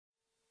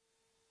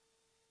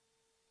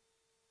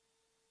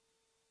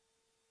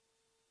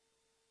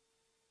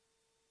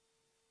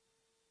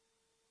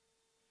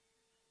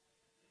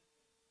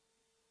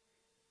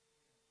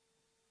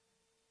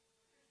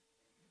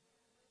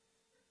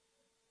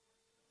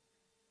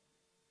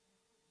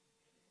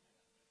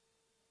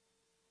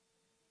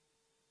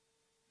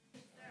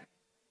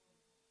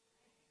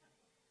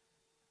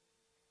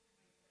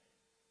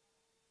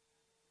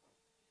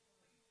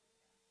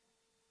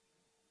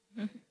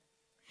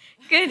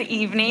Good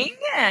evening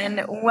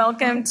and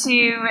welcome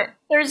to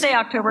Thursday,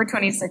 October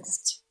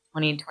 26th,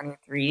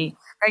 2023,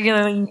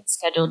 regularly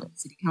scheduled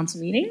City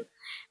Council meeting.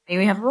 May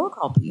we have a roll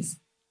call, please?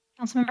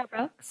 Councilmember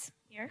Brooks?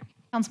 Here.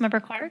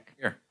 Councilmember Clark?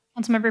 Here.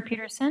 Councilmember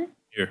Peterson?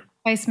 Here.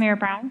 Vice Mayor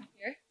Brown?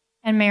 Here.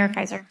 And Mayor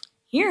Kaiser?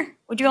 Here.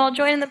 Would you all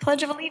join in the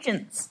Pledge of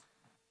Allegiance?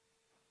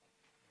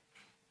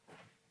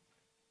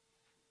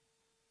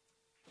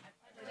 I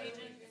pledge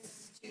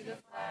allegiance to the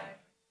flag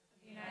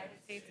of the United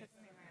States of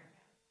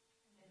America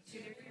and to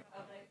the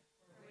republic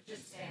for which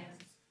it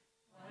stands,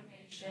 one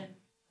nation,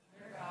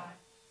 under God,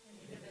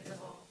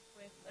 indivisible,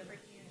 with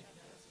liberty and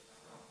justice for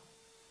all.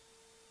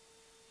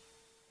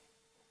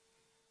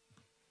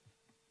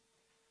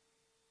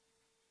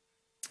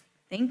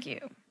 Thank you.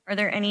 Are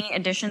there any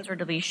additions or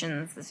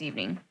deletions this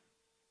evening?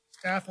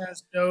 Staff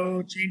has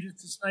no changes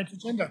to tonight's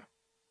agenda.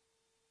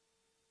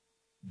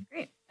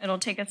 Great. It'll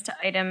take us to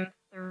item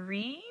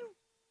 3.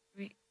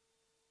 Do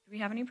we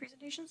have any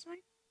presentations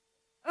tonight?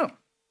 Oh,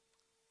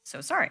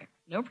 so sorry.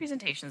 No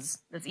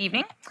presentations this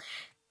evening.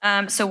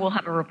 So we'll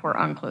have a report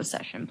on closed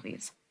session,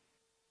 please.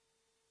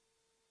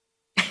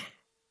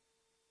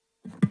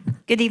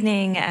 Good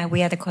evening.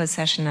 We had a closed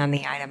session on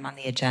the item on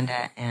the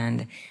agenda,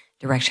 and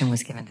direction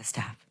was given to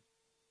staff.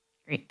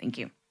 Great, thank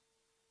you.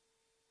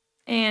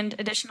 And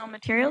additional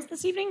materials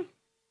this evening?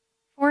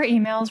 4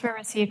 emails were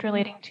received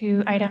relating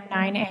to item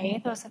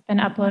 9A. Those have been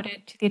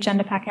uploaded to the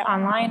agenda packet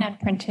online and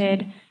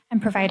printed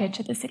and provided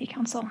to the City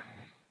Council.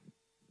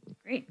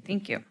 Great,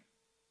 thank you.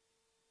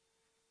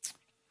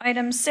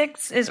 Item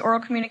 6 is oral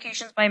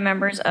communications by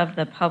members of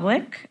the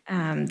public.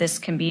 This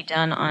can be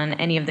done on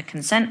any of the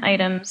consent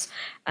items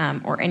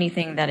or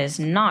anything that is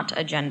not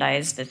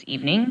agendized this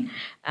evening.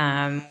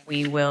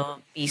 We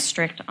will be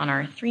strict on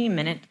our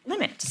 3-minute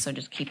limit, so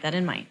just keep that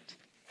in mind.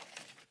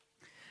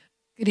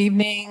 Good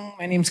evening.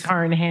 My name is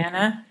Karen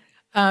Hanna.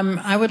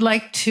 I would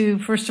like to,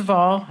 first of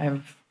all, I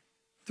have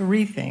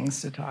 3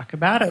 things to talk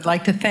about. I'd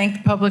like to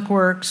thank Public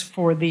Works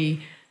for the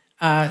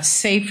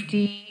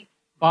safety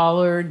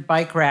bollard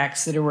bike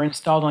racks that were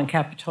installed on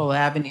Capitola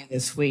Avenue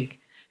this week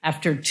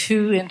after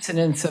 2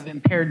 incidents of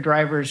impaired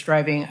drivers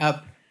driving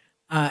up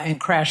and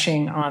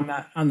crashing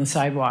on the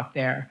sidewalk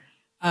there.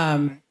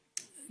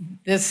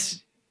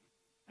 This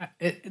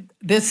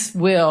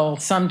will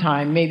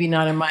sometime, maybe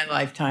not in my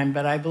lifetime,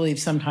 but I believe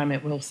sometime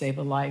it will save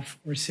a life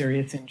or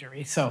serious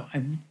injury. So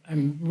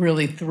I'm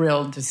really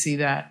thrilled to see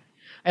that.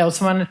 I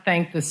also want to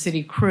thank the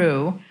city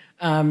crew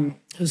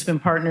who's been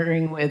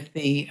partnering with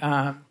the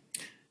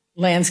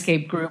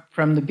landscape group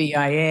from the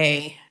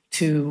BIA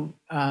to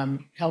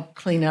help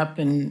clean up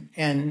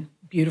and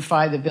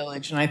beautify the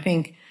village. And I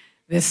think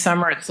this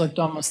summer it's looked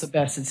almost the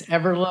best it's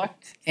ever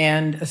looked,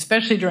 and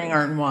especially during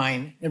Art and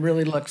Wine, it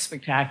really looks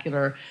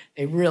spectacular.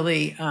 They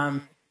really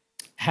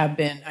have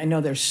been, I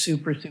know they're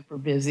super, super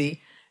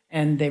busy,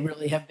 and they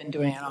really have been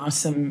doing an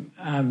awesome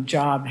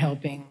job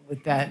helping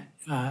with that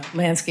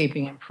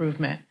landscaping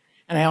improvement.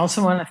 And I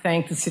also want to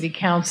thank the City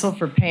Council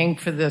for paying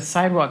for the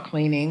sidewalk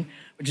cleaning,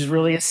 which is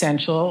really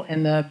essential.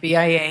 And the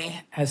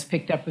BIA has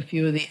picked up a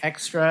few of the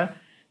extra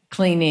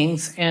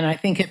cleanings, and I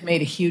think it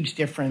made a huge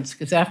difference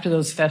because after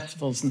those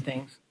festivals and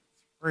things,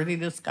 it's pretty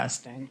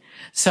disgusting.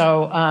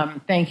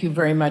 So thank you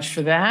very much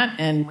for that,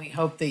 and we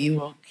hope that you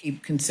will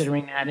keep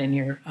considering that in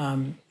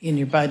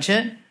your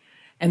budget.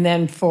 And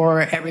then for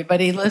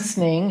everybody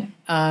listening,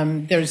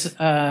 there's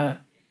a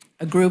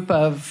group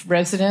of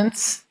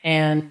residents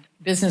and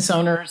business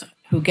owners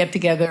who get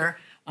together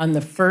on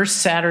the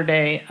first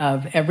Saturday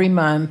of every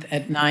month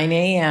at 9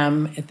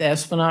 a.m. at the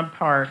Esplanade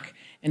Park.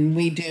 And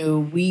we do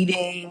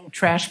weeding,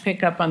 trash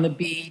pickup on the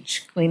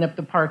beach, clean up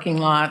the parking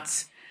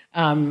lots.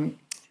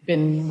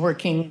 Been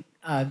working,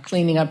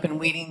 cleaning up and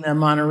weeding the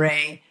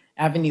Monterey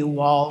Avenue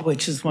wall,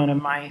 which is one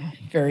of my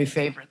very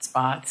favorite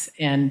spots.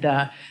 And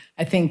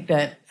I think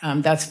that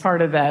that's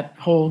part of that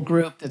whole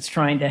group that's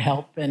trying to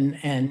help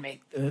and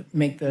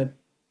make the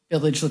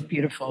village look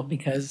beautiful,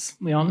 because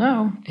we all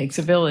know it takes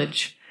a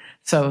village.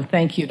 So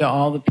thank you to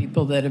all the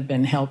people that have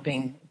been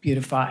helping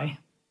beautify.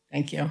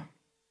 Thank you.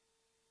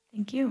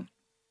 Thank you.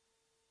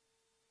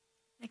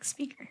 Next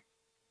speaker.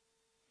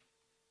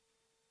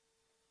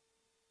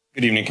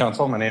 Good evening,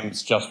 Council. My name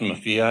is Justin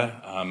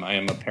Mafia. I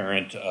am a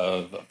parent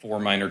of 4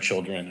 minor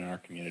children in our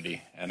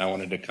community, and I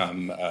wanted to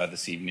come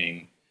this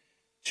evening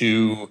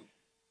to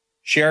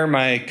share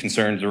my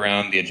concerns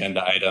around the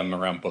agenda item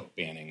around book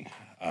banning.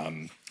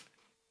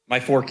 My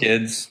 4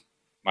 kids,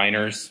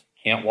 minors,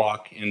 can't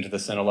walk into the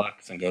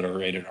Cinelux and go to a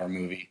rated R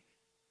movie.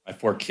 My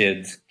 4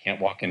 kids can't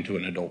walk into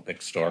an adult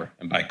bookstore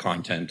and buy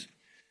content.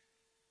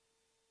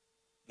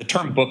 The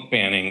term book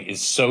banning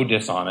is so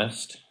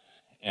dishonest,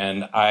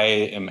 and I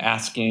am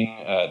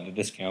asking that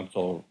this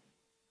council,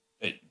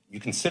 that you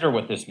consider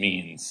what this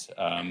means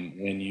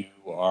when you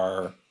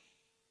are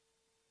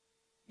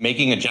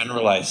making a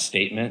generalized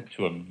statement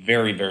to a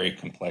very, very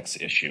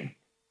complex issue.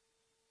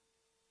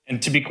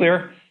 And to be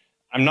clear,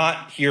 I'm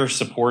not here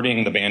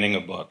supporting the banning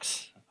of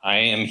books. I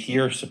am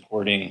here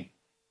supporting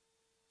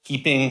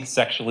keeping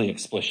sexually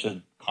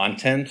explicit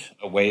content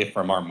away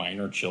from our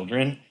minor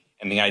children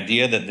And the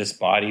idea that this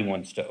body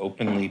wants to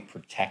openly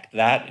protect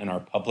that in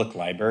our public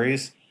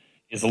libraries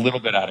is a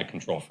little bit out of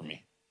control for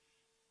me.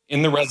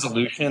 In the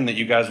resolution that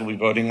you guys will be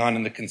voting on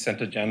in the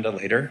consent agenda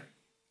later,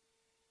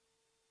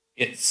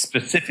 it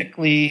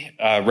specifically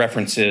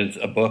references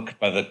a book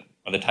by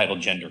the title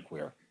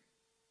Genderqueer.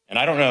 And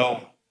I don't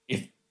know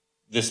if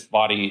this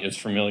body is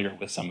familiar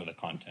with some of the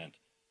content.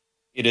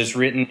 It is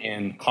written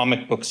in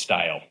comic book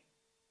style.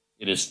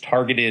 It is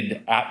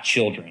targeted at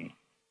children.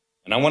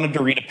 And I wanted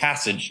to read a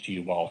passage to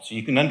you all so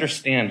you can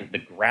understand the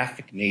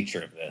graphic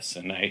nature of this.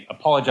 And I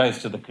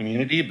apologize to the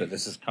community, but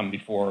this has come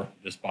before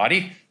this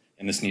body,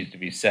 and this needs to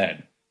be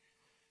said.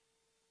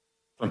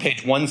 From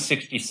page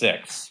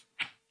 166,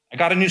 I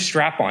got a new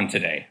strap-on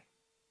today.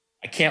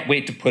 I can't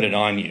wait to put it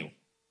on you.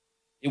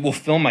 It will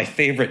fill my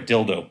favorite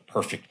dildo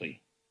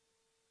perfectly.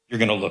 You're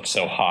going to look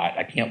so hot.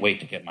 I can't wait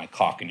to get my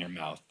cock in your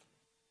mouth.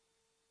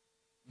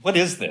 What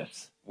is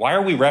this? Why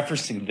are we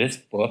referencing this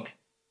book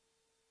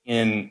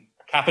in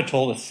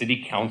Capitola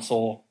City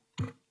Council?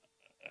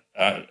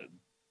 I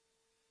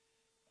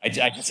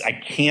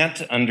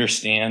can't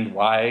understand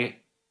why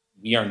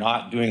we are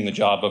not doing the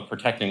job of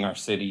protecting our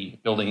city,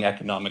 building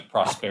economic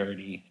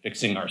prosperity,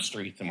 fixing our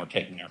streets, and we're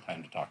taking our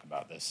time to talk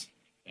about this.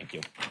 Thank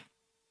you.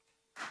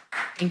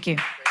 Thank you.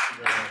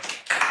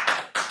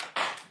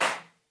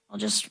 I'll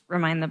just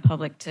remind the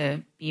public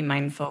to be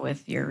mindful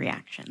with your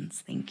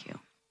reactions. Thank you.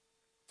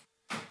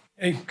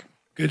 Hey,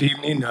 good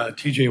evening,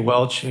 TJ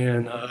Welch,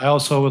 and I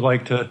also would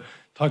like to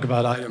talk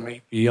about item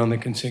 8B on the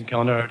consent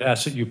calendar. I'd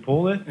ask that you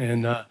pull it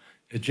and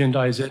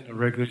agendize it in a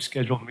regularly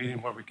scheduled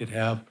meeting where we could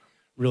have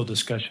real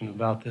discussion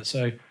about this.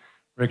 I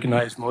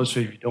recognize most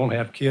of you don't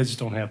have kids,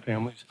 don't have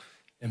families,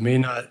 and may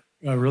not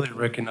really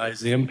recognize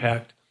the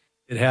impact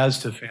it has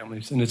to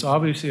families. And it's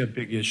obviously a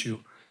big issue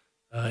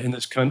in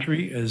this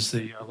country. As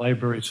the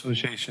Library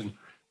Association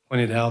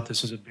pointed out,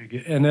 this is a big,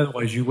 and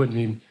otherwise you wouldn't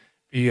even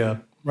be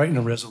writing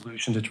a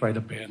resolution to try to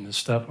ban this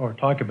stuff or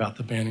talk about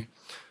the banning.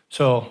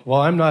 So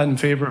while I'm not in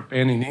favor of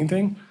banning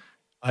anything,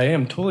 I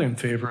am totally in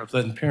favor of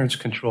letting parents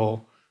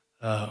control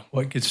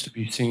what gets to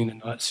be seen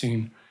and not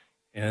seen.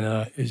 And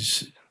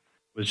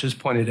was just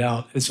pointed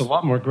out, it's a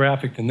lot more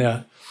graphic than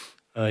that.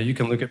 You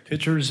can look at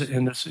pictures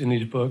in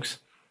these books,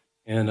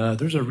 and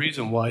there's a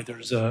reason why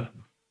there's a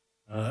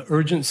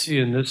urgency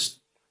in this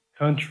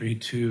country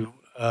to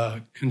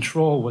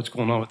control what's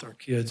going on with our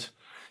kids.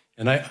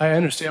 And I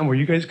understand where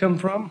you guys come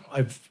from.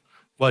 I've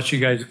watched you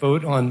guys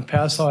vote on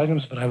past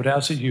items, but I would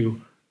ask that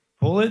you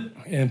pull it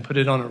and put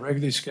it on a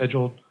regularly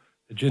scheduled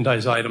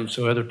agendized item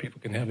so other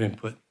people can have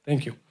input.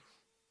 Thank you.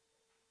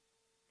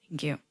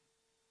 Thank you.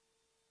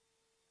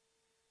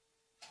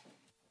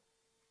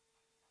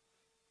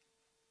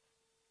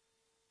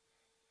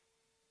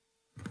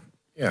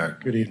 Yeah,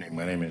 good evening.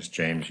 My name is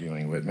James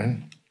Ewing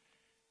Whitman.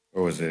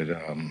 What was it?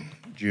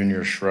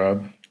 Junior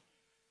Shrub.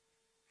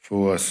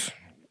 Fool us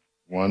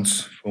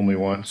once, fool me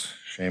once.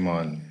 Shame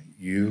on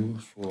you.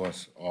 Fool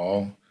us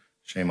all.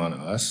 Shame on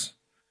us.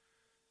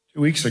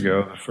 2 weeks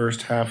ago, the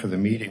first half of the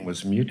meeting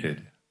was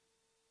muted.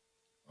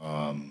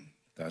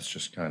 That's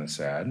just kind of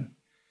sad.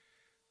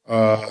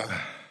 About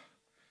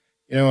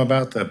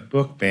the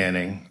book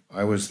banning,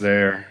 I was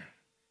there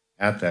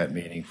at that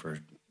meeting for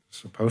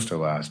supposed to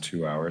last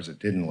 2 hours. It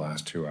didn't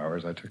last 2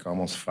 hours. I took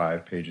almost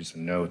 5 pages of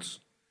notes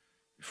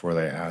before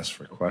they asked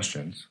for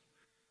questions.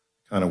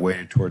 Kind of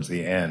waited towards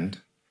the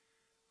end.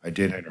 I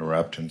did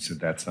interrupt and said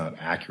that's not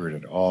accurate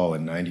at all,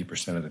 and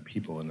 90% of the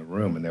people in the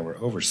room, and there were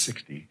over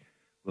 60,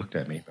 looked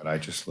at me, but I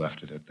just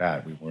left it at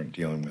that. We weren't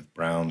dealing with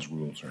Brown's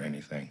rules or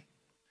anything.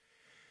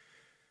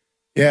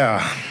 Yeah,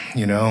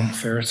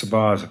 Ferris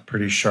Abah is a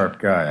pretty sharp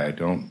guy. I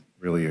don't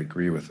really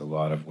agree with a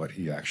lot of what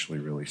he actually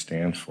really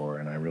stands for,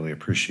 and I really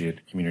appreciate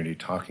the community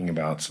talking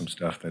about some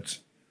stuff that's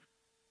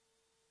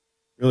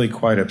really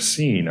quite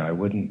obscene.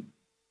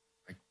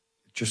 It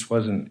just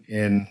wasn't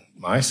in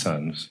my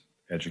son's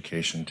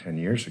education 10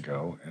 years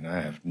ago, and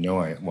I have no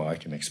idea. Well, I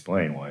can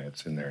explain why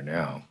it's in there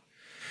now.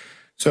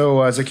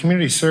 So as a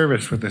community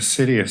service with the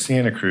city of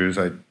Santa Cruz,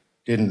 I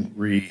didn't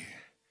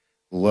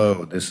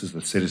reload. This is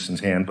the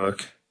Citizens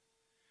Handbook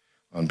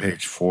on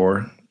page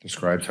 4.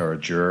 Describes how a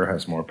juror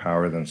has more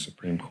power than the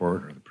Supreme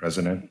Court or the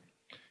president.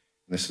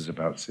 This is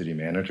about city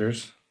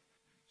managers.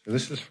 So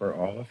this is for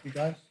all of you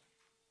guys.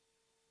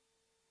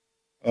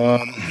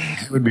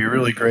 It would be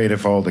really great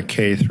if all the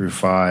K through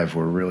 5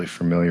 were really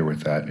familiar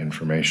with that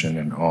information,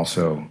 and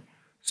also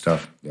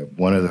stuff that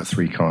one of the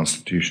 3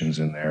 constitutions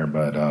in there,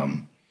 but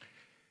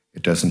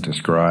it doesn't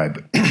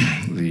describe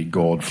the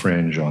gold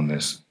fringe on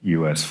this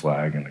U.S.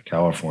 flag and the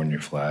California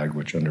flag,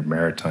 which under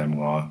maritime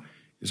law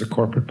is a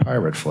corporate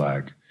pirate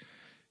flag.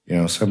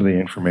 Some of the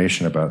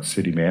information about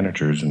city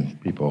managers and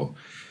people,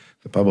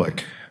 the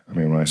public,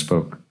 when I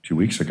spoke 2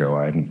 weeks ago,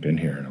 I hadn't been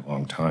here in a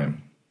long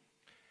time.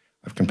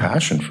 I have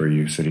compassion for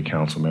you, city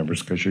council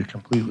members, because you're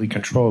completely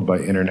controlled by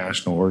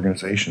international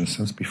organizations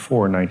since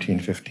before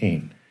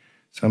 1915.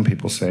 Some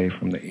people say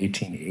from the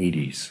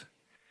 1880s.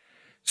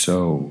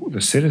 So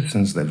the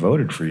citizens that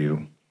voted for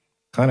you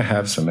kind of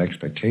have some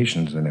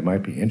expectations, and it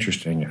might be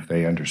interesting if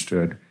they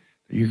understood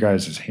you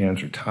guys'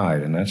 hands are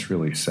tied, and that's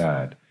really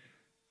sad.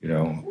 You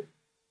know,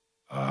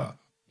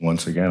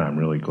 once again, I'm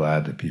really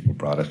glad that people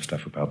brought up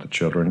stuff about the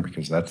children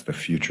because that's the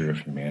future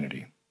of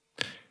humanity.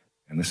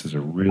 And this is a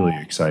really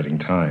exciting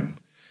time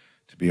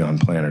to be on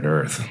planet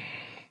Earth.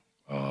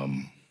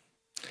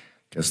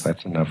 Guess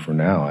that's enough for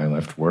now. I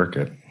left work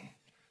at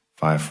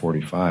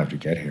 5:45 to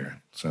get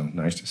here. So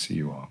nice to see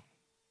you all.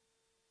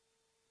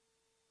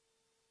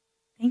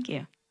 Thank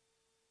you.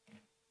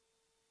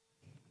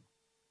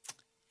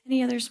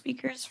 Any other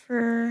speakers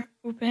for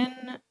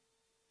open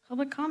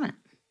public comment?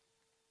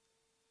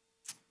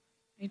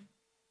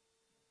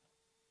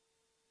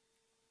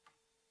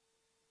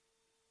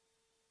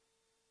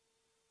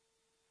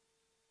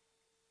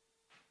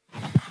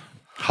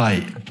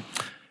 Hi,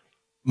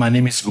 my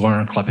name is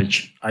Goran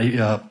Klepic.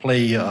 I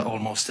play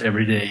almost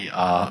every day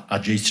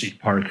at J Street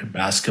Park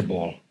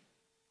basketball.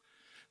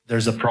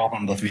 There's a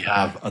problem that we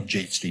have at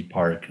J Street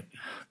Park.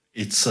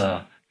 It's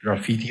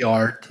graffiti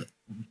art.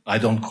 I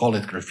don't call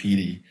it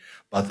graffiti,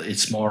 but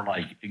it's more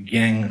like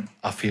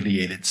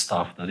gang-affiliated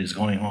stuff that is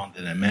going on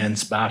in a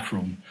men's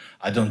bathroom.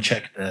 I don't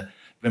check the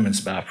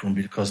women's bathroom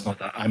because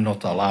I'm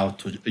not allowed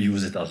to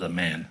use it as a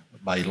man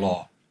by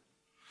law.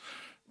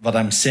 What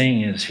I'm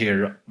saying is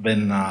here,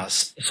 when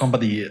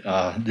somebody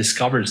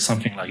discovers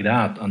something like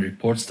that and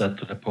reports that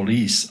to the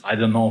police, I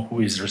don't know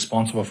who is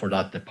responsible for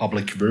that, the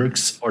public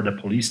works or the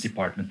police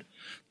department,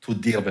 to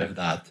deal with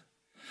that.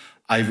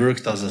 I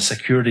worked as a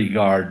security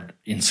guard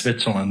in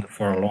Switzerland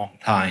for a long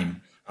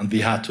time, and we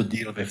had to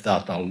deal with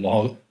that a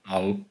lot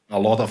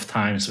of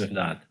times with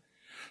that.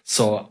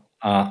 So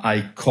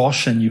I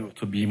caution you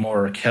to be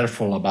more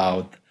careful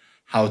about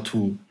how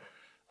to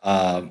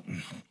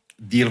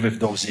deal with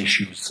those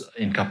issues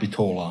in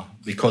Capitola,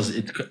 because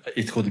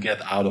it could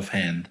get out of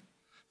hand.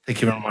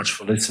 Thank you very much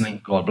for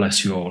listening. God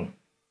bless you all.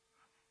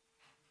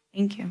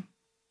 Thank you.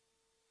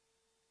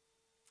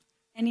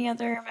 Any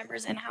other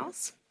members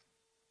in-house?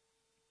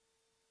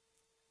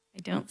 I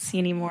don't see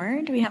any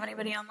more. Do we have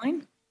anybody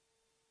online?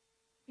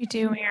 We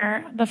do,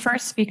 Mayor. The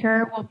first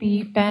speaker will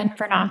be Ben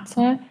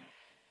Vernazza.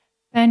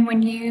 Ben,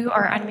 when you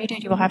are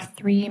unmuted, you will have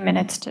 3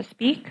 minutes to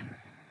speak.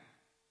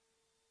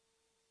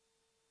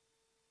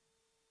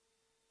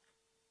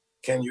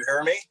 Can you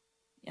hear me?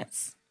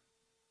 Yes.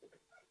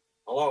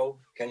 Hello,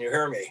 can you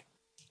hear me?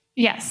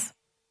 Yes.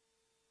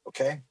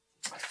 Okay.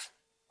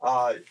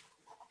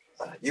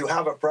 You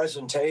have a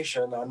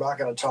presentation. I'm not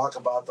going to talk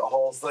about the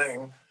whole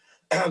thing,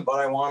 but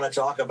I want to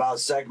talk about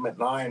segment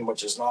 9,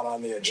 which is not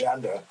on the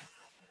agenda,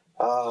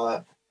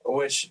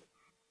 which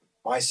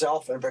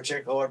myself in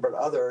particular, but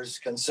others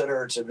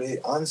consider to be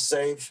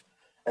unsafe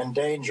and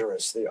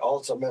dangerous, the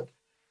ultimate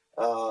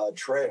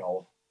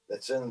trail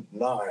that's in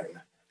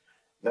 9.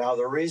 Now,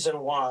 the reason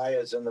why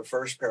is in the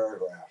first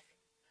paragraph.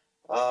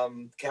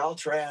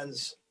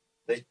 Caltrans,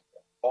 the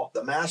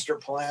master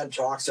plan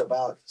talks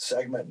about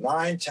segment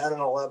 9, 10,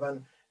 and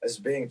 11 as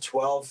being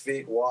 12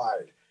 feet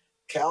wide.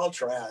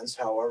 Caltrans,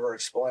 however,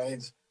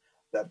 explains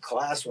that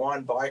Class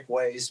 1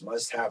 bikeways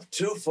must have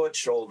 2-foot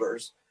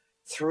shoulders,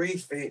 3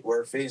 feet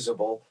where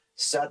feasible,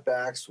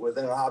 setbacks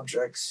within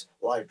objects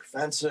like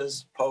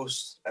fences,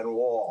 posts, and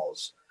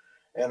walls,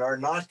 and are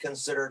not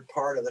considered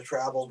part of the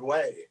traveled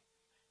way.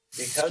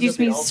 Excuse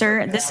me,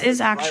 sir. This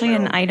is actually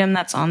an item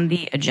that's on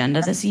the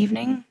agenda this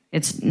evening.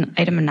 It's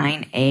item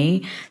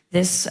 9A.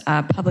 This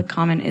public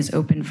comment is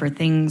open for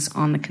things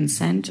on the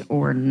consent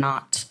or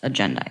not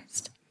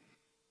agendized.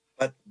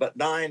 But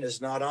 9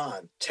 is not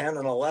on. 10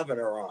 and 11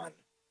 are on.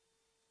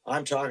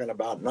 I'm talking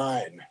about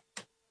 9.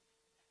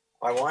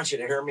 I want you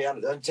to hear me out.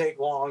 It doesn't take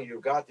long.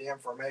 You've got the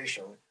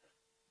information.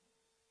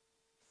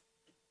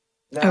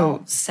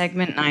 Now,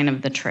 segment 9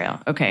 of the trail.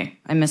 Okay,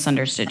 I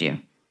misunderstood you.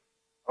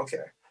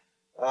 Okay.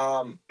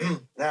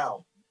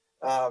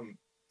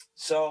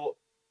 So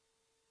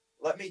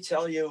let me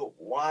tell you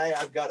why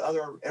I've got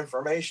other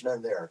information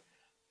in there.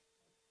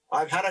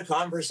 I've had a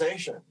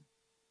conversation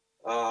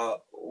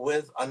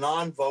with a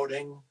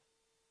non-voting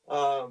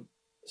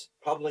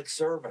public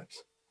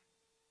servant,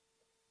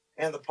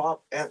 and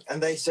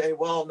and they say,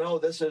 well, no,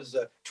 this is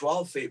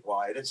 12 feet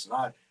wide. It's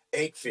not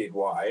 8 feet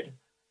wide,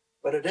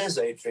 but it is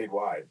 8 feet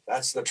wide.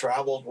 That's the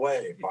traveled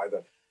way by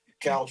the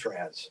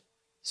Caltrans.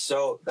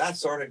 So that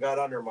sort of got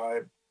under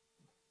my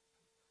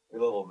a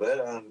little bit.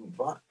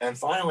 And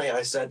finally,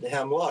 I said to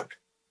him, look,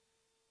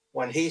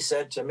 when he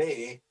said to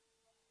me,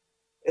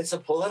 it's a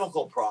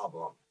political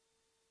problem.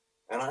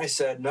 And I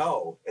said,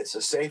 no, it's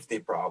a safety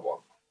problem.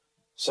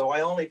 So I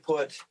only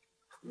put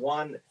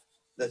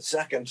the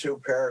second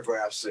 2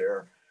 paragraphs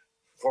there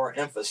for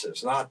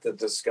emphasis, not to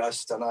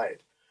discuss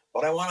tonight.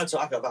 But I want to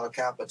talk about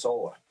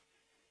Capitola.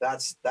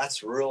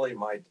 That's really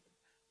my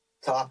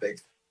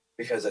topic,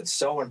 because it's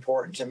so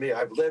important to me.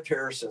 I've lived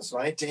here since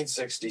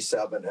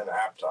 1967 in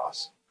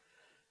Aptos.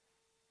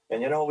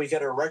 And, you know, we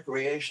get a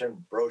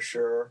recreation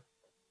brochure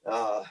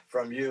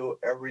from you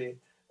every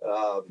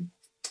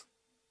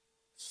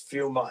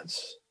few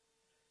months.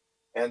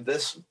 And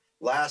the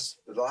last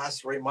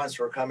 3 months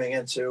we're coming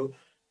into,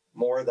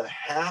 more than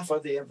half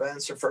of the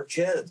events are for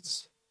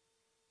kids.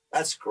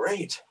 That's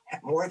great,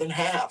 more than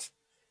half.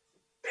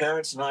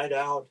 parents' night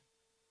out,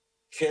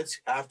 kids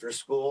after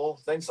school,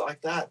 things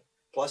like that,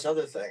 plus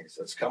other things.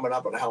 It's coming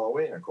up on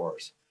Halloween, of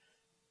course.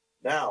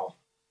 Now,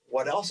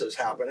 what else is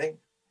happening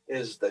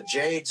is the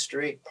Jade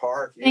Street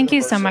Park. Thank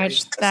you so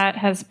University- much. That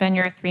has been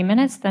your 3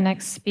 minutes. The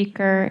next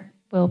speaker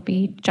will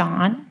be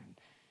John.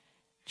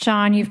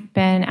 John, you've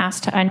been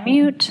asked to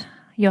unmute.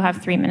 You'll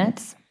have 3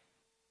 minutes.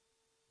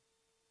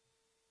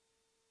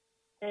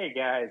 Hey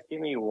guys,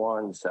 give me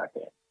 1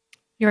 second.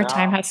 Your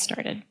time has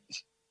started.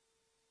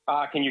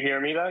 Can you hear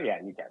me though? Yeah,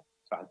 you can.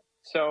 It's fine.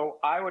 So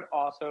I would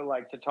also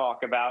like to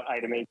talk about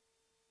item 8. I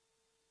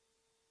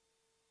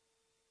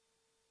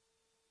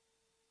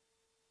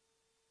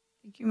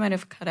think you might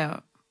have cut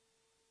out.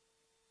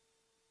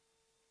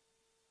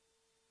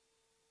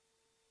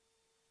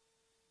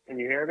 Can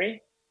you hear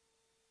me?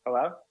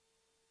 Hello?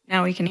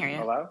 Now we can hear you.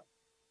 Hello?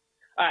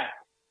 All right.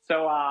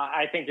 So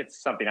I think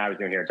it's something I was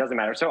doing here. It doesn't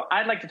matter. So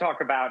I'd like to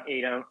talk about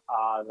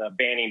the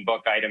banning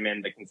book item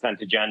in the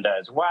consent agenda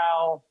as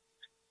well.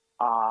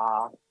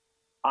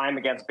 I'm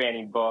against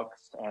banning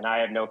books, and I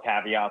have no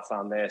caveats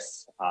on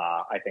this.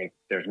 I think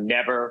there's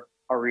never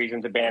a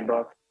reason to ban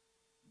books.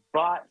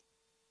 But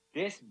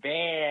this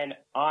ban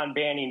on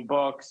banning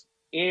books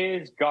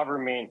is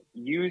government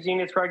using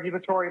its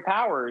regulatory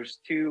powers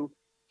to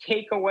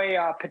take away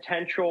a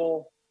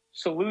potential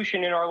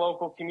solution in our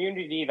local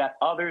community that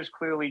others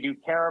clearly do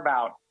care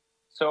about.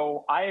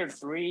 So I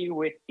agree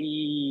with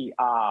the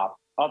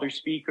other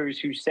speakers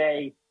who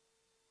say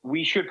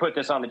we should put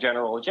this on the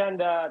general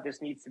agenda.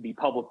 This needs to be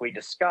publicly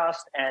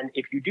discussed. And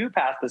if you do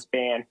pass this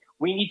ban,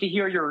 we need to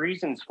hear your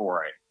reasons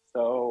for it.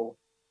 So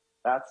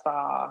that's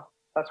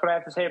what I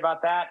have to say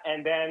about that.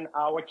 And then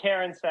what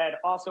Karen said,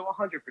 also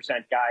 100%,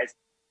 guys,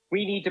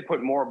 we need to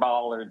put more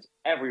bollards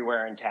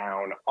everywhere in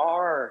town.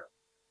 Our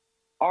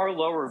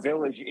lower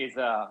village is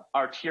a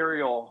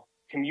arterial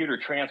commuter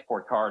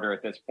transport corridor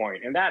at this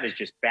point, and that is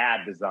just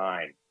bad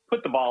design.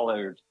 Put the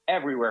bollards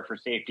everywhere for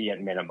safety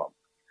at minimum.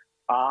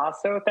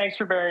 So thanks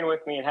for bearing with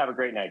me, and have a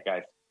great night,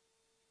 guys.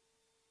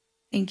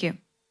 Thank you.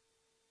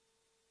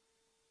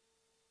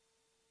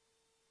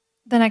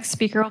 The next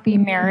speaker will be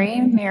Mary.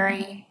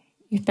 Mary,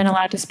 you've been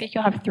allowed to speak.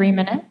 You'll have 3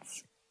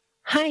 minutes.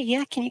 Hi,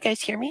 yeah, can you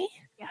guys hear me?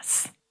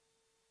 Yes.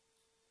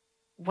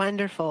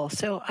 Wonderful.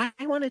 So I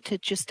wanted to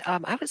just,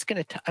 I was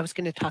going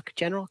to talk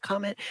general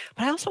comment,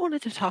 but I also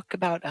wanted to talk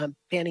about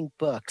banning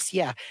books.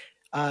 Yeah,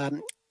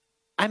 I'm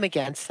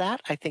against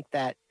that. I think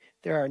that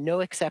there are no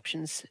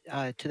exceptions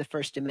to the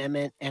First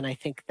Amendment, and I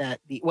think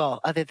that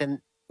other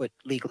than what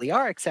legally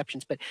are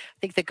exceptions, but I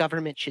think the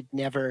government should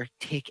never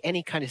take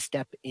any kind of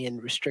step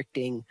in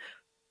restricting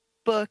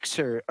books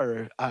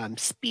or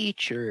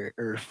speech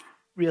or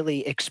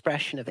really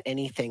expression of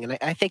anything. And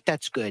I think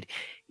that's good.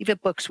 Even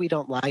books we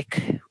don't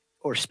like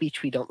or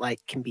speech we don't like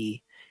can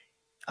be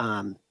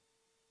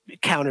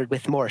countered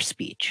with more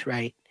speech,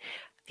 right?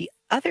 The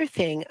other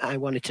thing I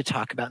wanted to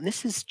talk about, and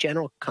this is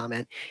general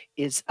comment,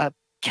 is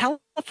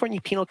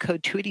California Penal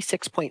Code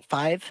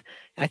 286.5.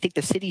 I think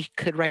the city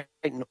could write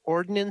an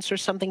ordinance or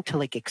something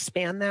to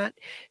expand that.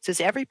 It says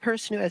every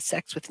person who has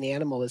sex with an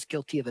animal is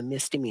guilty of a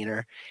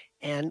misdemeanor.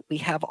 And we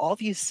have all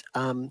these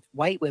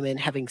white women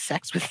having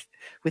sex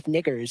with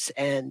niggers.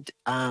 And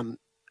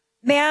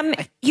Ma'am,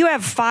 you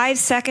have 5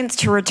 seconds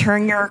to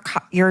return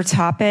your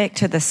topic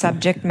to the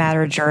subject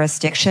matter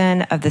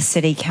jurisdiction of the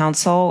city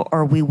council,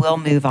 or we will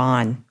move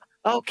on.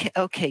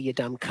 Okay, you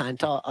dumb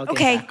cunt. I'll get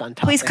Okay, back on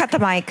topic. please cut the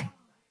mic.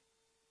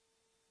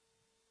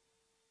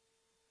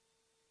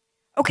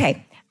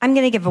 Okay, I'm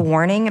going to give a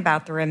warning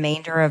about the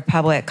remainder of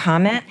public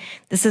comment.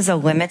 This is a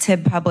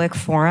limited public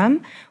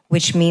forum,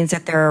 which means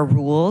that there are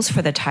rules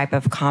for the type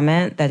of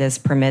comment that is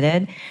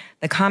permitted.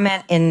 The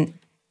comment in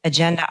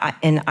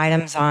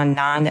items on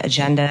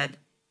non-agenda,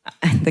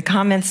 the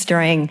comments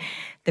during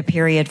the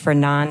period for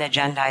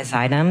non-agendized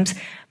items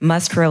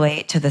must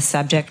relate to the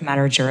subject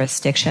matter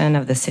jurisdiction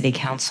of the city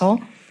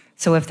council.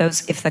 So if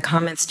the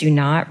comments do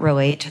not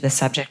relate to the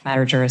subject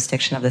matter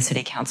jurisdiction of the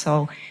city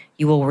council,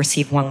 you will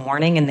receive one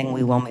warning and then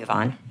we will move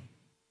on.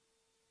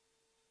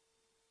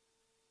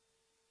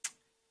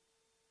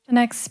 The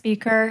next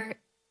speaker,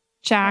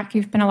 Jack,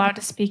 you've been allowed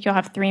to speak. You'll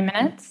have 3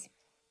 minutes.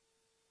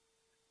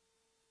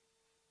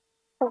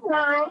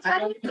 Well,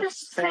 I would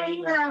just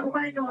say that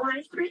when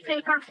white we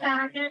take our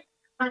faggot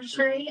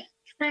country,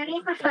 many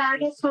of the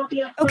faggots will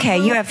be... Okay,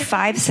 you have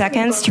 5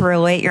 seconds to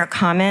relate your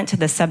comment to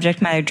the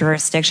subject matter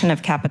jurisdiction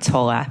of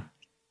Capitola.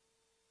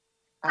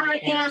 I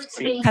am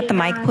speaking. Cut the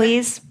mic,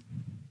 please.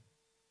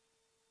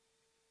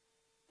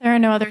 There are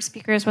no other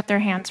speakers with their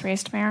hands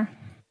raised, Mayor.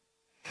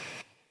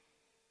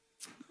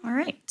 All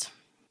right.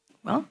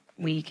 Well,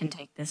 we can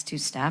take this to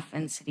staff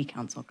and city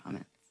council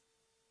comments.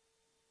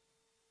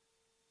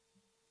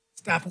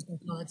 Staff has no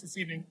comments this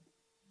evening.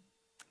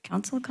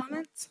 Council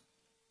comments?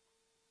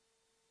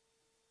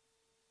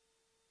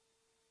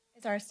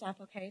 Is our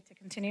staff okay to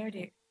continue? Are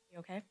you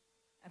okay?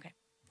 Okay.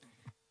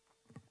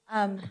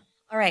 All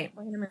right,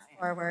 we're going to move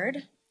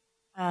forward.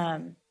 So,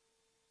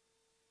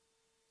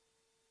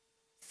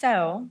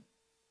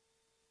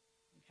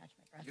 let me catch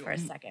my breath for a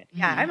second.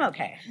 Yeah, I'm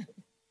okay.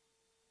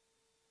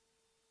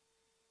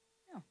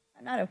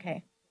 Not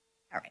okay.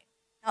 All right.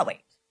 I'll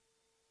wait.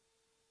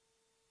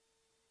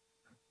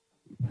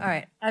 All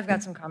right. I've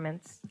got some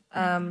comments.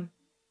 Want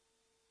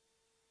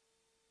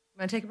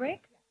to take a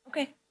break?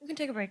 Okay, we can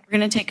take a break. We're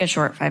going to take a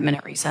short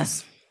 5-minute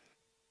recess.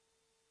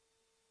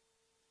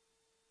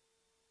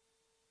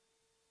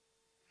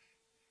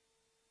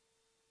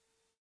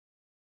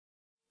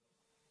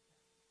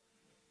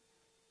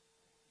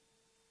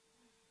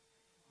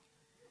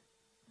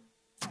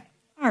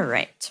 All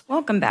right.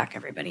 Welcome back,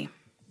 everybody.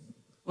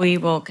 We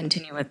will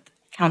continue with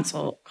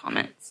council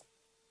comments.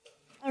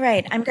 All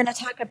right. I'm going to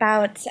talk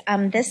about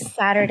this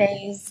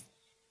Saturday's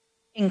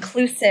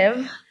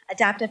inclusive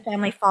Adaptive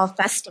Family Fall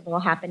Festival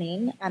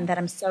happening that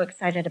I'm so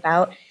excited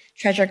about.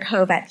 Treasure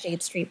Cove at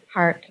Jade Street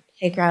Park,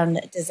 playground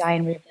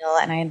design reveal,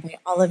 and I invite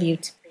all of you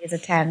to please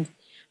attend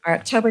our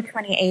October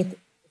 28th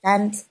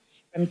event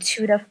from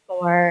 2 to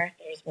 4.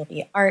 There will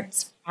be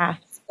arts,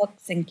 crafts,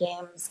 books, and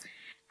games.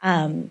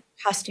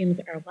 Costumes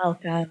are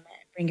welcome.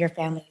 Bring your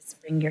families,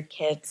 bring your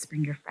kids,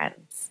 bring your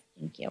friends.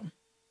 Thank you.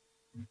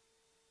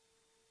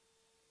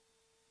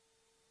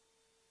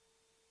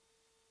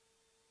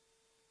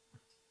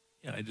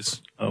 Yeah, I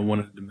just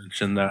wanted to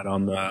mention that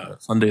on the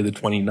Sunday the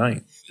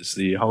 29th is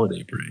the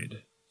holiday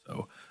parade.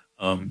 So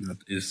that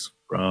is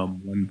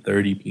from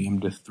 1:30 p.m.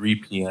 to 3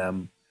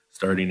 p.m.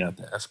 starting at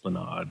the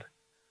Esplanade.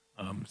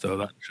 So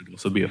that should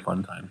also be a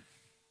fun time.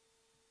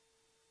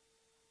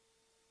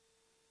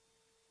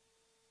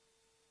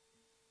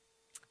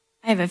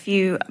 I have a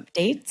few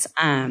updates.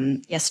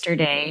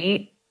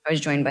 Yesterday, I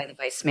was joined by the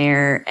vice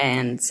mayor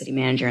and city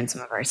manager and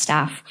some of our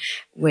staff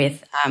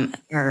with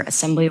our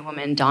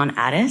assemblywoman, Dawn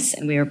Addis,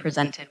 and we were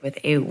presented with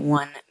a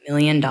 $1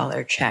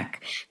 million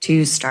check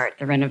to start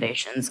the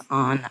renovations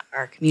on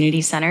our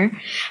community center.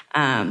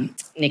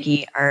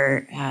 Nikki,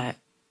 our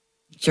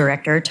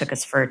director, took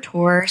us for a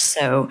tour,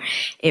 so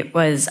it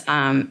was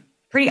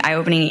pretty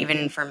eye-opening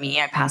even for me.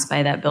 I pass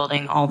by that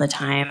building all the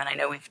time, and I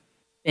know we've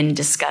been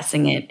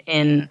discussing it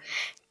in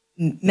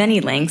many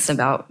lengths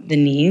about the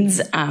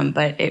needs,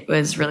 but it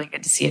was really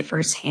good to see it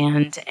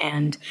firsthand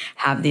and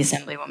have the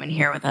assemblywoman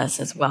here with us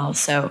as well.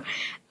 So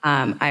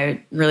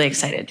I'm really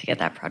excited to get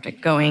that project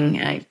going.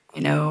 I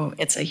know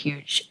it's a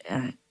huge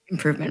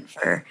improvement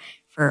for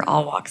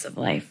all walks of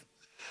life.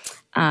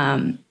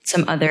 Some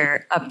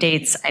other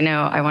updates. I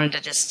know I wanted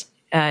to just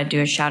do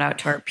a shout out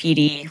to our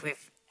PD.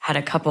 We've had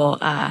a couple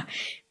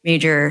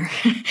major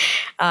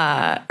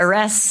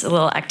arrests, a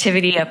little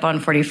activity up on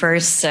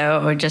 41st.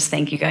 So just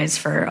thank you guys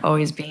for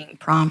always being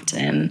prompt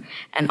and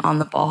on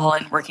the ball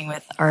and working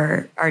with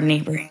our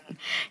neighboring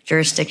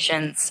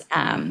jurisdictions.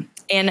 And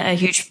a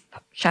huge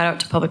shout out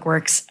to Public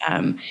Works.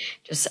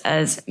 Just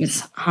as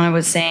Ms. Hannah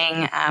was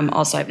saying,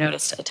 also I've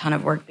noticed a ton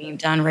of work being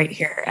done right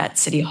here at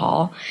City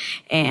Hall.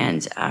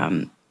 And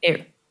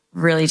it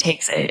really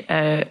takes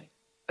a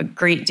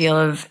great deal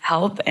of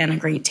help and a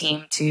great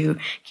team to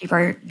keep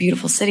our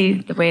beautiful city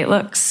the way it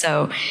looks.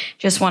 So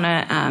just want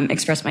to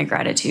express my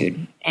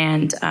gratitude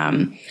and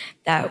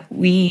that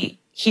we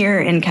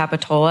here in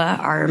Capitola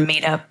are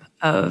made up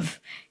of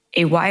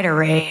a wide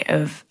array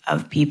of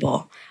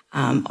people,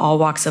 all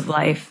walks of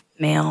life,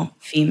 male,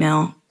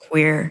 female,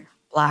 queer,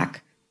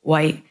 Black,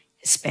 white,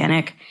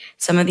 Hispanic.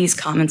 Some of these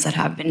comments that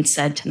have been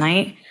said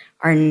tonight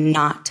are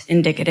not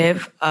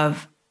indicative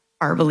of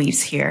our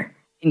beliefs here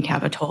in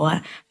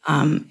Capitola,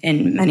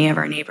 in many of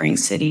our neighboring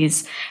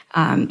cities.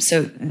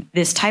 So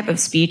this type of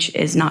speech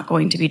is not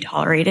going to be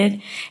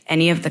tolerated.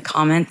 Any of the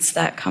comments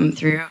that come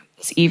through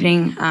this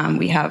evening,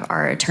 we have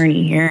our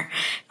attorney here,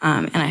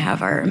 and I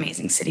have our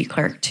amazing city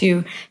clerk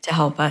too, to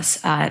help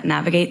us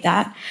navigate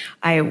that.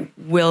 I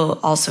will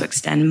also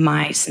extend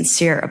my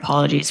sincere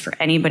apologies for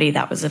anybody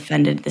that was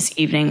offended this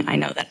evening. I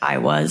know that I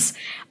was,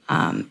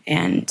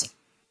 and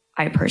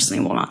I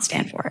personally will not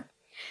stand for it.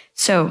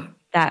 So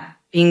that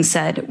being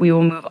said, we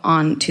will move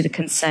on to the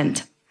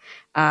consent.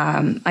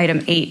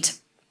 Item 8,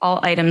 all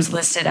items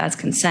listed as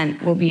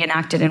consent will be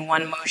enacted in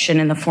one motion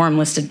in the form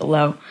listed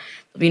below.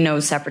 There'll be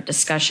no separate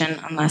discussion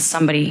unless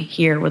somebody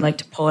here would like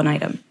to pull an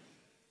item.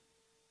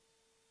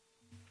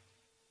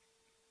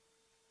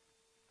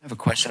 I have a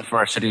question for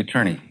our city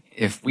attorney.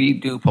 If we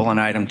do pull an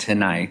item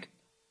tonight,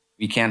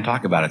 we can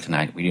talk about it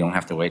tonight. We don't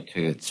have to wait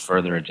till it's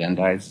further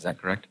agendized. Is that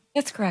correct?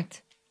 That's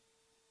correct.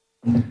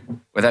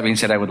 With that being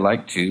said, I would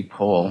like to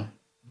pull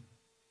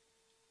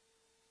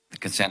the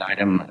consent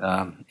item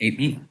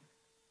 8B.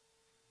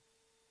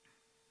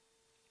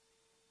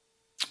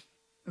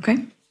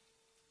 Okay.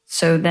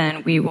 So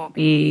then we will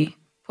be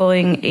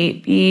pulling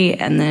 8B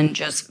and then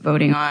just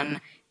voting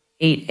on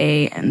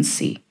 8A and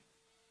C.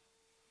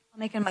 I'll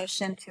make a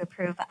motion to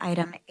approve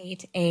item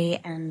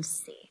 8A and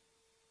C.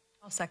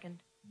 I'll second.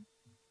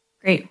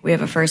 Great. We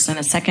have a first and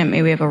a second.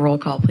 May we have a roll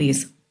call,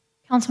 please?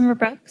 Councilmember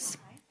Brooks.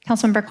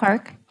 Councilmember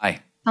Clark. Aye.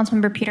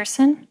 Councilmember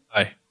Peterson.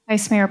 Aye.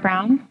 Vice Mayor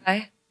Brown.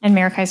 Aye. And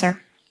Mayor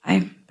Kaiser.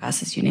 Aye.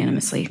 Passes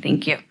unanimously.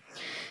 Thank you.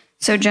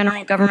 So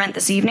general government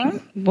this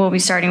evening, we'll be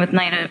starting with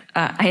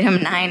item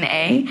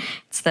 9A.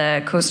 It's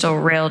the coastal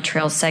rail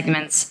trail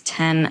segments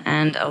 10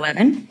 and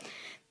 11.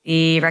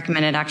 The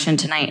recommended action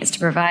tonight is to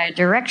provide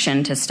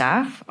direction to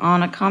staff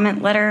on a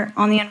comment letter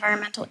on the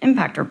environmental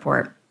impact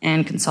report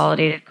and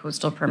consolidated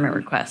coastal permit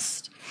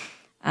request.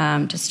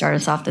 To start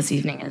us off this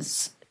evening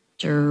is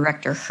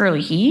Director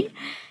Hurley,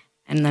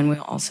 and then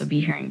we'll also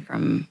be hearing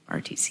from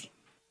RTC.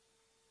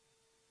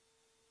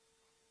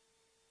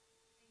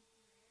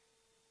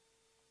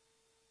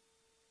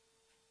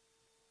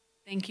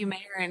 Thank you,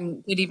 Mayor,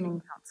 and good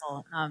evening,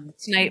 Council.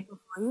 Tonight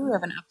before you, we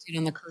have an update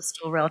on the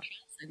Coastal Rail Trail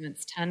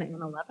segments 10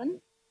 and 11.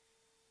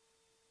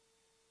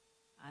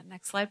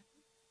 Next slide.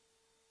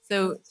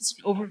 So just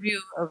an overview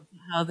of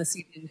how this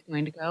evening is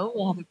going to go.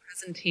 We'll have a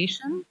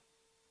presentation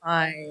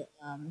by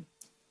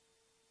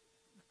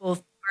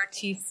both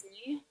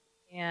RTC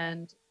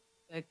and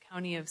the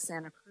County of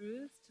Santa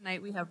Cruz.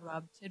 Tonight we have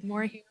Rob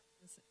Tidmore here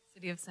from the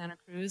City of Santa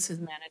Cruz, who's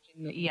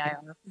managing the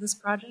EIR for this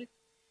project.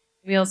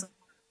 We also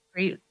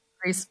have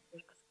Grace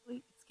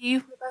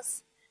Blakeslee with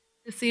us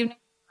this evening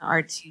from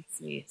the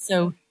RTC.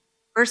 So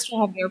first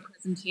we'll have their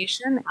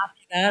presentation.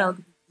 After that, I'll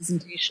give a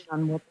presentation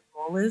on what the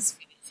goal is for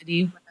the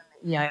city within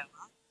the EIR.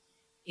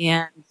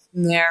 And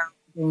from there,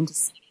 we're going to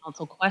city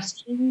council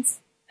questions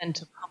and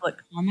to public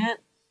comment.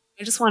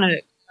 I just want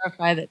to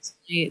clarify that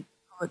tonight,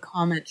 public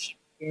comment should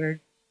be heard.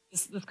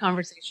 This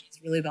conversation is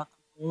really about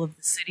the goal of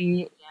the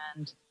city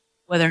and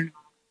whether or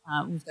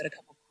not we've got a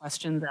couple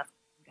questions after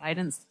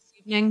guidance this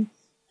evening.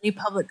 Any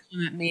public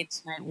comment made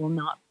tonight will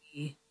not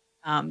be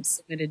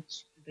submitted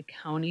to the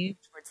county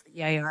towards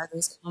the EIR.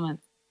 Those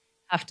comments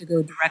have to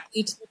go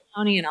directly to the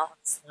county, and I'll have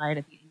a slide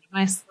at the end of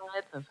my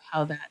slides of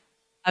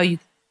how you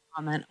can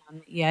comment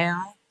on the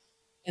EIR.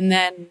 And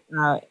then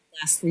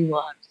lastly,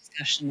 we'll have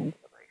discussion and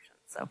deliberation.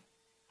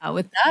 So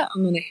with that,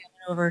 I'm going to hand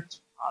it over to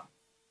Rob.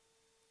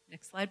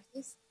 Next slide,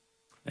 please.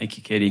 Thank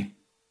you, Katie.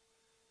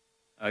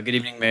 Good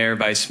evening, Mayor,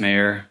 Vice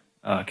Mayor,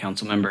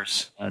 council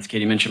members. As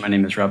Katie mentioned, my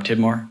name is Rob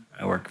Tidmore.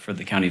 I work for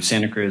the County of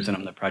Santa Cruz, and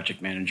I'm the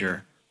project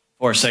manager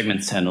for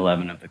segments 10 and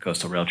 11 of the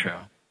Coastal Rail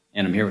Trail.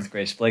 And I'm here with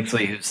Grace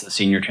Blakeslee, who's the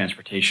Senior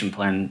Transportation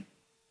Plan.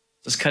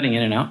 Just cutting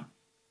in and out?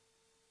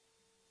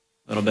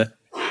 A little bit?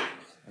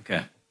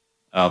 Okay.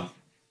 I'll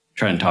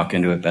try and talk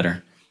into it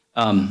better.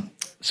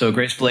 So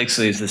Grace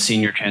Blakeslee is the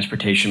Senior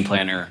Transportation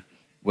Planner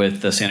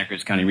with the Santa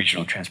Cruz County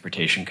Regional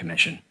Transportation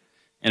Commission.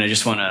 And I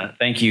just want to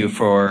thank you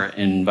for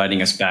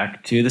inviting us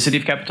back to the city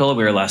of Capitola.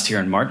 We were last here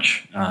in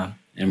March,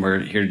 and we're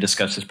here to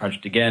discuss this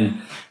project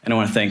again. And I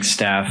want to thank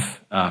staff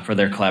for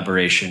their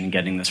collaboration in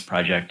getting this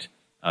project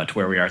to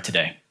where we are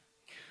today.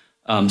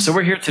 So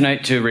we're here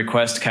tonight to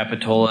request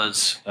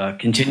Capitola's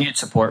continued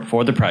support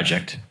for the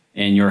project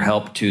and your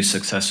help to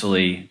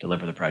successfully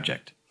deliver the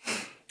project.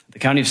 The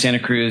County of Santa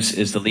Cruz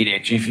is the lead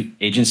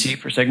agency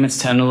for segments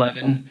 10 and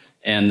 11,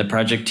 and the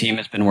project team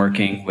has been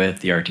working with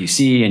the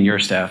RTC and your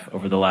staff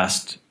over the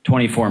last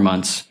 24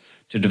 months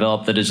to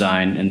develop the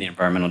design and the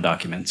environmental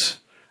documents.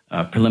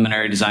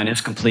 Preliminary design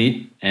is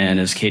complete, and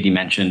as Katie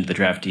mentioned, the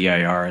draft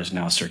EIR is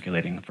now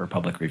circulating for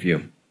public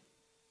review.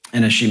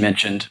 And as she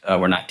mentioned,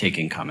 we're not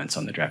taking comments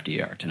on the draft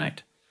EIR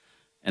tonight.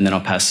 And then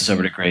I'll pass this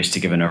over to Grace to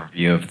give an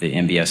overview of the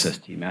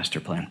MVSST master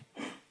plan.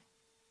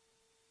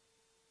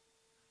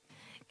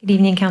 Good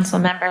evening, council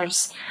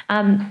members.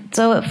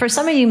 So for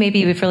some of you, maybe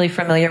you're really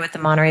familiar with the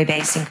Monterey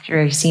Bay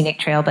Sanctuary Scenic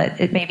Trail, but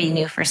it may be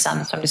new for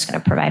some, so I'm just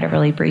going to provide a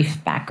really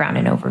brief background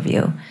and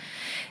overview.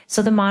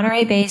 So the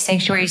Monterey Bay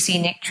Sanctuary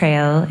Scenic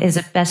Trail is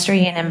a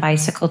pedestrian and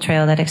bicycle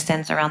trail that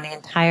extends around the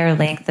entire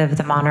length of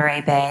the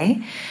Monterey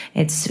Bay.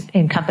 It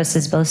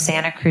encompasses both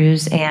Santa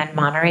Cruz and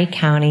Monterey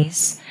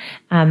counties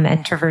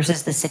and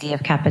traverses the city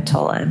of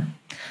Capitola.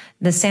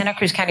 The Santa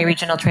Cruz County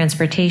Regional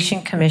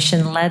Transportation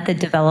Commission led the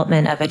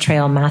development of a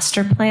trail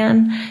master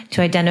plan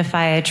to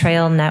identify a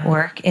trail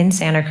network in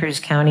Santa Cruz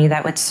County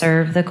that would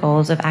serve the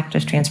goals of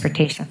active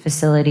transportation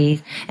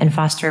facilities and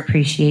foster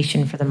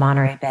appreciation for the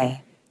Monterey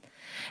Bay.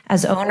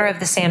 As owner of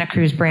the Santa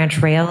Cruz Branch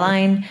Rail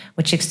Line,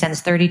 which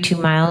extends 32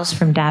 miles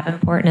from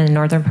Davenport in the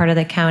northern part of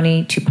the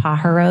county to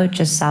Pajaro,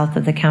 just south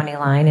of the county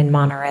line in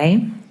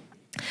Monterey,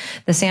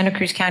 the Santa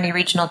Cruz County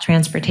Regional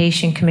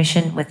Transportation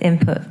Commission, with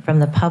input from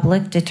the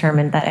public,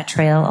 determined that a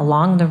trail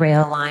along the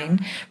rail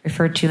line,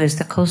 referred to as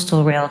the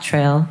Coastal Rail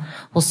Trail,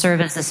 will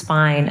serve as the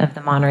spine of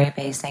the Monterey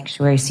Bay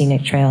Sanctuary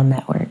Scenic Trail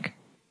Network.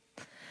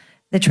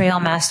 The Trail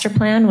Master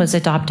Plan was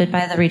adopted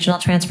by the Regional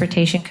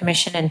Transportation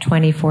Commission in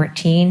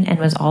 2014 and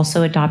was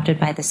also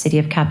adopted by the City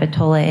of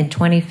Capitola in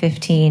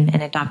 2015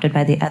 and adopted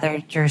by the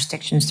other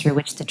jurisdictions through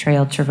which the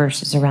trail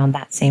traverses around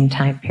that same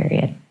time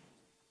period.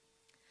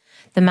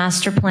 The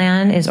master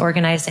plan is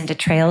organized into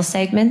trail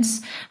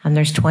segments.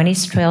 There's 20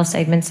 trail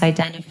segments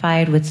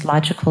identified with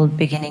logical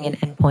beginning and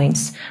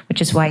endpoints,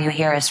 which is why you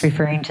hear us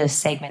referring to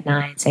segment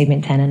 9,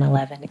 segment 10, and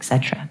 11,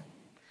 etc.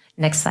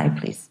 Next slide,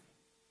 please.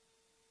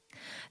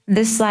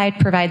 This slide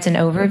provides an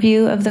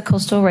overview of the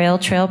Coastal Rail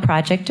Trail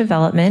project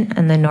development.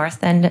 On the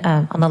north end,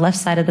 on the left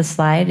side of the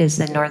slide is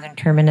the northern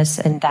terminus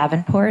in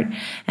Davenport,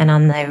 and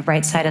on the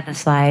right side of the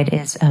slide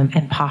is in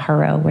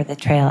Pajaro, where the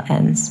trail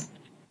ends.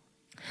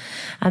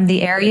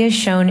 The areas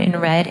shown in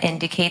red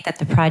indicate that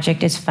the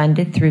project is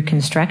funded through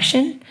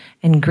construction,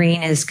 and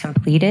green is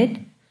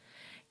completed.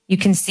 You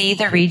can see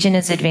the region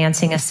is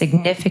advancing a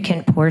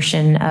significant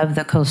portion of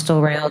the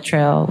coastal rail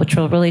trail, which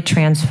will really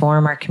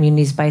transform our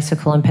community's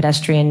bicycle and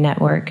pedestrian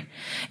network,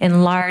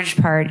 in large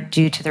part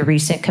due to the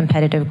recent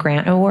competitive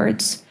grant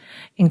awards,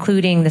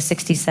 including the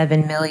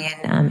 $67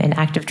 million in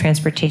active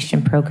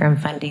transportation program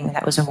funding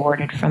that was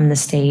awarded from the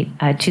state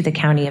to the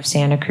County of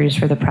Santa Cruz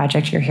for the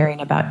project you're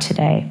hearing about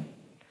today.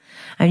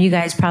 You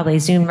guys probably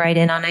zoom right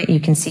in on it. You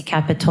can see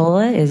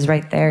Capitola is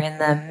right there in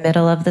the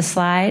middle of the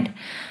slide.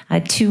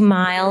 2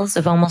 miles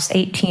of almost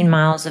 18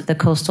 miles of the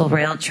coastal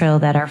rail trail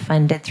that are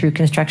funded through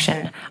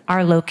construction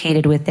are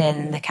located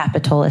within the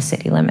Capitola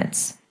city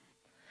limits.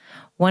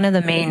 One of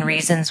the main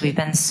reasons we've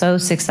been so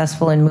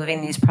successful in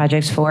moving these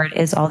projects forward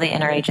is all the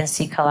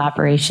interagency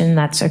collaboration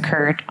that's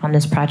occurred on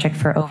this project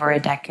for over a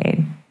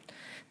decade.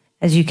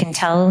 As you can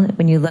tell,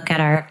 when you look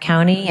at our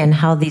county and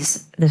how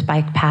this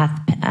bike path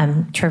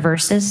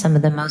traverses some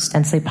of the most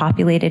densely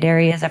populated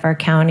areas of our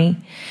county,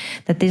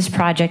 that these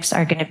projects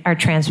are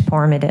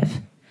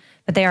transformative.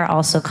 But they are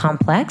also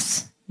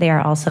complex, they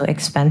are also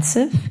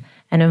expensive,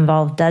 and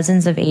involve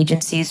dozens of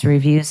agencies,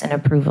 reviews, and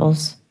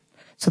approvals.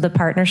 So the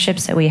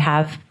partnerships that we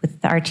have with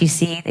the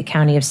RTC, the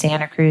County of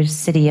Santa Cruz,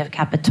 City of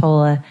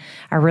Capitola,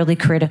 are really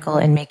critical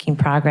in making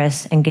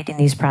progress and getting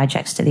these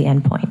projects to the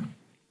end point.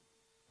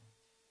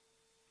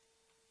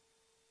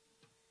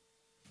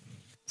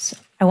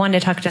 I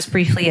wanted to talk just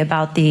briefly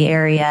about the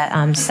area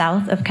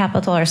south of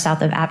Capitola or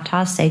south of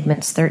Aptos,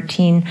 segments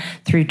 13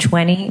 through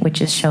 20,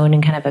 which is shown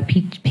in kind of a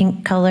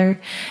pink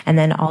color, and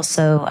then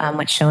also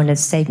what's shown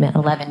as segment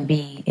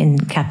 11B in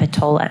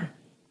Capitola.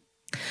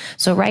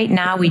 So right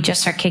now, we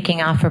just are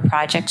kicking off a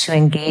project to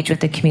engage with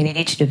the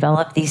community to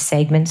develop these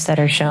segments that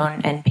are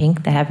shown in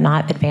pink that have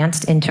not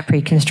advanced into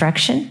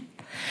pre-construction.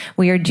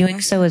 We are doing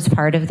so as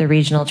part of the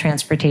Regional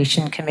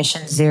Transportation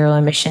Commission's Zero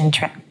Emission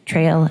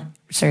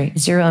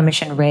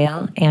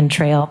Rail and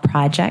Trail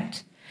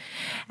project.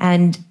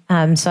 And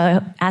so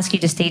I ask you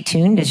to stay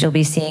tuned as you'll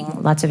be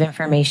seeing lots of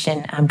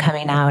information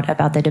coming out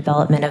about the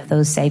development of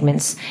those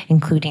segments,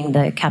 including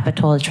the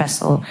Capitola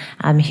Trestle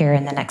here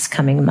in the next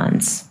coming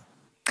months.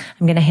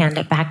 I'm going to hand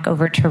it back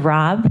over to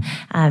Rob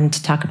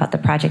to talk about the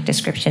project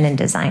description and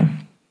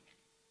design.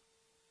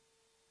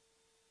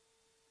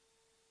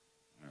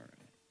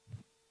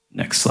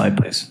 Next slide,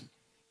 please.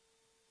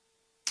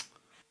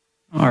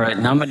 All right,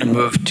 now I'm going to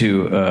move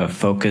to a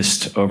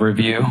focused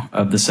overview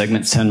of the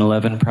segment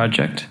 1011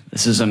 project.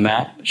 This is a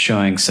map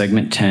showing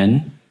segment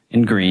 10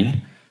 in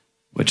green,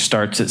 which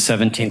starts at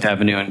 17th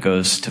Avenue and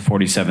goes to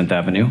 47th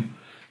Avenue.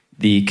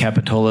 The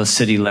Capitola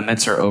city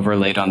limits are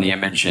overlaid on the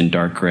image in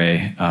dark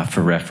gray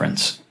for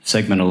reference.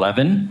 Segment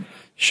 11,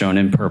 shown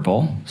in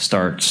purple,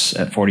 starts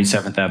at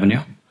 47th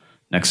Avenue.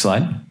 Next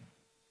slide.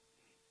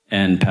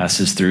 And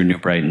passes through New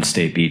Brighton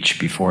State Beach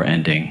before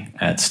ending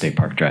at State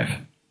Park Drive.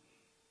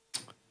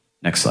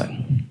 Next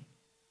slide.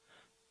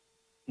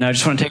 Now, I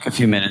just want to take a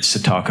few minutes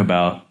to talk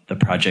about the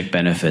project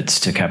benefits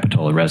to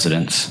Capitola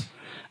residents.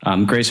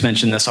 Grace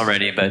mentioned this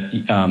already, but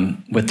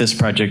with this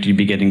project, you'd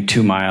be getting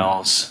 2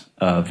 miles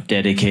of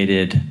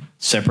dedicated,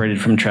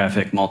 separated from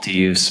traffic,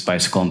 multi-use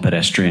bicycle and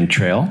pedestrian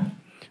trail,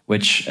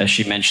 which, as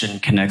she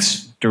mentioned,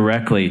 connects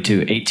directly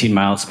to 18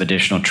 miles of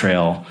additional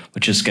trail,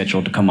 which is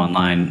scheduled to come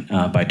online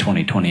by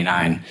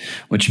 2029,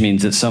 which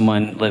means that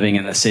someone living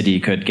in the city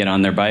could get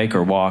on their bike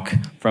or walk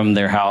from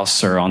their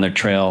house or on their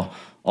trail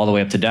all the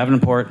way up to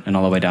Davenport and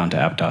all the way down to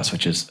Aptos,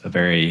 which is a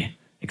very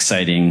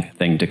exciting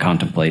thing to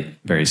contemplate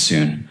very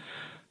soon.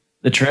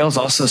 The trail is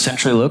also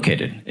centrally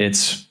located.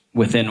 It's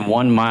within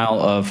 1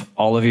 mile of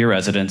all of your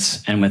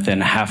residents and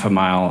within half a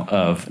mile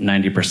of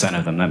 90%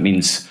 of them. That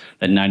means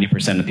that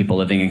 90% of people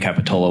living in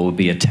Capitola will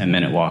be a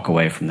 10-minute walk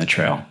away from the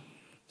trail.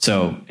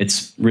 So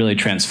it's really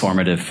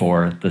transformative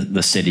for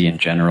the city in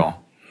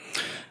general.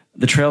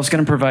 The trail is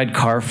going to provide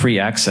car-free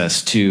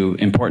access to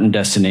important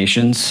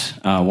destinations,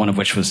 one of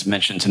which was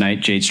mentioned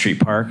tonight, Jade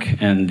Street Park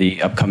and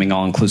the upcoming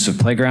all-inclusive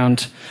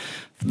playground,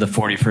 the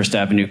 41st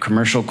Avenue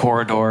Commercial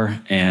Corridor,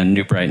 and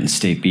New Brighton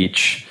State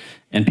Beach.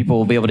 And people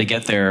will be able to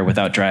get there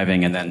without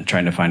driving and then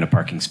trying to find a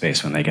parking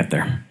space when they get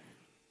there.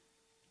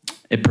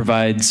 It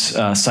provides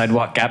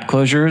sidewalk gap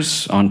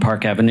closures on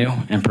Park Avenue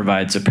and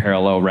provides a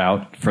parallel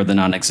route for the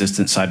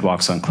non-existent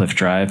sidewalks on Cliff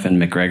Drive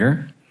and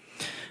McGregor.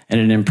 And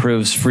it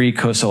improves free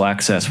coastal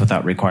access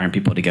without requiring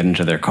people to get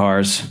into their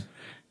cars.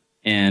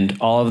 And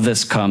all of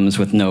this comes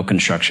with no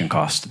construction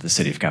cost to the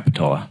city of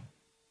Capitola.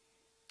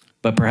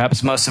 But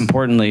perhaps most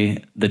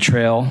importantly, the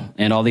trail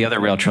and all the other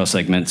rail trail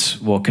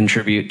segments will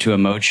contribute to a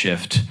mode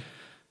shift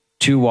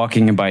to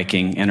walking and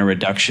biking and a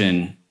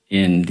reduction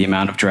in the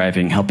amount of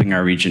driving, helping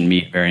our region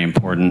meet very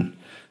important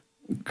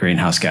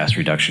greenhouse gas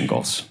reduction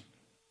goals.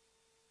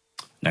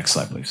 Next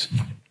slide, please.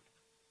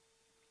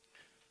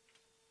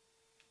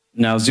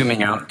 Now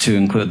zooming out to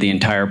include the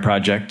entire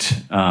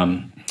project,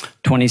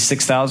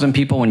 26,000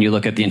 people, when you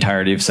look at the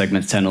entirety of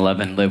segments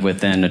 1011, live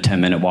within a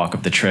 10-minute walk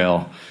of the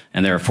trail,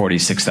 and there are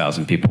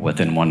 46,000 people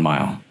within 1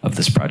 mile of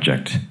this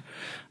project.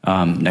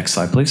 Next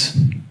slide, please.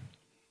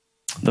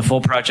 The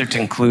full project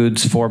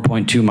includes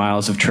 4.2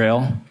 miles of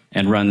trail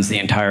and runs the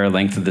entire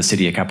length of the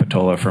city of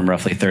Capitola from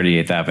roughly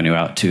 38th Avenue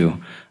out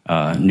to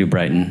New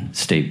Brighton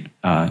State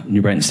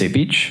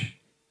Beach.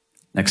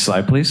 Next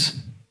slide, please.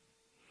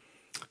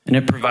 And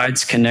it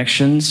provides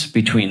connections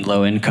between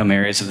low-income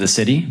areas of the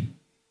city.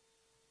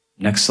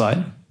 Next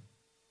slide.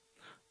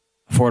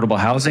 Affordable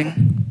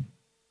housing.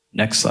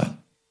 Next slide.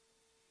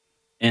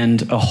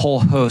 And a whole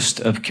host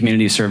of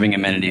community-serving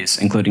amenities,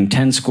 including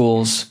 10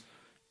 schools,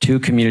 2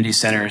 community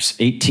centers,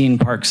 18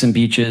 parks and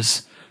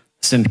beaches,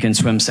 Simpkin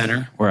Swim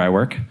Center, where I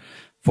work,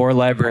 4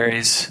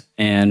 libraries,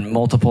 and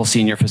multiple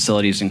senior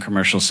facilities and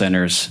commercial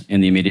centers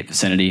in the immediate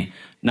vicinity,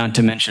 not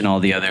to mention all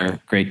the other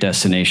great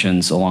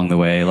destinations along the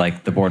way,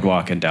 like the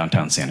boardwalk in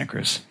downtown Santa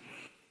Cruz.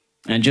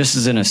 And just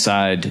as an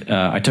aside,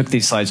 I took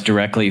these slides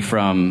directly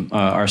from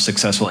our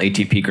successful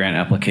ATP grant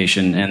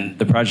application, and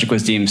the project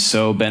was deemed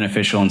so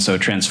beneficial and so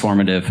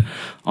transformative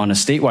on a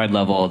statewide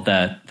level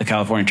that the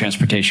California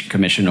Transportation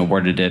Commission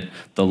awarded it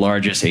the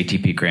largest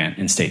ATP grant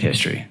in state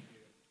history.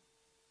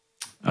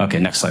 Okay,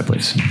 next slide,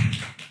 please.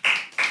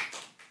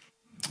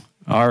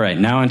 All right,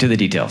 now into the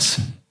details.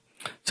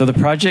 So the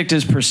project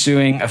is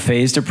pursuing a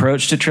phased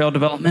approach to trail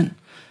development.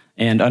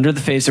 And under the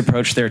phased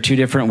approach, there are 2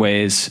 different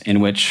ways in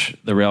which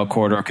the rail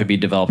corridor could be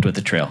developed with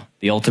the trail,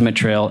 the ultimate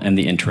trail and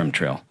the interim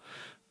trail,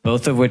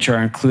 both of which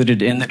are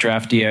included in the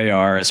draft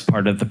DIR as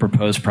part of the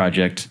proposed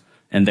project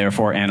and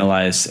therefore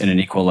analyzed in an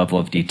equal level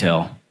of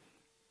detail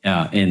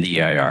in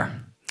the EIR.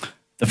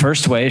 The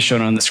first way is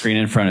shown on the screen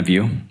in front of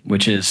you,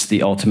 which is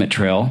the ultimate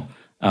trail,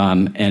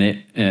 and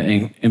it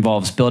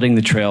involves building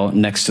the trail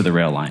next to the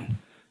rail line.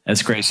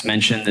 As Grace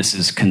mentioned, this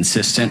is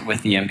consistent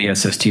with the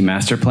MBSST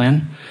master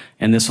plan,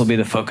 and this will be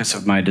the focus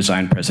of my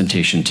design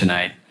presentation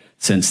tonight,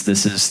 since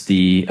this is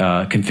the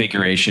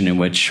configuration in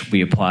which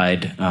we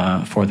applied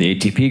for the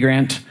ATP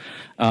grant.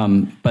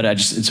 But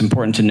it's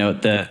important to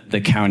note that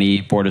the County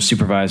Board of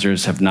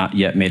Supervisors have not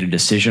yet made a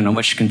decision on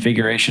which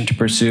configuration to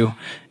pursue,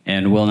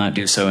 and will not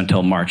do so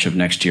until March of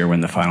next year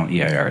when the final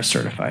EIR is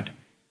certified.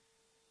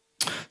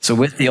 So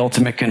with the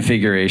ultimate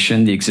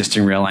configuration, the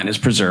existing rail line is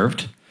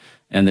preserved,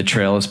 and the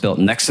trail is built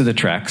next to the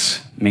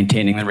tracks,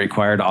 maintaining the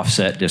required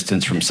offset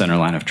distance from center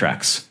line of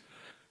tracks.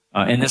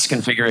 In this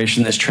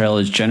configuration, this trail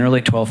is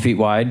generally 12 feet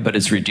wide, but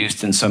is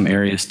reduced in some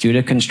areas due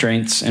to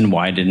constraints and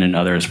widened in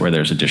others where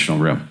there's additional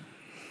room.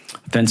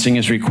 Fencing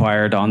is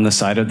required on the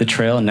side of the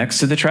trail next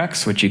to the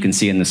tracks, which you can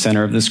see in the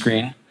center of the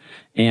screen,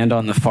 and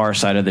on the far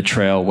side of the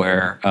trail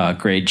where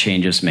grade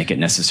changes make it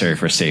necessary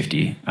for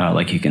safety,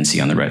 like you can see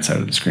on the right side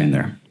of the screen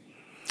there.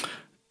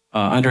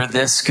 Under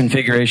this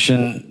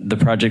configuration, the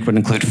project would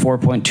include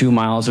 4.2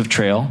 miles of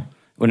trail,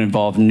 would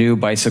involve new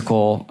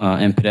bicycle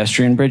and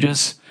pedestrian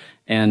bridges,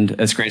 and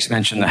as Grace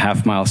mentioned, the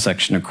half-mile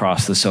section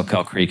across the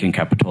Soquel Creek and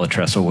Capitola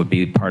Trestle would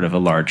be part of a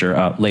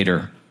larger,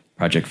 later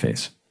project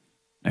phase.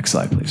 Next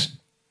slide, please.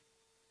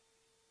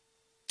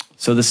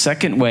 So the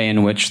second way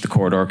in which the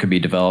corridor could be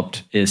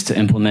developed is to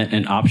implement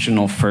an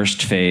optional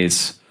first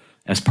phase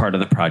as part of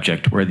the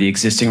project, where the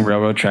existing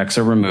railroad tracks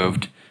are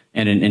removed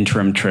and an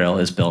interim trail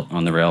is built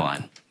on the rail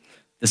line.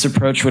 This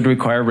approach would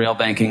require rail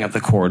banking of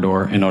the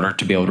corridor in order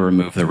to be able to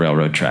remove the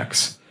railroad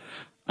tracks.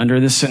 Under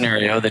this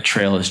scenario, the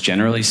trail is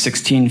generally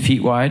 16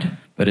 feet wide,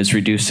 but is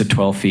reduced to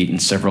 12 feet in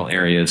several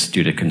areas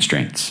due to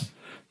constraints.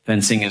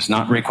 Fencing is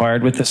not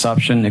required with this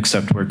option,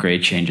 except where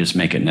grade changes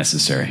make it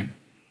necessary.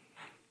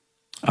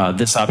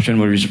 This option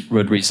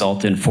would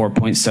result in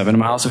 4.7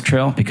 miles of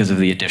trail because of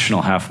the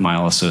additional half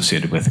mile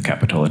associated with the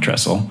Capitola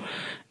Trestle,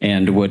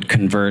 and would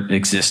convert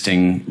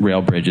existing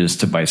rail bridges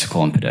to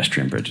bicycle and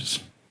pedestrian bridges.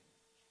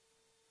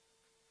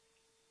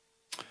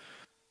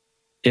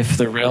 If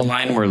the rail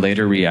line were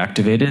later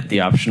reactivated,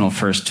 the optional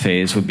first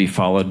phase would be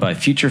followed by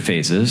future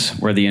phases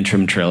where the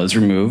interim trail is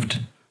removed,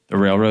 the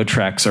railroad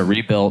tracks are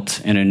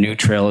rebuilt, and a new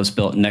trail is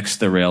built next to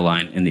the rail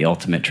line in the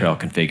ultimate trail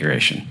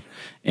configuration.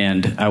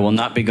 And I will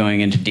not be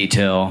going into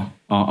detail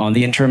on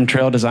the interim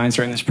trail designs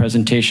during this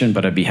presentation,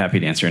 but I'd be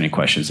happy to answer any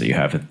questions that you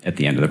have at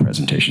the end of the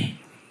presentation.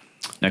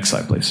 Next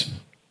slide, please.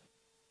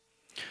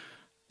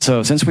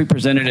 So since we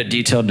presented a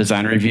detailed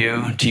design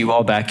review to you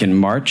all back in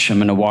March, I'm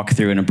going to walk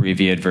through an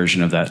abbreviated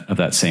version of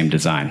that same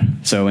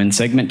design. So in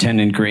segment 10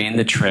 in green,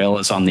 the trail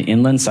is on the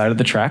inland side of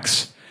the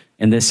tracks.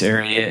 In this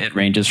area, it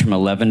ranges from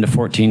 11 to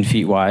 14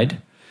 feet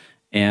wide,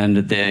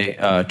 and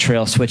the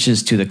trail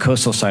switches to the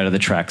coastal side of the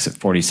tracks at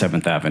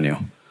 47th Avenue.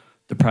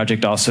 The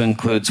project also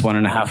includes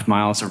 1.5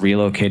 miles of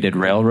relocated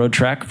railroad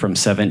track from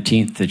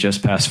 17th to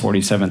just past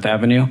 47th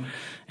Avenue,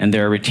 and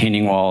there are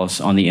retaining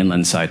walls on the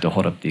inland side to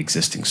hold up the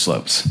existing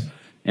slopes.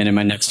 And in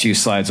my next few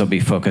slides, I'll be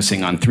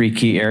focusing on 3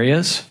 key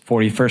areas: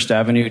 41st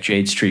Avenue,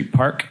 Jade Street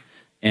Park,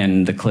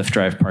 and the Cliff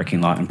Drive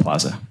parking lot and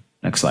plaza.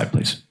 Next slide,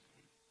 please.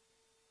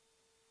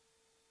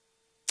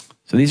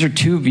 So these are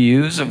 2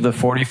 views of the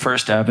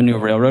 41st Avenue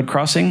Railroad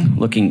crossing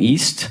looking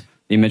east.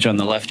 The image on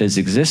the left is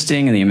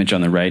existing, and the image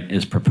on the right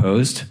is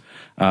proposed,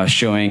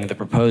 showing the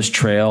proposed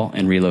trail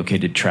and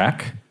relocated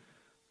track.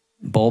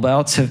 Bulb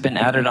outs have been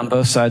added on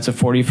both sides of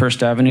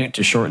 41st Avenue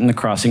to shorten the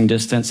crossing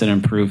distance and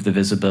improve the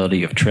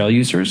visibility of trail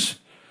users.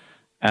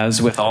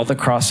 As with all the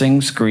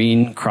crossings,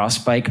 green cross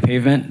bike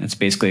pavement, it's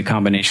basically a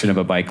combination of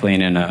a bike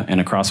lane and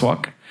a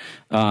crosswalk.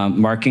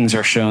 Markings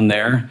are shown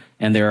there,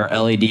 and there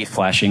are LED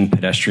flashing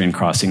pedestrian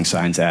crossing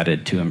signs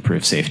added to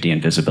improve safety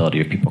and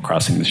visibility of people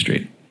crossing the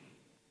street.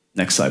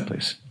 Next slide,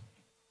 please.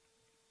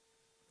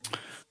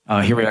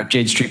 Here we are at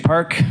Jade Street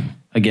Park.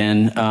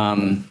 Again,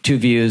 2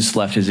 views,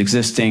 left is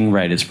existing,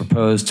 right is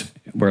proposed.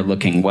 We're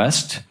looking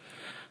west.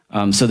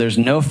 So there's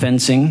no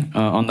fencing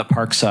on the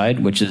park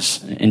side, which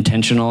is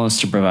intentional, is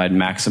to provide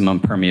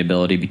maximum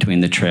permeability between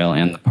the trail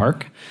and the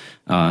park.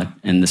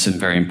 And this is a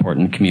very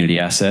important community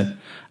asset.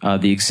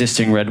 The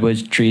existing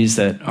redwood trees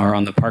that are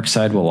on the park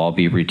side will all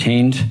be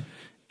retained.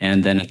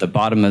 And then at the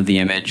bottom of the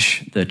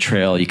image, the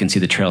trail, you can see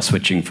the trail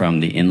switching from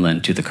the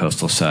inland to the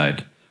coastal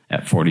side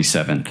at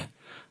 47th.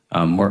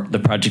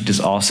 The project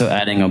is also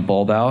adding a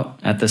bulb out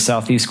at the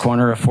southeast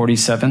corner of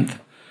 47th.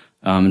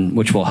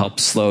 Which will help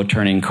slow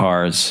turning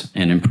cars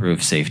and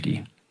improve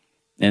safety.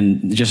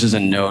 And just as a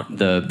note,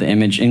 the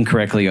image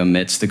incorrectly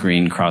omits the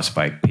green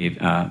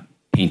crossbike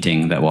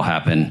painting that will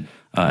happen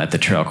at the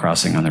trail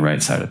crossing on the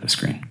right side of the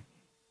screen.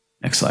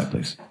 Next slide,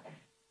 please.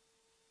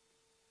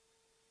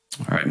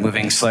 All right,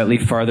 moving slightly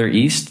farther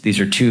east, these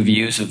are 2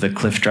 views of the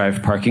Cliff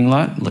Drive parking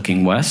lot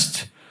looking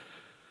west.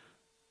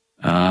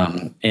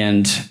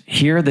 And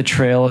here the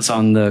trail is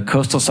on the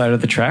coastal side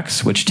of the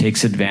tracks, which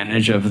takes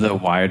advantage of the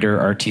wider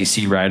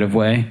RTC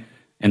right-of-way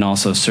and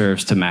also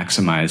serves to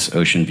maximize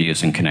ocean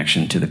views and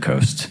connection to the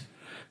coast.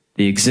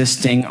 The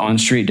existing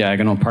on-street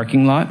diagonal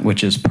parking lot,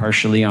 which is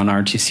partially on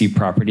RTC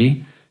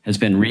property, has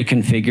been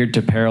reconfigured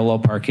to parallel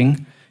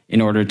parking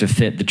in order to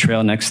fit the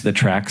trail next to the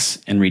tracks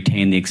and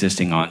retain the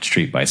existing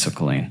on-street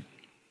bicycle lane.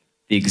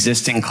 The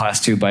existing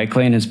Class 2 bike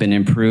lane has been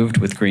improved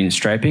with green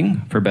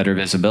striping for better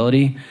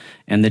visibility,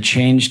 and the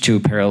change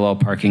to parallel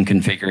parking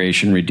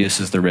configuration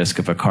reduces the risk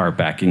of a car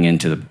backing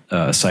into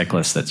a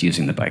cyclist that's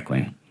using the bike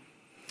lane.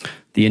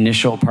 The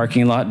initial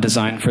parking lot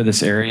design for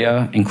this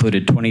area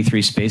included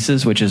 23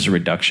 spaces, which is a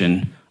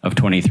reduction of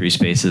 23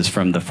 spaces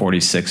from the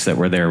 46 that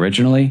were there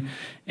originally.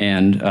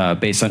 And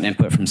based on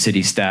input from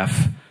city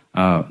staff,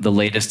 the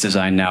latest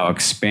design now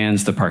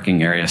expands the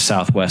parking area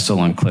southwest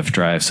along Cliff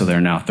Drive, so there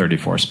are now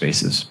 34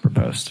 spaces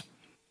proposed.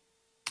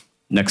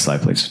 Next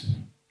slide, please.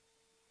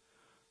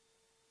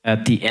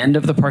 At the end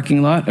of the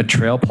parking lot, a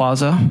trail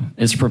plaza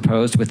is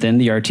proposed within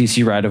the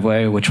RTC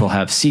right-of-way, which will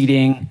have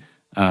seating,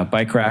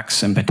 bike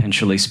racks, and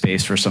potentially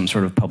space for some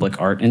sort of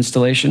public art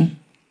installation.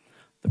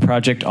 The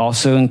project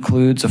also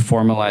includes a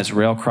formalized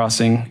rail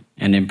crossing,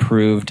 an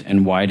improved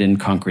and widened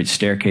concrete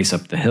staircase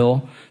up the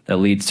hill that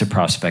leads to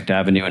Prospect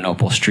Avenue and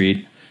Opal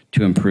Street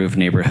to improve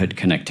neighborhood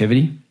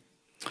connectivity.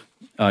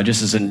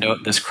 Just as a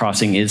note, this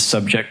crossing is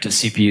subject to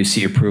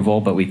CPUC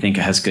approval, but we think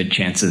it has good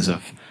chances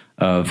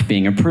of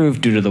being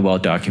approved due to the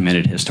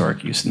well-documented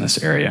historic use in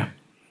this area.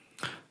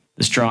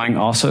 This drawing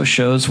also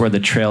shows where the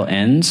trail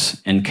ends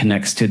and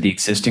connects to the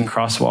existing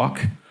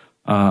crosswalk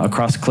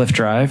across Cliff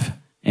Drive.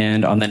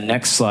 And on the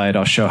next slide,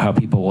 I'll show how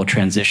people will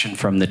transition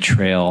from the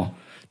trail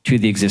to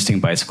the existing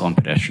bicycle and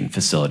pedestrian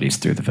facilities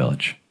through the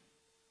village.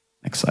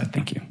 Next slide,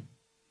 thank you.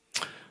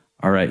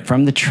 All right,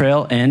 from the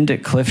trail end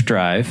at Cliff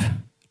Drive,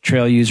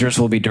 trail users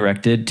will be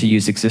directed to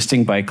use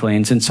existing bike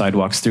lanes and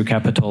sidewalks through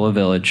Capitola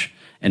Village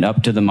and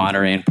up to the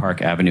Monterey and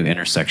Park Avenue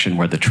intersection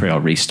where the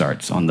trail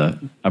restarts on the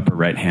upper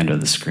right hand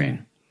of the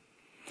screen.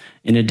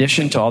 In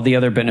addition to all the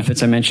other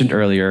benefits I mentioned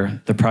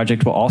earlier, the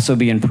project will also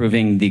be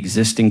improving the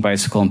existing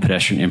bicycle and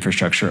pedestrian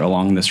infrastructure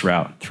along this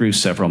route through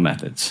several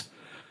methods.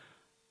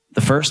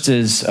 The first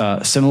is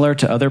similar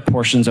to other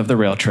portions of the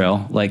rail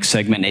trail, like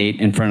segment 8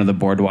 in front of the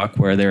boardwalk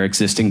where there are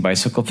existing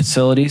bicycle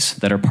facilities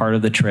that are part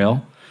of the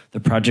trail. The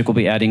project will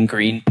be adding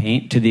green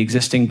paint to the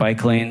existing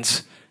bike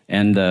lanes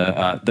and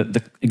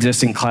the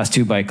existing Class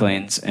 2 bike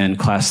lanes and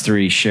Class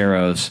 3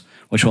 sharrows,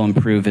 which will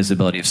improve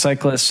visibility of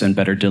cyclists and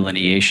better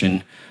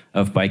delineation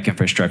of bike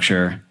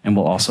infrastructure and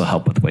will also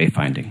help with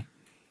wayfinding.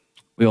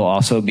 We will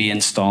also be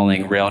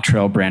installing rail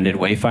trail branded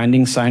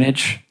wayfinding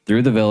signage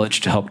through the village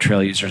to help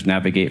trail users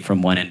navigate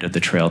from one end of the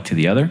trail to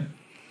the other.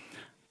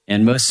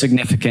 And most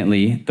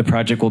significantly, the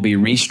project will be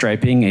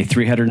restriping a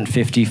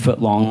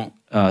 350-foot long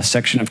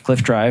section of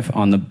Cliff Drive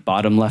on the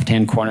bottom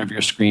left-hand corner of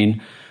your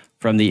screen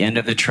from the end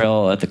of the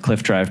trail at the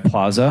Cliff Drive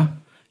Plaza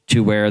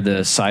to where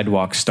the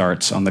sidewalk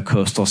starts on the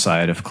coastal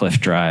side of Cliff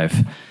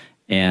Drive.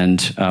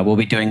 And we'll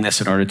be doing this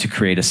in order to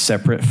create a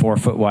separate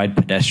 4-foot wide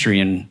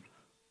pedestrian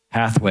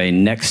pathway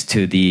next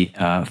to the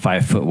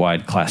 5-foot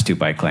wide Class 2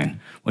 bike lane,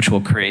 which will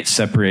create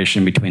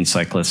separation between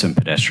cyclists and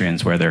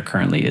pedestrians where there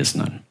currently is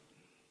none.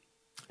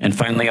 And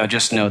finally, I'll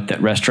just note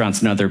that restaurants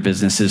and other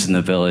businesses in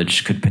the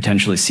village could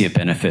potentially see a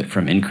benefit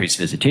from increased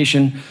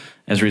visitation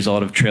as a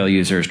result of trail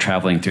users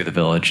traveling through the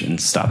village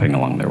and stopping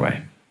along their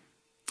way.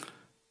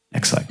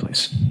 Next slide,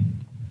 please.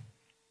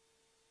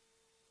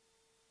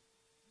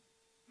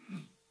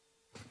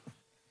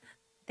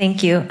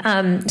 Thank you.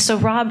 So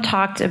Rob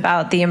talked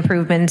about the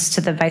improvements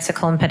to the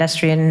bicycle and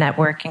pedestrian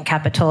network in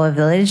Capitola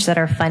Village that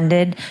are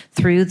funded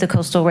through the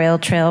Coastal Rail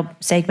Trail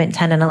Segment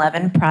 10 and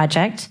 11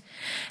 project.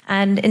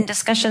 And in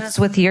discussions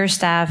with your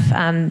staff,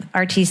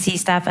 RTC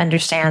staff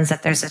understands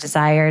that there's a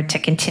desire to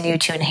continue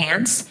to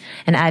enhance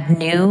and add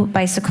new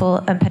bicycle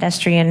and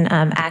pedestrian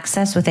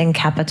access within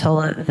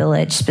Capitola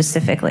Village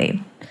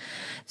specifically.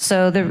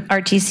 So the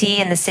RTC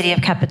and the City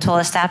of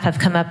Capitola staff have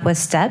come up with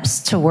steps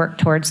to work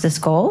towards this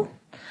goal.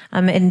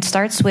 It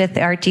starts with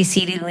the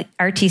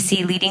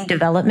RTC leading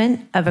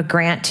development of a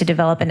grant to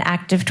develop an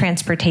active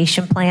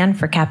transportation plan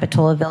for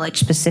Capitola Village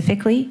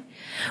specifically.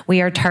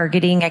 We are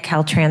targeting a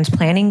Caltrans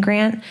planning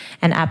grant,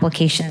 and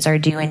applications are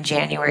due in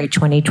January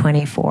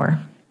 2024.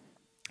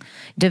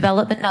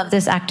 Development of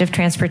this active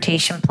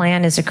transportation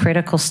plan is a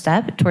critical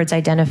step towards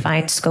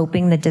identifying,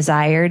 scoping the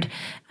desired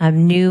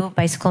new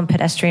bicycle and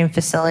pedestrian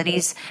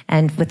facilities,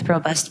 and with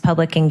robust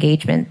public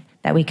engagement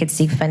that we could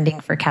seek funding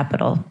for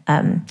capital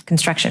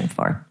construction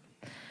for.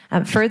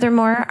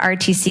 Furthermore,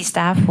 RTC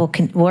staff will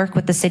work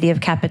with the City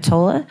of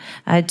Capitola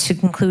to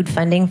conclude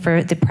funding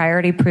for the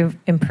priority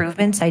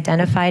improvements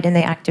identified in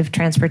the active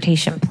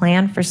transportation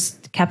plan for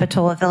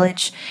Capitola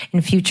Village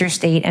in future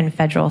state and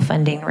federal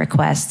funding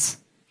requests.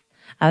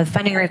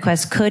 Funding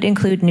requests could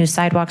include new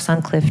sidewalks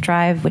on Cliff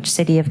Drive, which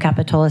City of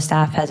Capitola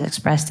staff has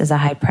expressed as a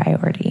high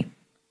priority.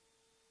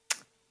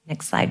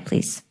 Next slide,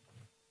 please.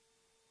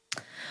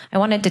 I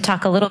wanted to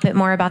talk a little bit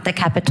more about the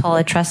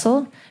Capitola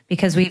Trestle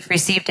because we've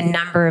received a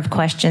number of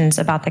questions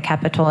about the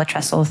Capitola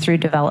Trestle through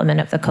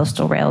development of the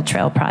Coastal Rail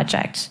Trail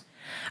project.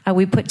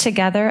 We put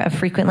together a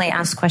frequently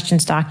asked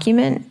questions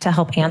document to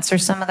help answer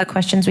some of the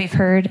questions we've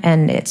heard,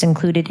 and it's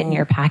included in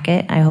your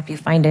packet. I hope you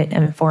find it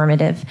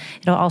informative.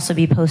 It'll also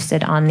be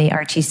posted on the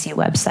RTC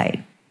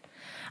website.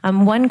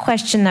 One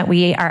question that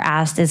we are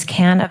asked is,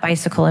 can a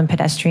bicycle and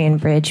pedestrian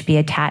bridge be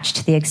attached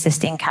to the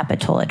existing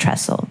Capitola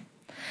Trestle?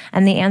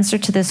 And the answer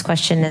to this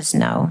question is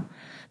no.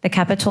 The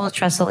Capitola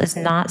Trestle is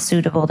not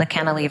suitable to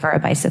cantilever a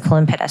bicycle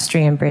and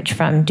pedestrian bridge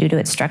from due to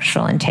its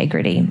structural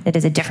integrity. It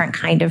is a different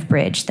kind of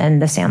bridge than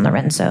the San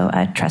Lorenzo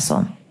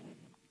Trestle,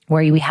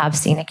 where we have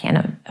seen a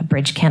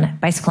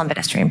bicycle and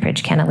pedestrian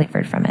bridge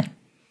cantilevered from it.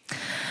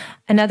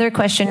 Another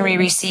question we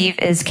receive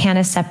is, can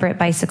a separate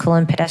bicycle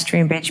and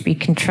pedestrian bridge be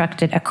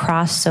constructed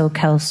across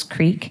Soquel's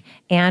Creek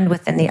and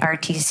within the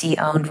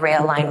RTC-owned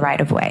rail line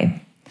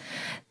right-of-way?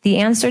 The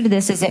answer to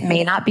this is it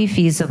may not be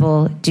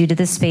feasible due to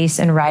the space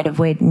and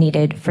right-of-way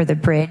needed for the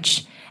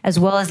bridge, as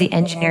well as the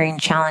engineering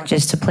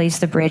challenges to place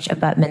the bridge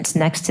abutments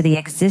next to the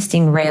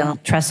existing rail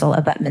trestle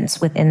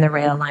abutments within the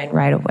rail line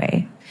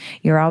right-of-way.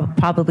 You're all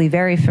probably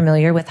very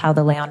familiar with how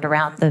the land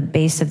around the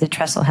base of the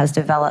trestle has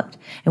developed,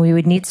 and we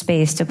would need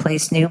space to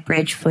place new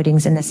bridge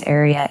footings in this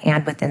area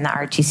and within the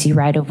RTC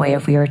right-of-way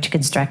if we were to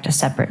construct a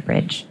separate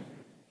bridge.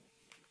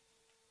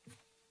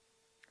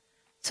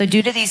 So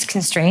due to these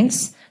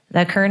constraints,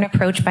 the current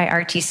approach by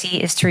RTC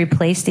is to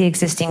replace the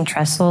existing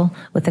trestle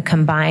with a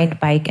combined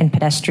bike and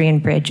pedestrian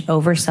bridge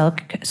over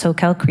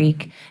Soquel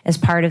Creek as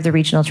part of the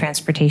Regional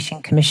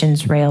Transportation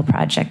Commission's rail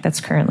project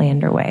that's currently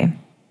underway.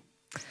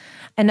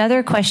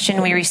 Another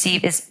question we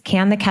receive is,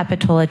 can the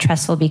Capitola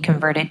Trestle be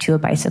converted to a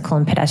bicycle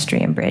and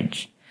pedestrian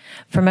bridge?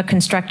 From a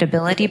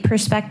constructability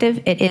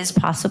perspective, it is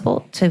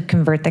possible to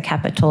convert the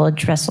Capitola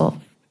Trestle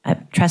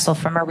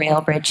from a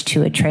rail bridge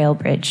to a trail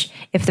bridge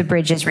if the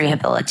bridge is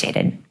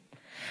rehabilitated.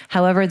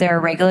 However, there are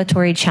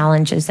regulatory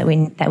changes that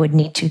would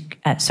need to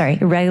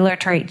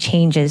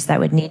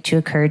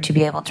occur to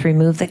be able to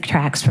remove the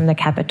tracks from the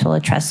Capitola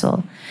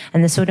Trestle,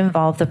 and this would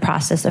involve the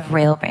process of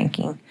rail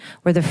banking,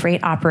 where the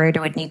freight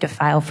operator would need to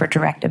file for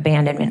direct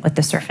abandonment with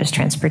the Surface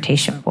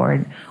Transportation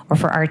Board, or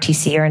for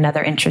RTC or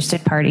another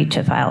interested party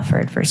to file for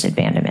adverse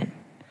abandonment.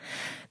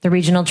 The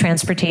Regional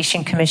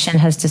Transportation Commission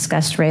has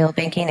discussed rail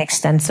banking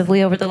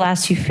extensively over the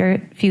last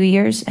few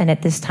years, and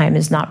at this time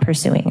is not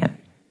pursuing it.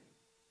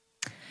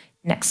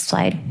 Next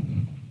slide.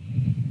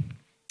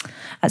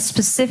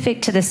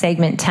 Specific to the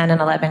segment 10 and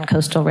 11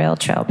 Coastal Rail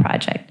Trail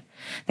project,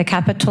 the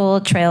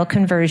Capitola Trail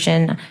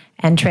conversion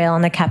and trail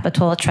on the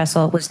Capitola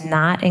Trestle was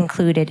not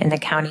included in the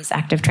county's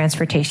active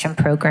transportation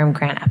program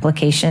grant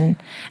application,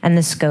 and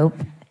the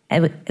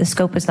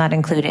scope was not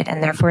included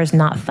and therefore is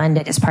not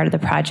funded as part of the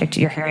project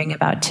you're hearing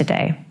about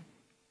today.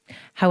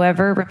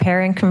 However,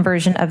 repair and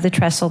conversion of the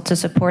trestle to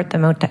support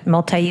the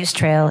multi-use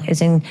trail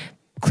is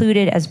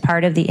included as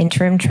part of the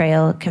interim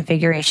trail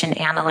configuration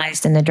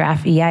analyzed in the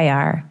draft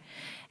EIR,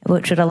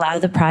 which would allow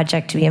the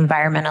project to be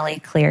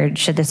environmentally cleared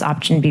should this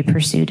option be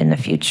pursued in the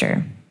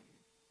future.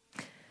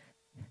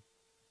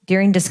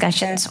 During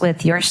discussions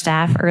with your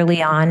staff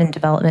early on in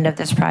development of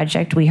this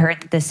project, we heard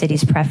that the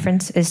city's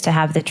preference is to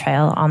have the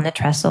trail on the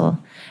trestle,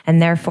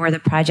 and therefore the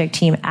project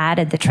team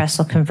added the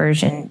trestle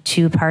conversion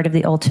to part of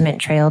the ultimate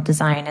trail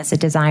design as a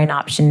design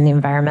option in the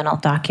environmental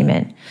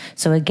document.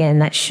 So again,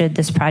 that should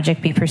this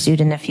project be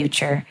pursued in the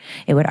future,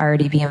 it would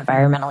already be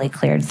environmentally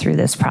cleared through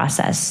this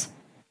process.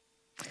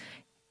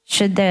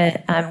 Should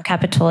the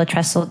Capitola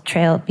Trestle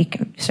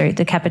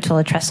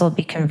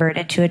be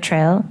converted to a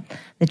trail,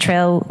 the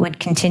trail would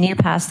continue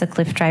past the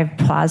Cliff Drive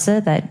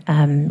Plaza that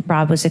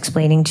Rob was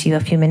explaining to you a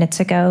few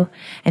minutes ago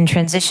and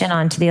transition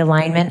onto the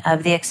alignment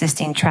of the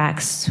existing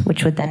tracks,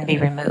 which would then be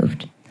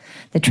removed.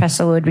 The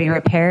trestle would be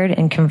repaired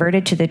and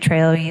converted to the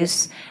trail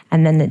use,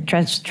 and then the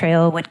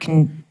trail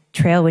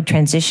would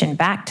transition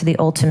back to the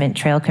ultimate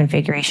trail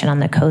configuration on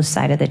the coast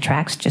side of the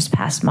tracks just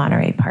past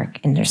Monterey Park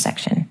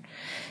intersection.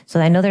 So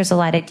I know there's a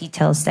lot of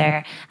details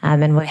there,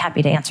 and we're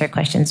happy to answer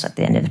questions at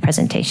the end of the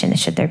presentation,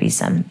 should there be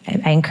some.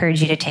 I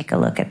encourage you to take a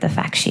look at the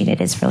fact sheet.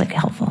 It is really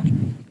helpful.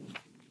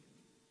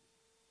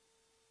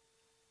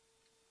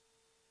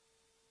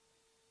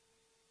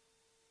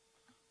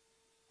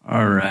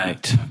 All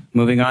right,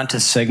 moving on to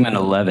segment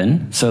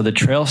 11. So the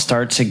trail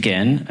starts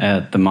again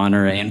at the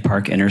Monterey and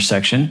Park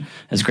intersection.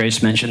 As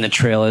Grace mentioned, the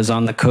trail is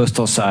on the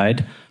coastal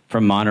side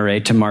from Monterey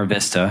to Mar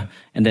Vista,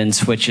 and then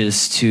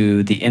switches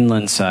to the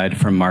inland side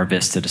from Mar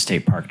Vista to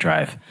State Park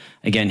Drive.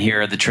 Again,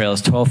 here the trail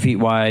is 12 feet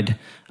wide,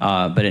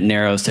 but it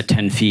narrows to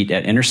 10 feet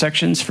at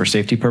intersections for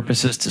safety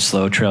purposes to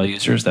slow trail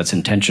users. That's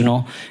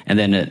intentional. And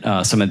then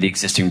at some of the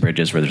existing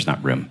bridges where there's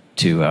not room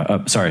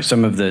to,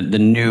 some of the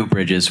new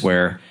bridges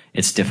where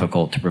it's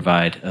difficult to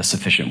provide a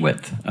sufficient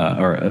width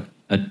or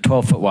a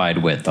 12-foot wide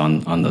width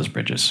on those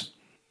bridges.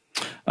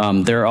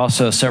 There are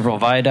also several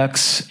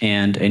viaducts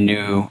and a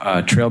new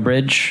trail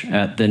bridge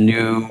at the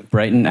new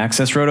Brighton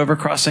access road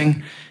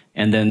overcrossing.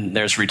 And then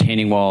there's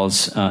retaining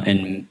walls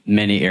in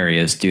many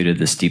areas due to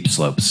the steep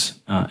slopes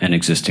and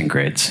existing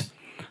grades.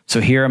 So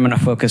here I'm going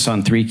to focus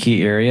on three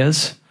key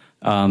areas.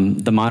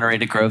 The Monterey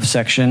to Grove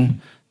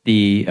section,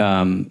 the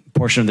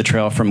portion of the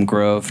trail from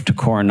Grove to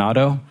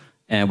Coronado,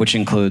 which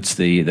includes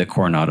the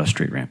Coronado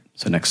street ramp.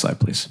 So next slide,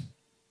 please.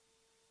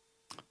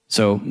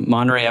 So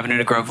Monterey Avenue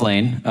to Grove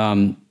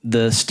Lane.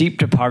 The steep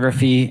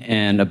topography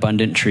and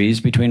abundant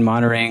trees between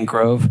Monterey and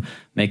Grove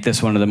make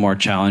this one of the more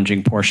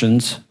challenging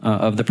portions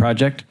of the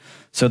project.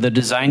 So the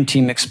design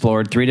team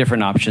explored three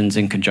different options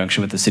in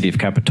conjunction with the city of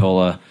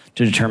Capitola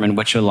to determine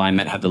which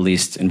alignment had the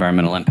least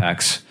environmental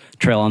impacts.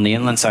 Trail on the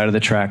inland side of the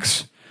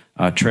tracks,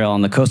 trail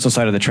on the coastal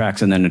side of the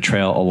tracks, and then a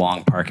trail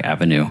along Park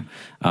Avenue.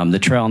 The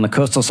trail on the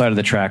coastal side of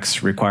the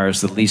tracks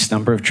requires the least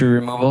number of tree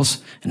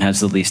removals and has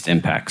the least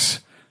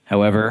impacts.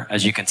 However,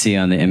 as you can see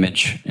on the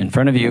image in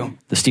front of you,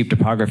 the steep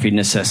topography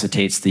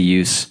necessitates the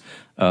use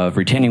of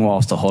retaining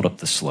walls to hold up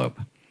the slope.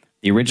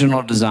 The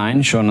original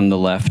design, shown on the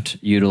left,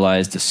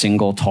 utilized a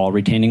single tall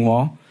retaining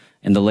wall,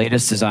 and the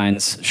latest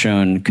designs,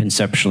 shown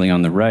conceptually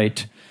on the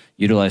right,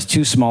 utilize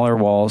two smaller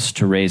walls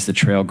to raise the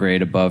trail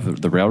grade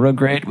above the railroad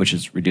grade,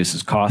 which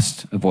reduces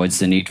cost, avoids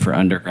the need for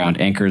underground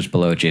anchors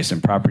below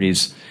adjacent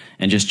properties,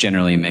 and just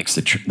generally makes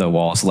the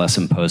walls less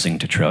imposing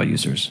to trail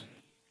users.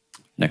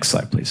 Next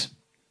slide, please.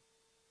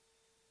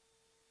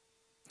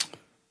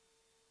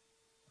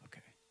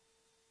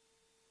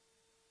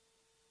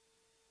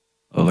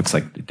 Oh, it looks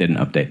like it didn't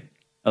update.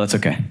 Oh, that's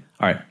okay.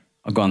 All right,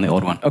 I'll go on the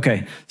old one.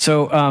 Okay,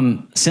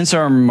 so since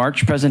our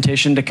March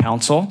presentation to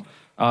council,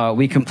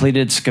 we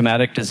completed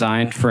schematic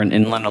design for an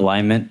inland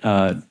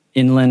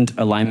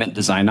alignment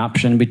design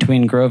option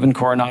between Grove and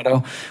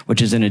Coronado,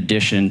 which is in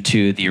addition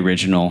to the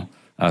original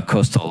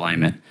coastal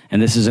alignment.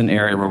 And this is an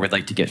area where we'd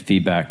like to get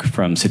feedback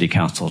from City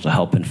Council to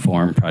help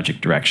inform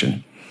project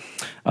direction.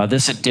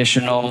 This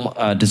additional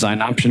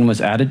design option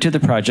was added to the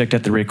project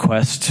at the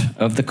request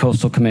of the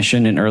Coastal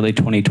Commission in early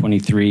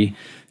 2023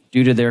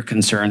 due to their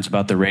concerns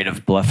about the rate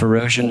of bluff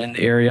erosion in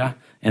the area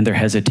and their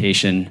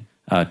hesitation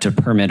to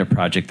permit a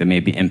project that may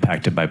be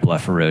impacted by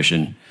bluff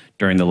erosion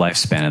during the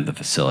lifespan of the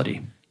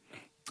facility.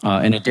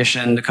 In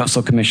addition, the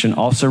Coastal Commission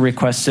also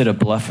requested a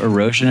bluff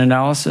erosion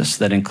analysis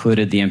that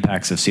included the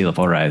impacts of sea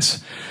level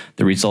rise.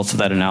 The results of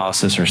that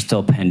analysis are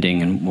still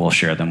pending, and we'll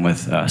share them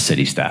with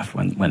city staff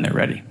when they're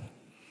ready.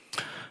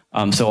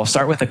 So I'll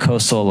start with the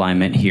coastal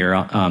alignment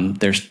here.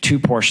 There's two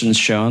portions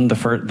shown.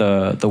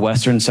 The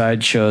western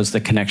side shows the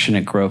connection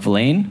at Grove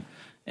Lane,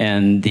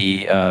 and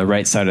the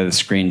right side of the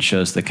screen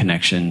shows the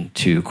connection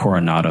to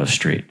Coronado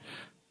Street.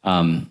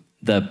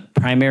 The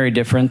primary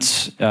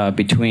difference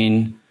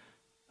between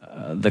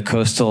the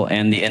coastal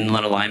and the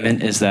inland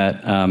alignment is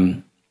that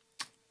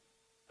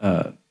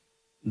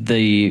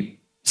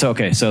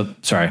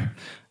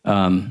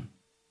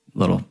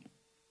little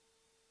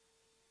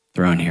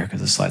thrown here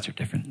because the slides are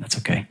different. That's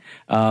okay.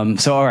 All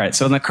right.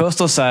 So on the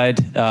coastal side,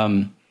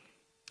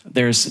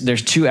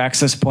 there's two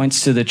access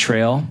points to the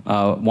trail,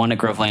 one at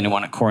Grove Lane and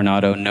one at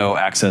Coronado. No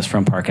access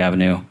from Park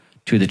Avenue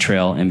to the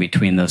trail in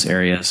between those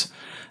areas.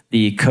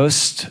 The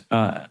coast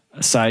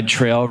side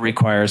trail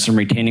requires some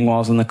retaining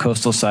walls on the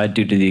coastal side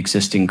due to the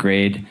existing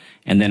grade.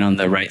 And then on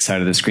the right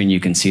side of the screen, you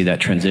can see that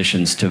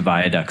transitions to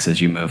viaducts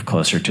as you move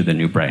closer to the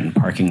new Brighton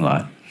parking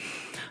lot.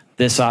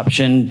 This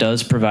option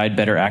does provide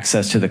better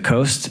access to the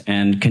coast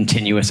and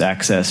continuous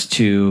access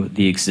to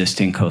the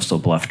existing coastal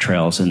bluff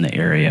trails in the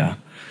area.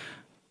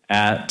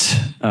 At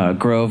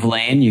Grove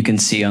Lane, you can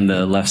see on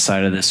the left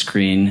side of the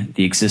screen,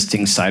 the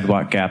existing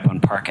sidewalk gap on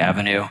Park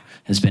Avenue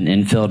has been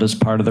infilled as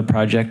part of the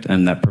project,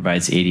 and that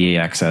provides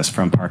ADA access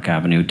from Park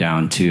Avenue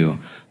down to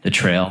the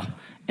trail.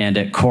 And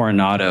at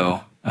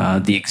Coronado,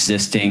 the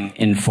existing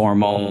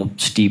informal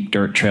steep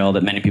dirt trail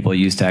that many people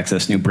use to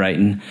access New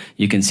Brighton,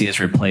 you can see is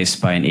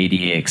replaced by an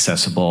ADA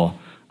accessible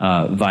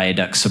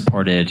viaduct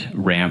supported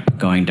ramp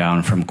going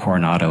down from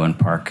Coronado and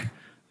Park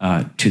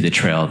to the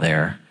trail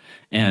there.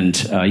 And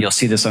you'll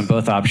see this on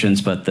both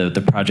options, but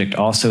the project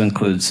also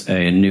includes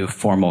a new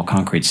formal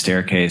concrete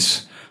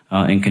staircase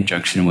in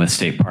conjunction with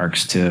state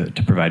parks to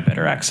provide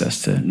better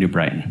access to New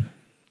Brighton.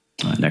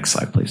 Next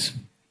slide, please.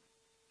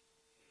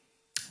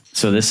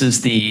 So this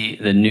is the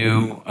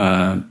new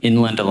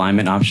inland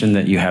alignment option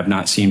that you have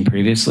not seen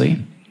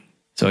previously.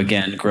 So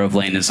again, Grove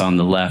Lane is on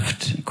the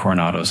left,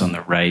 Coronado's on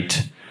the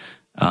right.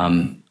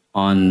 On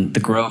the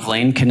Grove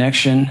Lane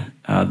connection,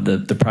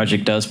 the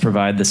project does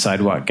provide the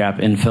sidewalk gap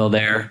infill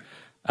there,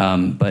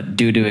 but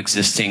due to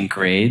existing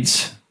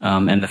grades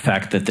and the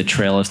fact that the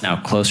trail is now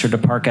closer to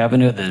Park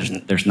Avenue,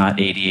 there's not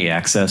ADA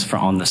access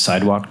on the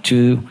sidewalk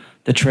to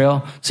the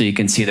trail. So you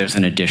can see there's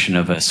an addition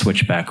of a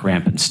switchback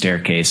ramp and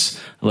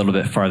staircase a little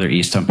bit farther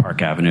east on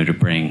Park Avenue to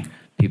bring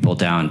people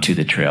down to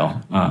the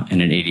trail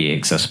in an ADA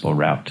accessible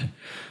route.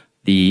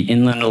 The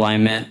inland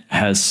alignment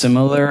has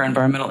similar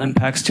environmental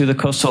impacts to the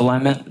coastal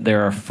alignment.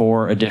 There are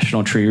 4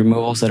 additional tree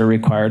removals that are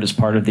required as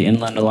part of the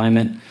inland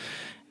alignment.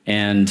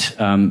 And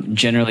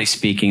generally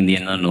speaking, the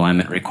inland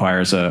alignment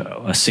requires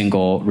a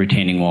single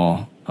retaining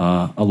wall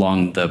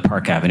along the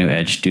Park Avenue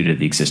edge due to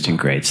the existing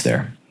grades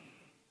there.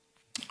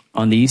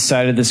 On the east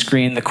side of the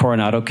screen, the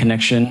Coronado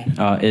connection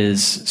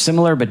is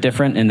similar but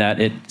different in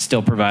that it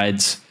still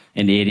provides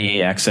an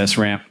ADA access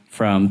ramp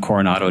from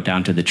Coronado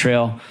down to the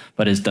trail,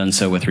 but has done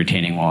so with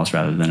retaining walls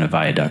rather than a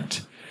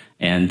viaduct.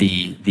 And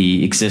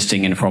the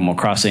existing informal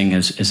crossing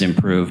is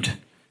improved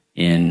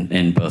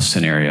in both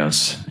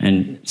scenarios.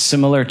 And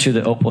similar to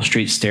the Opal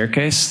Street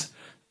staircase,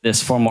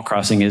 this formal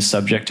crossing is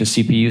subject to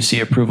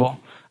CPUC approval,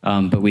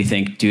 but we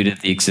think due to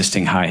the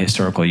existing high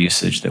historical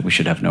usage that we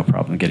should have no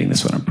problem getting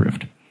this one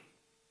approved.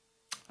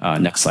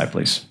 Next slide,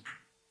 please.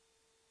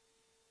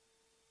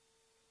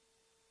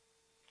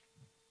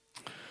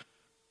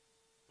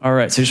 All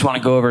right, so I just want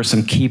to go over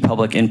some key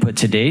public input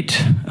to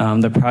date.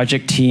 The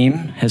project team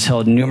has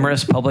held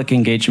numerous public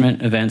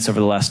engagement events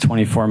over the last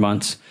 24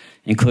 months,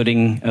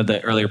 including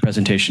the earlier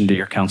presentation to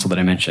your council that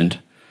I mentioned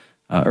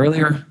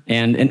earlier.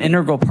 And an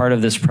integral part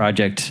of this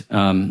project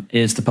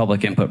is the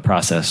public input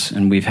process.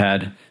 And we've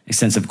had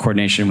extensive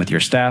coordination with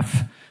your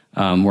staff,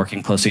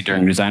 working closely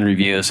during design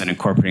reviews and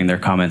incorporating their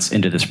comments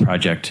into this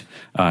project.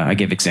 I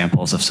gave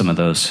examples of some of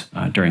those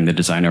during the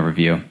design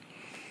overview.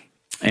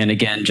 And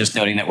again, just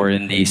noting that we're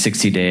in the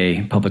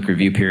 60-day public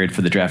review period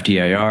for the draft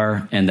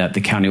EIR and that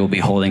the county will be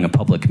holding a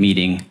public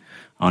meeting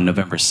on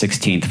November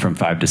 16th from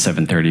 5 to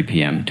 7:30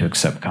 p.m. to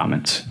accept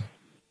comments.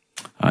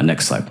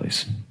 Next slide,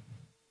 please.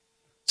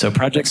 So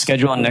project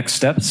schedule and next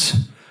steps.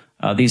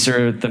 These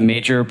are the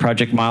major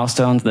project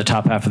milestones. The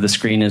top half of the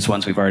screen is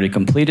ones we've already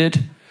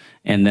completed.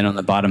 And then on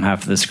the bottom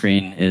half of the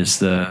screen is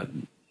the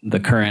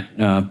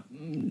current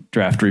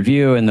draft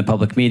review and the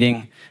public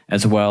meeting,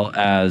 as well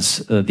as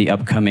the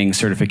upcoming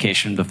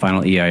certification of the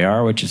final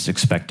EIR, which is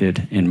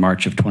expected in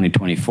March of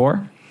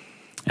 2024.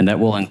 And that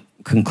will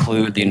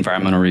conclude the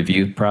environmental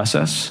review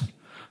process.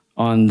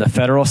 On the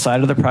federal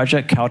side of the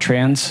project,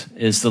 Caltrans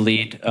is the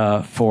lead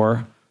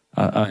for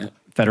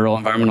federal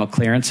environmental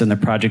clearance, and the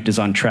project is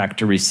on track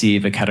to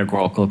receive a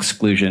categorical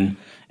exclusion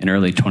in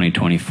early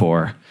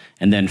 2024.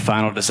 And then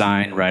final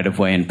design,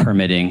 right-of-way, and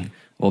permitting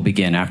will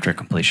begin after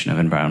completion of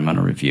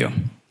environmental review.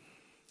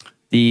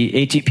 The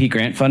ATP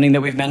grant funding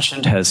that we've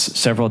mentioned has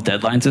several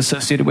deadlines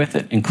associated with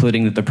it,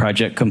 including that the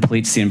project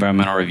completes the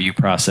environmental review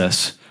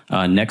process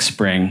next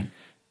spring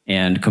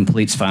and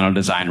completes final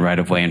design,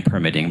 right-of-way, and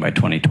permitting by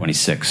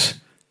 2026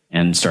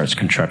 and starts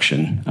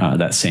construction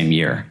that same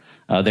year.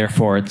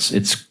 Therefore,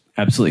 it's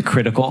absolutely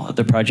critical that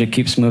the project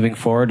keeps moving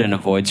forward and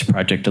avoids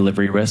project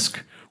delivery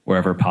risk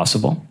wherever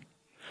possible.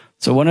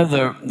 So one of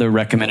the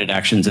recommended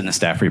actions in the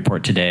staff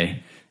report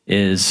today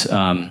is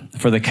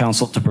for the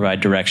council to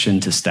provide direction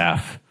to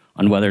staff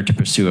on whether to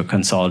pursue a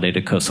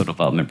consolidated coastal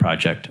development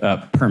project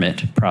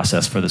permit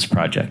process for this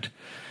project.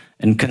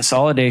 And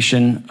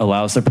consolidation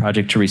allows the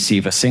project to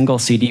receive a single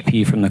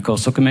CDP from the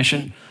Coastal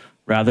Commission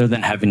rather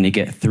than having to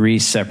get 3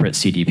 separate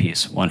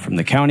CDPs, one from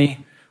the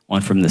county,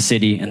 one from the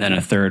city, and then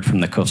a third from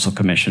the Coastal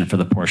Commission for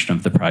the portion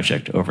of the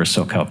project over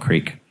Soquel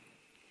Creek.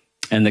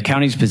 And the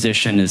county's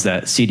position is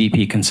that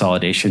CDP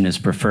consolidation is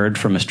preferred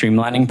from a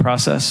streamlining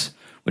process,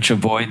 which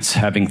avoids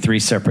having 3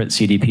 separate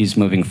CDPs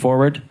moving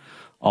forward,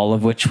 all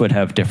of which would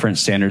have different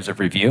standards of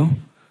review.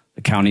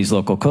 The county's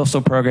local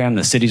coastal program,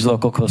 the city's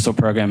local coastal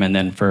program, and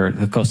then for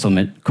the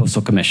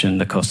Coastal Commission,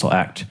 the Coastal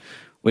Act,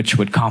 which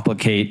would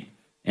complicate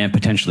and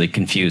potentially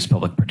confuse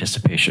public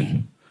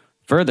participation.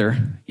 Further,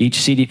 each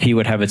CDP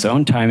would have its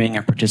own timing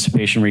and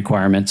participation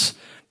requirements,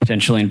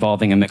 potentially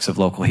involving a mix of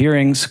local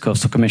hearings,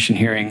 Coastal Commission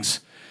hearings,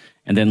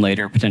 and then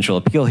later potential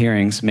appeal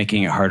hearings,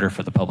 making it harder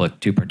for the public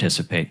to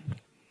participate.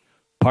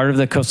 Part of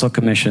the Coastal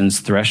Commission's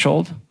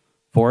threshold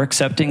for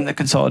accepting the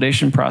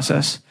consolidation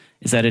process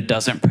is that it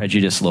doesn't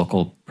prejudice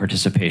local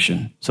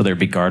participation. So there'd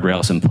be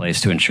guardrails in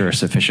place to ensure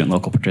sufficient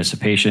local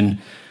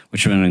participation,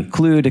 which would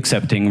include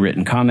accepting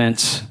written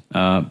comments,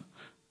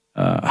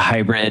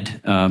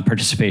 hybrid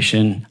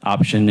participation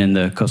option in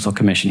the Coastal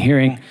Commission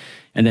hearing,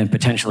 and then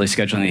potentially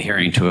scheduling the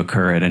hearing to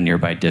occur at a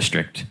nearby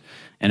district.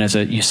 And as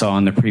you saw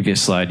on the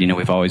previous slide,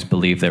 we've always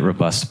believed that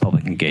robust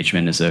public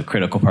engagement is a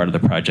critical part of the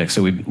project.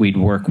 So we'd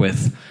work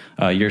with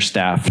your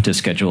staff to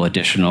schedule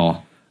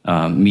additional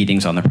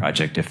meetings on the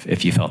project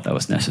if you felt that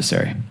was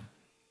necessary.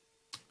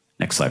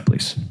 Next slide,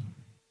 please.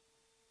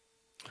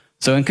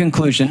 So in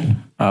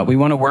conclusion, we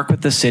want to work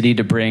with the city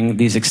to bring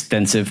these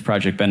extensive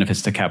project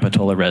benefits to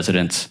Capitola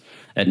residents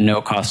at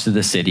no cost to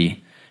the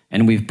city.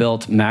 And we've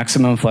built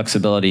maximum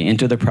flexibility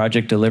into the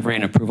project delivery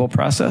and approval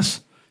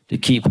process to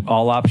keep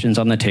all options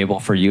on the table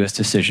for you as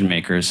decision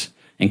makers,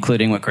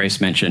 including what Grace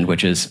mentioned,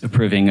 which is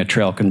approving a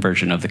trail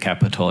conversion of the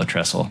Capitola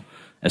Trestle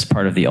as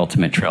part of the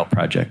Ultimate Trail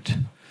project.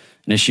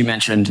 And as she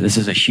mentioned, this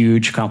is a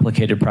huge,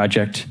 complicated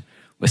project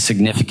with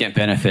significant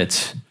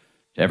benefits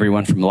to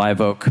everyone from Live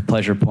Oak,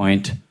 Pleasure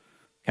Point,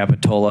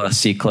 Capitola,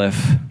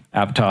 Seacliff,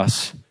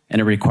 Aptos,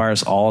 and it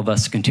requires all of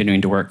us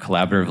continuing to work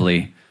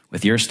collaboratively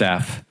with your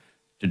staff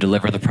to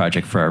deliver the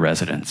project for our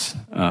residents.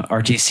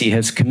 RTC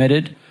has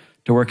committed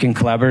to working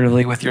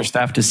collaboratively with your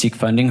staff to seek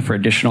funding for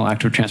additional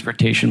active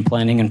transportation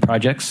planning and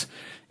projects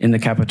in the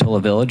Capitola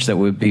Village that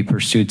would be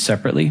pursued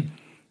separately.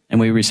 And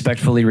we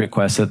respectfully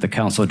request that the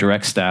council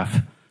direct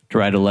staff to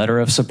write a letter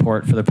of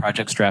support for the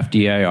project's draft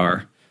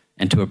DIR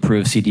and to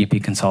approve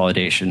CDP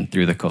consolidation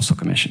through the Coastal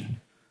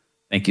Commission.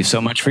 Thank you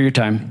so much for your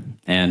time,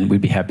 and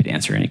we'd be happy to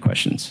answer any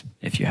questions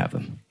if you have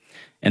them.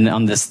 And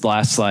on this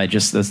last slide,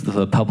 just as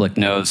the public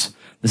knows,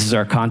 this is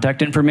our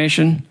contact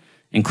information,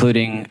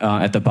 including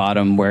at the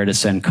bottom where to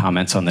send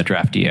comments on the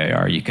draft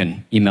DIR. You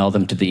can email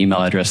them to the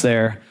email address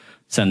there,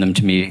 send them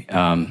to me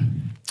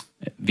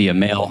via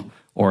mail,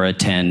 or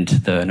attend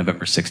the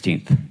November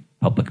 16th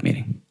public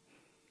meeting.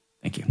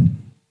 Thank you.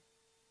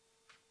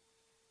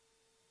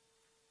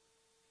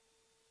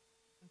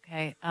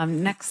 Okay,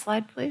 next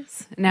slide,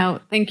 please. Now,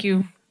 thank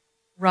you,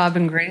 Rob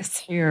and Grace,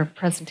 for your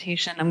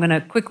presentation. I'm going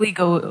to quickly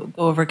go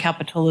over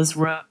Capitola's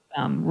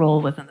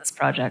role within this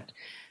project.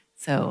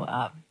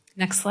 So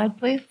next slide,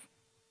 please.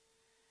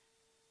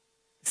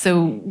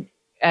 So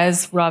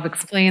as Rob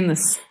explained,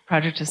 this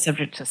project is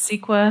subject to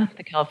CEQA,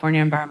 the California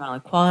Environmental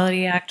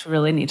Equality Act. We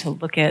really need to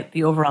look at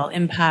the overall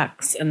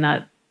impacts, and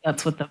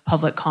that's what the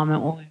public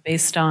comment will be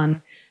based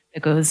on.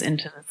 That goes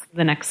into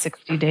the next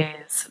 60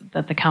 days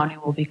that the county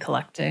will be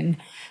collecting.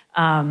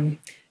 The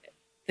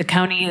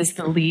county is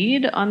the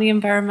lead on the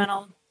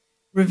environmental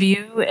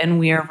review, and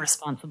we are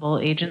responsible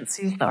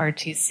agencies, the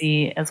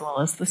RTC, as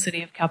well as the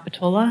city of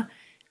Capitola.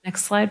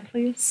 Next slide,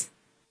 please.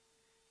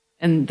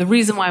 And the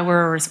reason why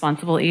we're a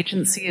responsible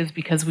agency is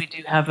because we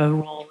do have a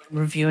role in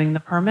reviewing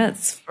the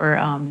permits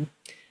for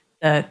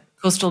the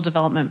coastal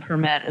development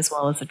permit, as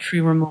well as a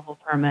tree removal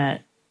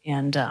permit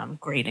and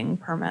grading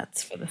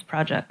permits for this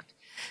project.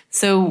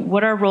 So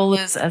what our role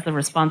is as a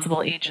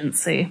responsible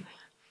agency.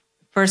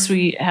 First,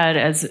 we had,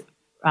 as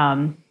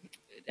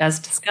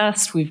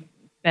discussed, we've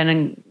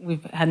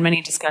had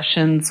many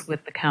discussions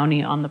with the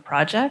county on the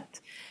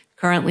project.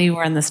 Currently,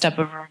 we're in the step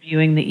of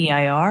reviewing the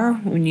EIR.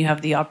 When you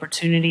have the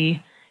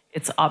opportunity,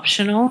 it's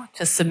optional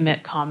to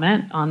submit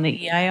comment on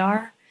the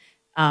EIR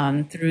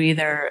through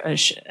either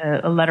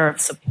a letter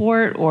of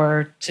support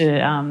or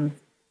to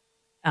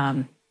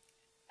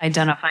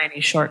identify any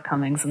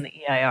shortcomings in the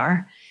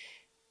EIR.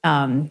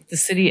 The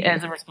city,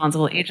 as a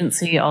responsible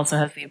agency, also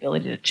has the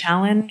ability to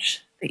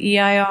challenge the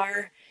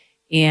EIR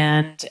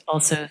and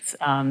also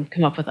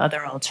come up with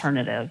other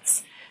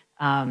alternatives.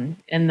 And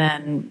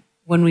then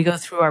when we go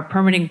through our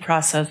permitting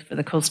process for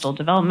the coastal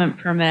development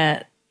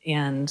permit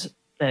and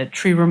the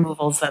tree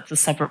removals, that's a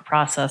separate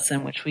process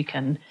in which we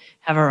can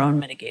have our own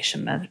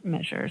mitigation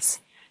measures.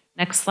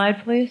 Next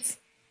slide, please.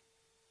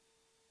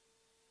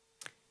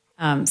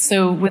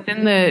 So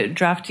within the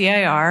draft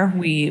DIR,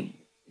 we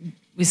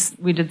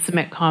did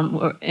submit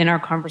in our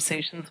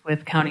conversations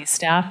with county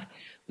staff.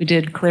 We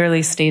did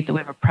clearly state that we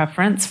have a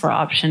preference for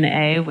option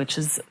A, which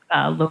is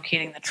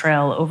locating the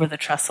trail over the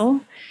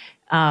trestle.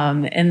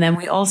 And then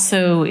we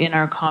also, in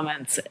our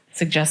comments,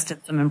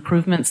 suggested some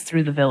improvements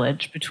through the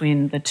village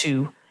between the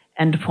two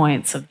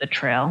endpoints of the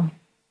trail.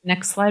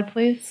 Next slide,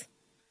 please.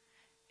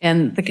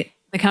 And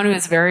the county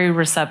was very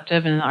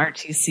receptive in the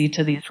RTC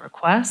to these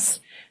requests.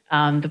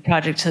 The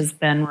project has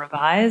been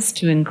revised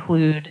to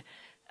include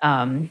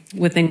on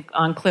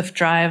Cliff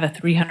Drive, a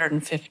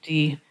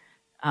 350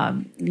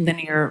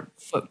 linear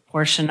foot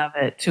portion of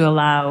it to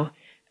allow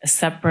a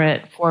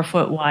separate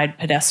 4-foot wide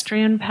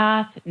pedestrian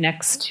path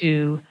next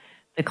to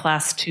the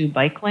Class 2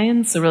 bike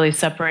lanes. So really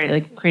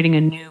creating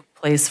a new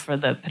place for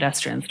the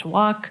pedestrians to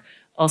walk.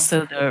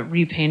 Also, the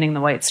repainting the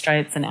white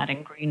stripes and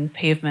adding green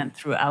pavement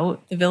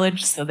throughout the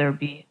village. So there'd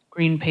be the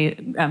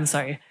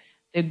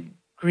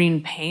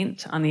green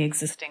paint on the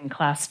existing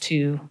Class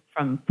 2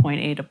 from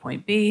point A to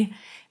point B.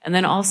 And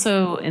then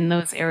also in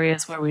those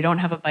areas where we don't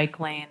have a bike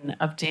lane,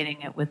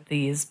 updating it with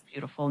these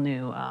beautiful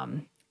new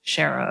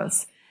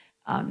sharrows.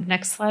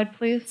 Next slide,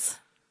 please.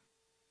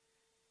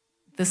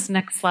 This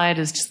next slide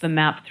is just the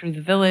map through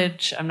the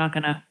village. I'm not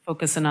going to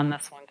focus in on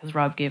this one because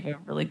Rob gave a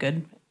really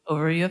good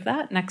overview of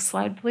that. Next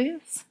slide,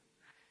 please.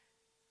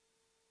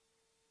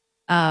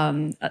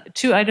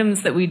 Two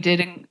items that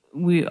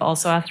we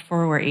also asked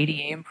for were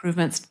ADA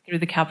improvements through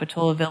the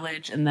Capitola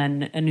Village and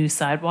then a new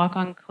sidewalk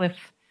on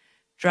Cliff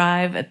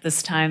Drive. At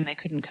this time, they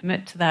couldn't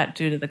commit to that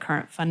due to the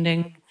current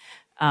funding.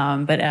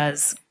 But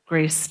as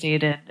Grace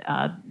stated,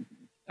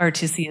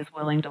 RTC is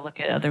willing to look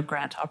at other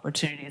grant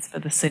opportunities for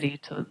the city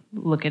to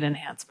look at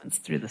enhancements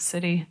through the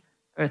city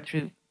or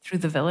through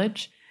the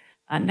village.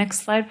 Next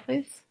slide,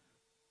 please.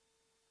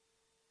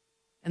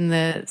 And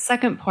the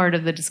second part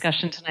of the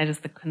discussion tonight is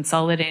the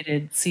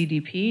consolidated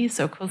CDP.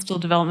 So coastal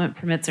development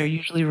permits are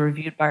usually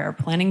reviewed by our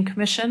planning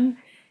commission,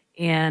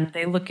 and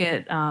they look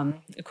at a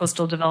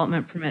coastal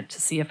development permit to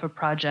see if a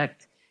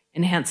project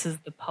enhances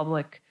the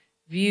public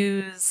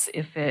views,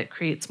 if it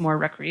creates more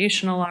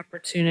recreational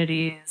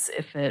opportunities,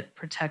 if it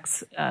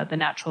protects the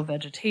natural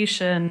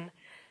vegetation,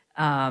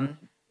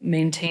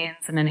 maintains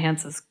and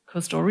enhances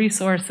coastal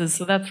resources.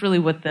 So that's really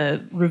what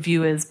the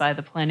review is by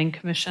the planning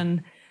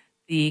commission.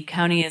 The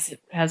county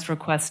has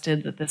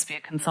requested that this be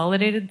a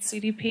consolidated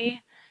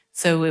CDP,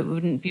 so it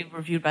wouldn't be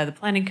reviewed by the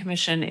Planning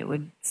Commission. It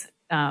would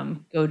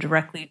go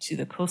directly to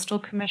the Coastal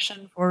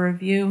Commission for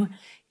review,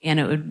 and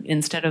it would,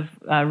 instead of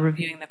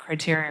reviewing the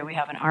criteria we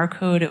have in our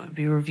code, it would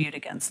be reviewed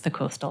against the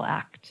Coastal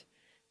Act.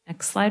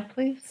 Next slide,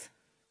 please.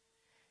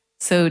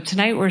 So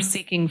tonight we're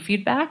seeking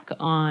feedback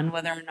on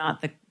whether or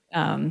not the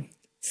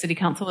City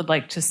Council would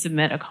like to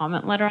submit a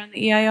comment letter on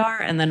the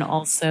EIR, and then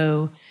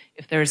also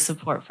if there is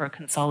support for a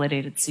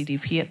consolidated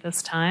CDP at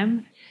this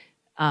time.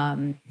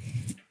 And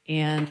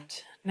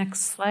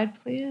next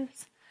slide,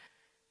 please.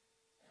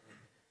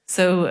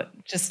 So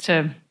just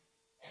to,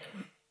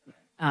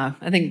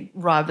 I think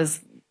Rob has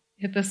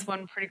hit this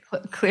one pretty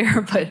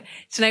clear, but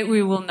tonight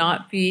we will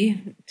not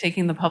be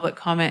taking the public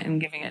comment and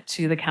giving it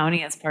to the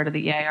county as part of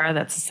the EIR.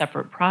 That's a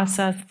separate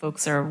process.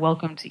 Folks are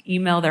welcome to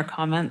email their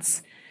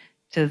comments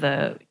to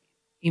the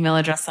email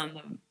address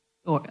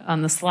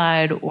on the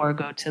slide or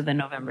go to the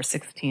November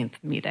 16th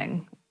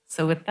meeting.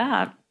 So with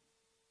that,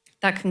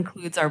 that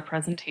concludes our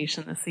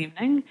presentation this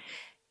evening,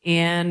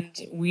 and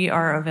we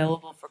are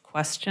available for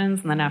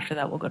questions, and then after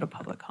that we'll go to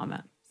public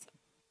comment. So.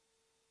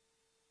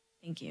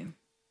 Thank you.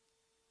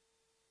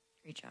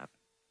 Great job.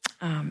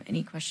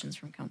 Any questions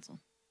from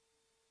council?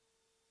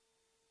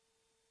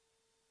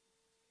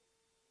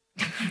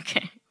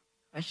 Okay.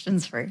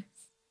 Questions first?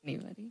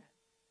 Anybody?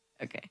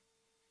 Okay.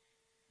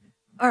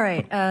 All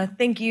right.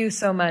 Thank you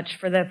so much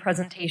for the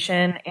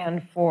presentation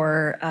and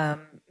for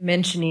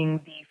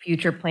mentioning the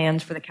future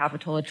plans for the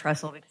Capitola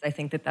Trestle, because I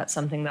think that that's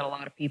something that a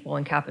lot of people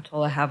in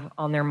Capitola have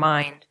on their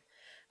mind.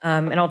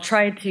 And I'll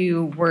try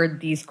to word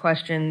these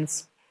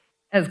questions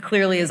as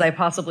clearly as I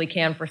possibly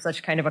can for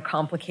such kind of a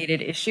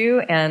complicated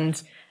issue.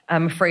 And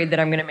I'm afraid that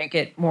I'm going to make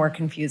it more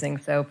confusing.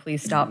 So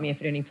please stop me if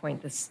at any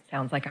point this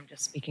sounds like I'm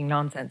just speaking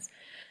nonsense.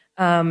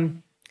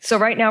 So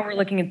right now we're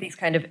looking at these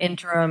kind of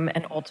interim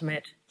and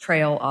ultimate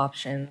trail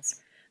options.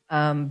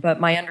 But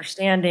my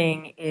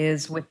understanding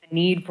is with the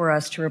need for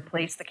us to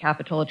replace the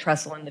Capitola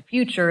Trestle in the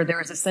future, there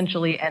is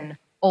essentially an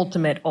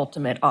ultimate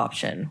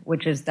option,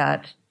 which is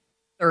that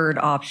third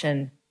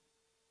option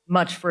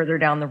much further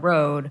down the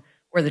road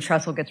where the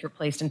trestle gets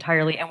replaced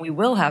entirely, and we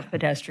will have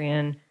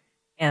pedestrian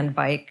and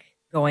bike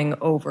going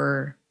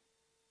over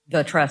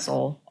the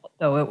trestle,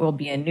 though it will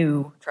be a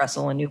new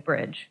trestle, a new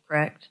bridge,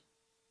 correct?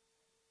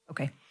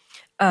 Okay.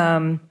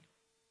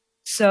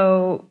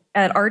 So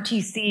at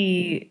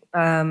RTC,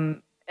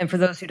 and for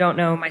those who don't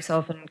know,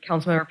 myself and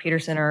Councilmember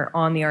Peterson are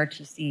on the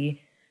RTC.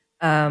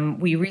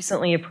 We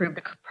recently approved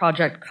a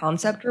project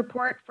concept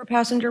report for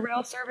passenger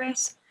rail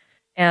service.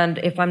 And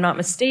if I'm not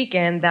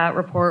mistaken, that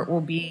report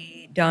will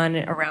be done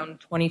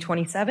around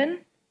 2027,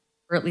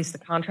 or at least the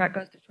contract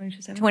goes to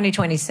 2027?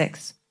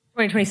 2026.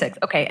 2026,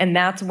 okay. And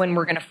that's when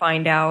we're going to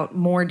find out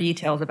more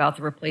details about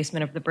the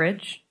replacement of the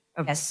bridge?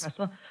 Yes.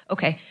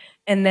 Okay.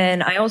 And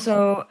then I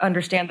also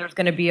understand there's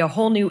going to be a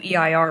whole new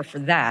EIR for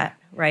that,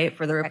 right?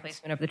 For the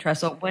replacement of the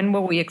trestle. When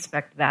will we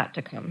expect that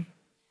to come?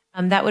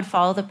 That would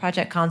follow the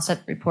project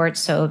concept report.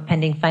 So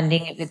pending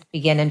funding, it would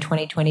begin in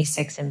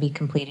 2026 and be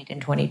completed in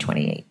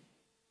 2028.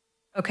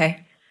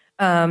 Okay.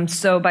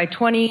 So by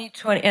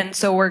 2020, and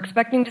so we're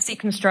expecting to see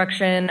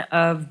construction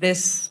of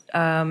this,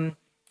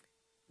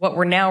 what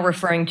we're now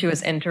referring to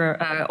as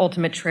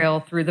ultimate trail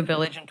through the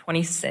village in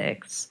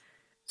 26.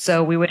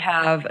 So we would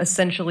have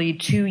essentially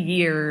 2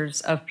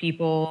 years of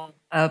people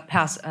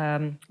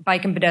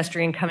bike and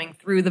pedestrian coming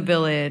through the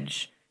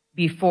village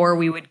before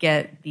we would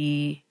get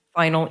the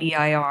final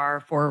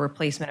EIR for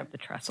replacement of the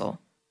trestle.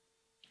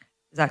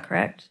 Is that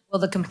correct? Well,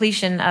 the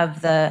completion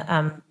of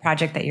the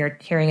project that you're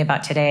hearing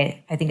about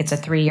today, I think it's a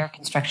 3-year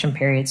construction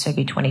period, so it'd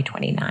be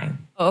 2029.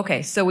 Oh,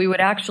 okay, so we would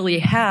actually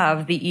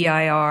have the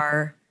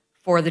EIR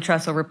for the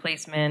trestle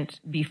replacement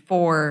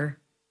before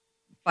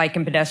bike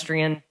and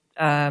pedestrian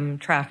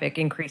traffic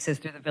increases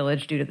through the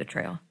village due to the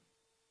trail.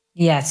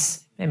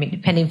 Yes. I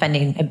mean, pending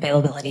funding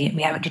availability.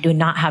 We do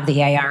not have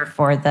the EIR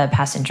for the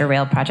passenger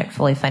rail project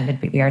fully funded,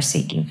 but we are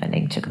seeking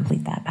funding to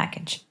complete that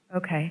package.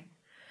 Okay.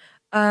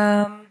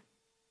 I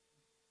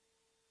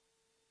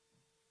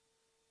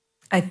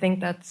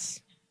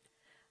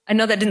I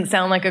know that didn't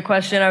sound like a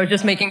question. I was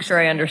just making sure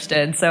I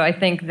understood. So I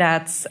think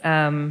that's,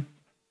 I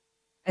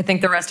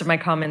think the rest of my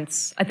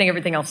comments, I think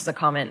everything else is a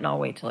comment, and I'll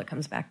wait till it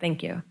comes back.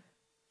 Thank you.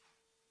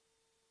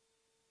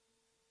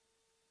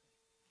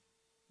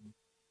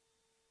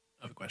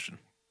 I have a question.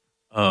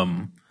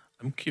 I'm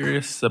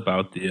curious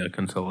about the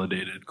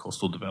consolidated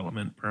coastal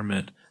development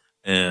permit,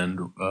 and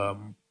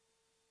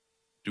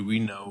do we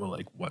know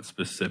like what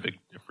specific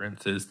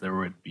differences there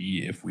would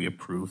be if we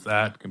approve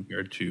that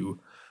compared to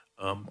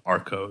our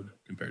code,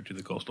 compared to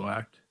the Coastal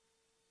Act?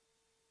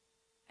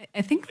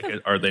 I think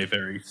like, are they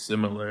very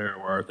similar,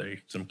 or are there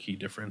some key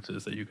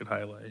differences that you could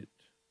highlight?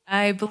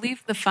 I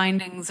believe the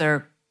findings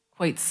are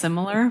quite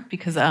similar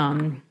because,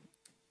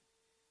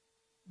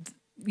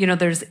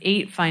 there's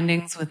 8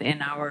 findings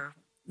within our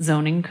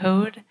zoning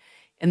code,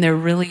 and they're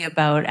really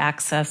about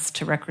access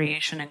to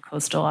recreation and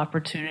coastal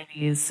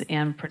opportunities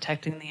and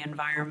protecting the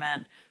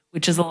environment,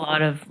 which is a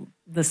lot of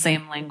the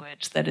same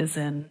language that is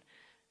in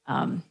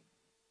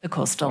the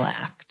Coastal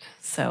Act.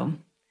 So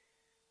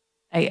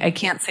I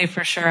can't say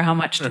for sure how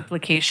much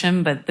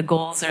duplication, but the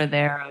goals are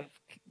there of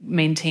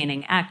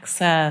maintaining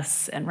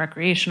access and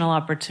recreational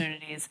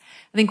opportunities.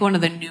 I think one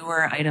of the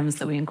newer items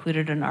that we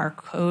included in our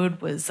code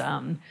was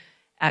more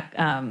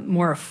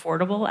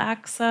affordable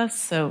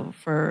access. So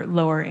for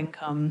lower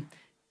income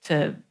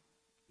to,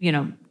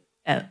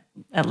 at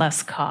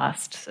less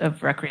cost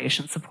of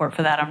recreation support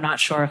for that. I'm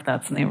not sure if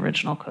that's in the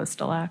original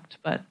Coastal Act,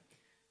 but.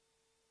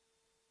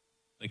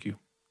 Thank you.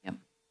 Yep.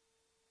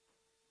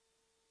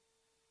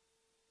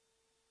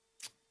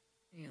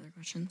 Any other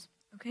questions?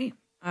 Okay,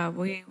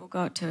 we will go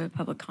out to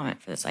public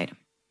comment for this item.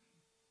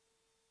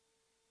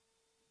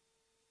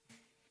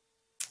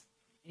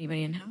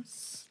 Anybody in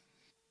house?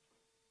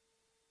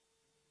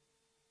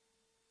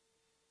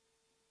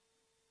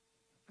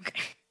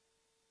 Okay.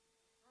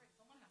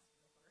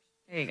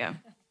 There you go.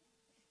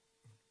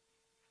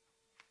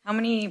 How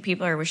many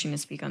people are wishing to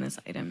speak on this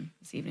item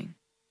this evening?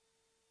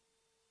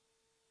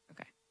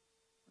 Okay,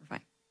 we're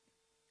fine.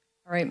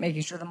 All right,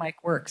 making sure the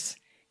mic works.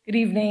 Good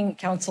evening,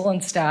 council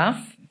and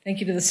staff.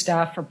 Thank you to the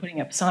staff for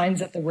putting up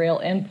signs at the rail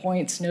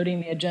endpoints,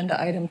 noting the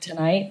agenda item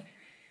tonight,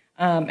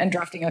 and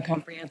drafting a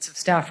comprehensive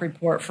staff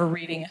report for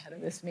reading ahead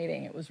of this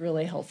meeting. It was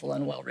really helpful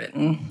and well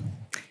written.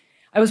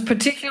 I was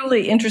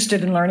particularly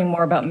interested in learning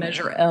more about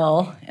Measure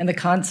L and the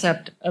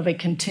concept of a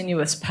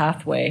continuous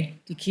pathway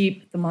to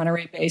keep the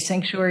Monterey Bay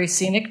Sanctuary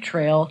Scenic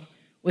Trail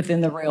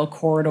within the rail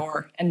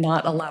corridor and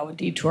not allow a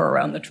detour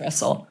around the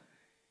trestle.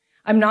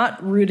 I'm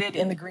not rooted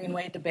in the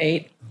Greenway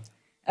debate.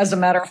 As a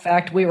matter of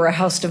fact, we were a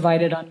house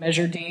divided on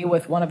Measure D,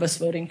 with one of us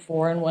voting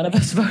for and one of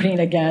us voting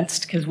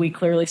against, because we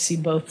clearly see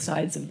both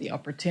sides of the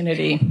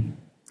opportunity.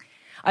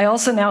 I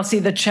also now see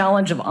the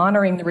challenge of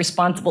honoring the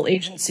responsible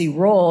agency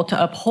role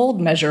to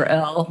uphold Measure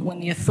L when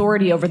the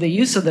authority over the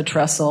use of the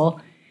trestle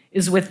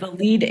is with the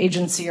lead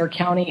agency or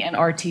county and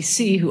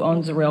RTC who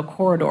owns the rail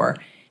corridor,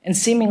 and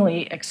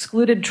seemingly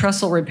excluded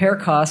trestle repair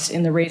costs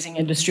in the raising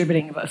and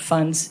distributing of a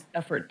funds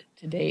effort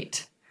to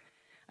date.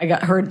 I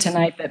heard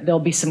tonight that there'll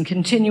be some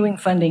continuing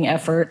funding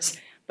efforts,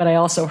 but I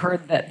also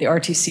heard that the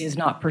RTC is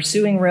not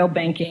pursuing rail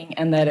banking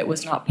and that it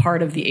was not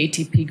part of the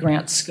ATP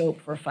grant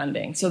scope for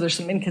funding. So there's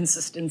some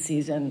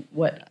inconsistencies in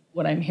what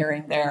I'm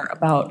hearing there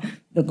about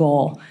the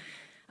goal.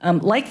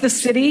 Like the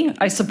city,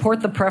 I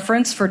support the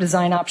preference for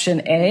design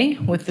option A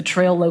with the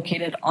trail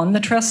located on the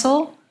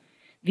trestle.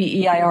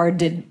 The EIR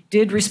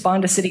did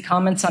respond to city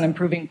comments on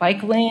improving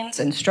bike lanes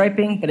and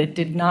striping, but it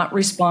did not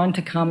respond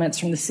to comments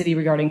from the city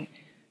regarding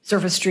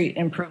surface street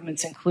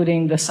improvements,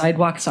 including the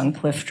sidewalks on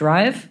Cliff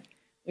Drive.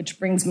 Which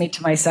brings me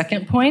to my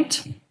second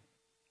point.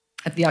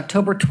 At the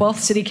October 12th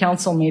City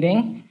Council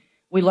meeting,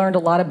 we learned a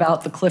lot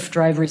about the Cliff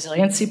Drive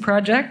Resiliency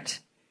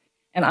Project.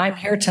 And I'm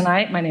here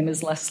tonight. My name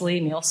is Leslie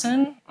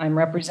Nielsen. I'm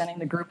representing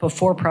the group of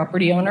 4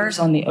 property owners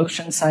on the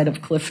ocean side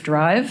of Cliff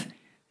Drive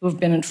who have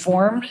been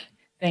informed,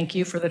 thank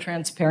you for the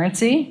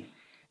transparency,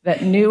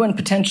 that new and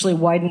potentially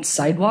widened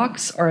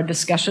sidewalks are a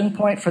discussion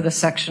point for the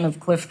section of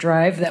Cliff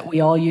Drive that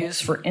we all use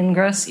for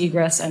ingress,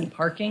 egress, and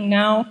parking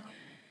now.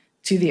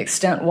 To the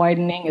extent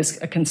widening is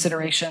a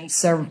consideration,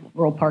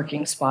 several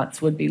parking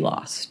spots would be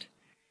lost.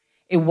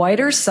 A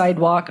wider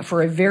sidewalk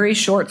for a very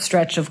short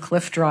stretch of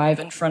Cliff Drive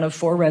in front of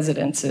 4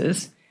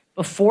 residences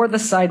before the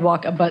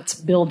sidewalk abuts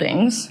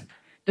buildings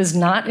does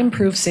not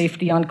improve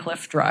safety on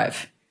Cliff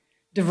Drive.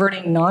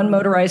 Diverting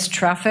non-motorized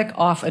traffic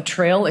off a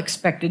trail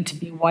expected to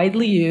be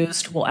widely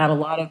used will add a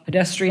lot of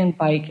pedestrian,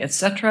 bike,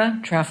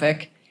 etc.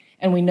 traffic,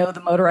 and we know the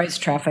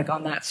motorized traffic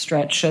on that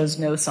stretch shows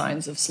no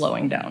signs of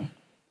slowing down.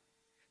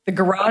 The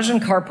garage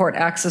and carport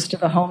access to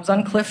the homes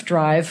on Cliff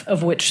Drive,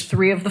 of which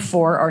 3 of the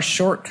 4 are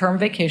short-term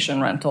vacation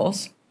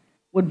rentals,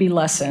 would be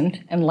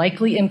lessened and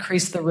likely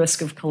increase the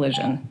risk of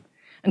collision.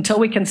 Until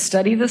we can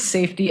study the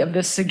safety of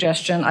this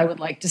suggestion, I would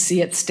like to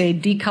see it stay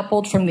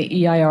decoupled from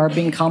the EIR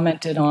being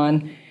commented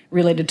on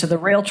related to the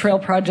rail trail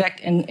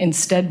project and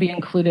instead be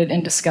included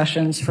in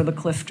discussions for the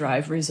Cliff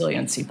Drive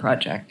Resiliency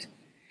Project.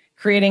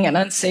 Creating an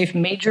unsafe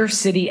major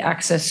city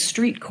access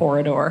street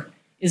corridor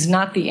is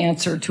not the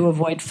answer to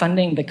avoid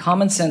funding the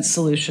common sense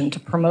solution to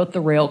promote the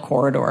rail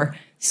corridor,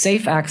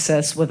 safe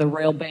access with a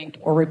rail banked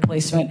or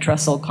replacement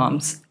trestle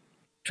complex.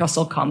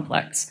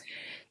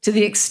 To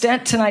the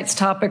extent tonight's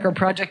topic or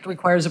project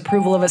requires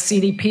approval of a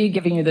CDP,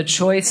 giving you the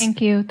choice.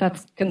 Thank you.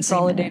 That's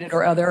consolidated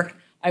or other,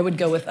 I would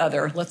go with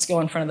other. Let's go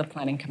in front of the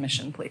Planning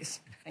Commission, please.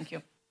 Thank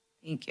you.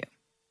 Thank you.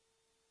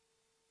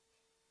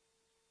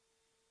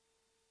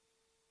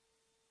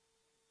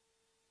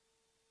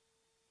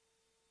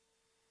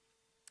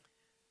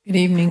 Good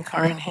evening,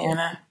 Karen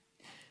Hanna.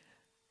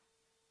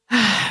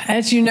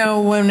 As you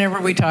know,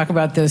 whenever we talk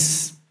about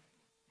this,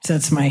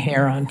 sets my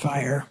hair on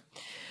fire,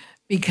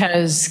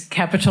 because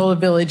Capitola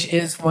Village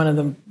is one of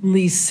the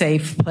least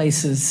safe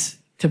places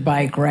to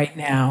bike right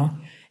now,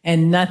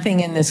 and nothing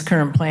in this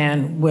current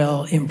plan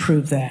will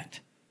improve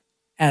that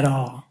at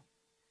all.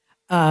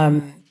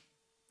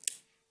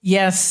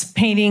 Yes,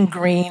 painting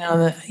green on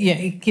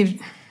the,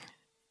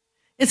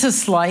 it's a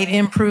slight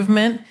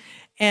improvement.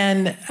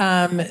 And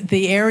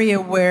the area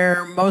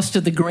where most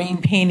of the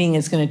green painting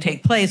is going to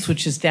take place,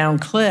 which is down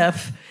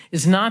cliff,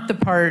 is not the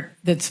part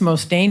that's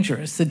most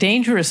dangerous. The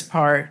dangerous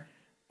part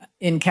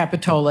in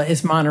Capitola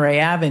is Monterey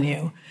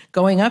Avenue.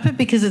 Going up it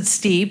because it's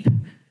steep,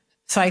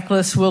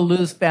 cyclists will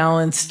lose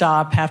balance,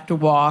 stop, have to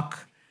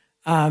walk.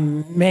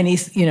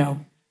 We've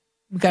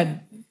got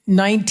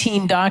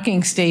 19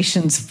 docking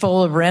stations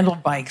full of rental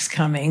bikes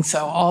coming.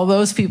 So all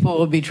those people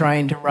will be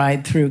trying to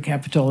ride through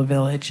Capitola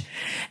Village.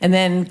 And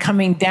then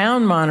coming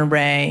down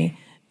Monterey,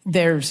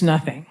 there's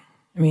nothing.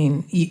 I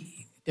mean,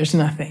 there's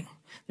nothing.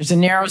 There's a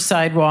narrow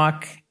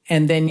sidewalk,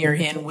 and then you're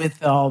in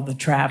with all the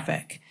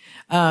traffic.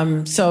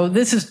 So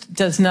this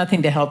does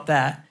nothing to help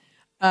that.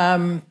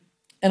 And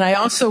I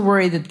also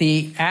worry that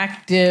the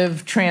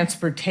active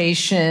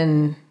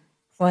transportation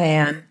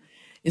plan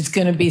is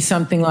going to be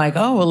something like,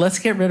 oh, well, let's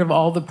get rid of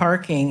all the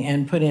parking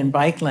and put in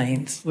bike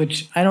lanes,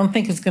 which I don't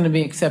think is going to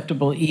be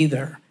acceptable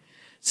either.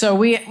 So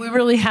we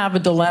really have a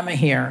dilemma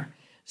here.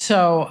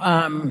 So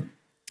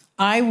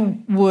I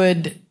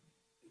would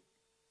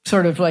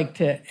sort of like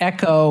to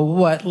echo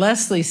what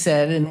Leslie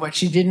said, and what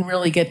she didn't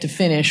really get to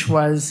finish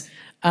was,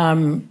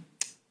 I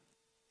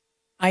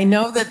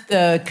know that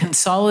the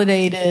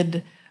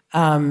consolidated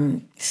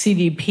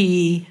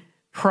CDP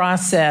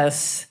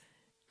process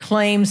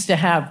claims to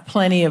have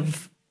plenty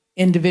of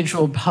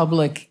individual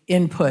public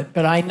input,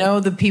 but I know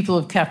the people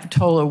of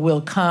Capitola will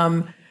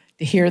come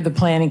to hear the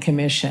Planning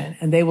Commission,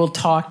 and they will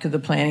talk to the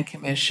Planning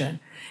Commission.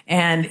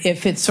 And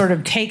if it's sort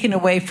of taken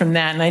away from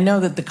that, and I know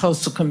that the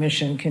Coastal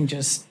Commission can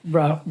just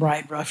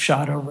ride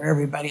roughshod over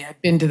everybody.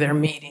 I've been to their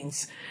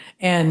meetings,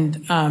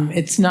 and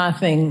it's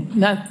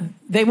nothing,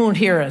 they won't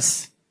hear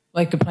us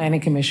like the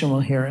Planning Commission will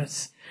hear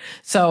us.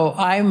 So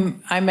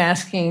I'm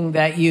asking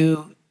that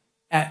you,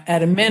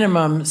 at a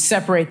minimum,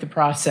 separate the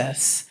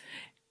process,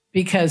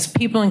 because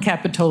people in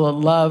Capitola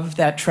love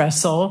that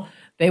trestle.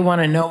 They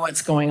want to know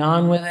what's going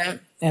on with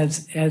it,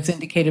 as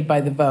indicated by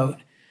the vote.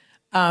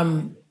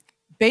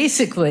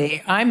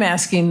 Basically, I'm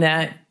asking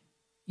that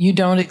you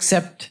don't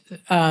accept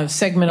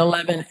segment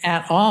 11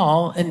 at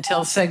all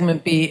until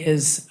segment B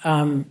is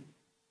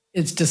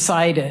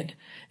decided,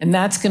 and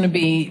that's going to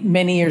be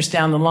many years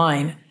down the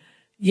line.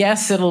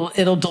 Yes,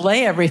 it'll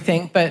delay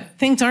everything, but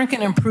things aren't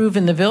going to improve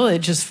in the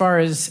village as far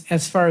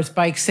as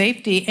bike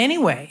safety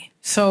anyway.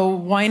 So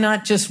why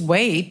not just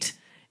wait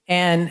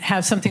and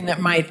have something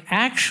that might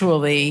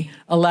actually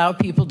allow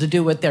people to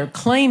do what they're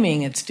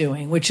claiming it's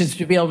doing, which is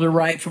to be able to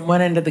ride from one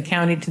end of the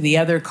county to the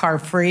other,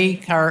 car-free,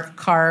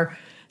 car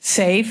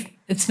safe.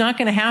 It's not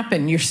going to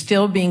happen. You're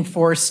still being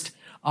forced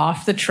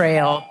off the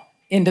trail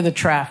into the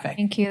traffic.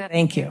 Thank you.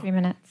 Thank you. 3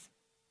 minutes.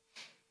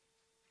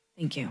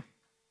 Thank you.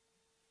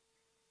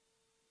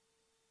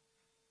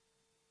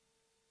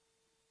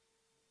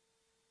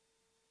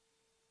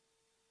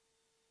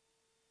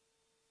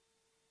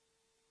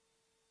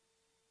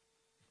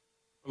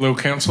 Hello,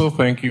 Council.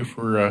 Thank you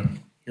for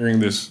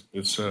hearing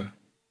for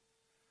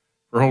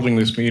holding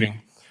this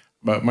meeting.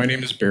 But my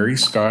name is Barry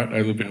Scott.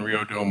 I live in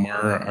Rio Del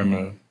Mar.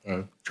 I'm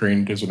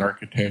trained as an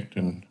architect,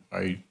 and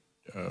I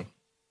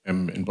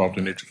am involved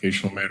in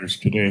educational matters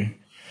today.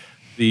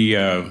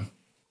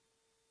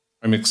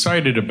 I'm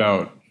excited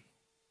about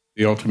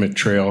the ultimate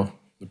trail,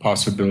 the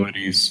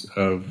possibilities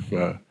of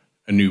a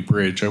new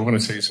bridge. I want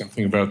to say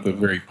something about the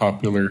very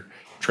popular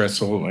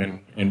trestle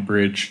and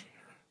bridge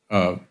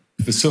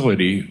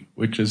facility,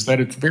 which is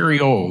that it's very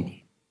old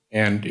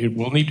and it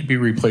will need to be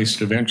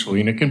replaced eventually,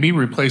 and it can be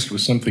replaced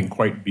with something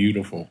quite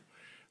beautiful.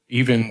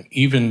 Even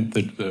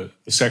the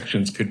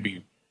sections could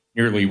be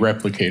nearly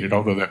replicated,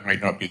 although that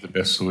might not be the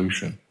best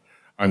solution.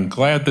 I'm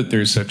glad that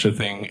there's such a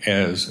thing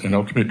as an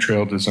ultimate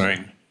trail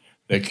design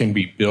that can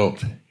be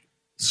built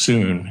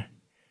soon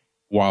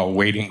while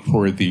waiting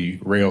for the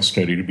rail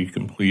study to be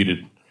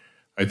completed.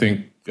 I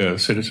think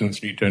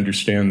citizens need to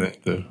understand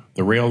that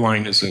the rail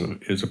line is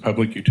a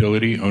public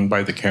utility owned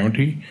by the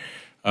county,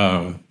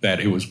 that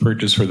it was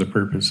purchased for the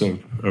purpose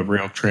of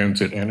rail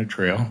transit and a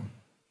trail,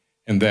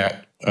 and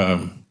that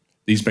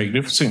these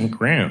magnificent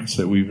grants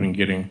that we've been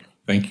getting,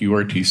 thank you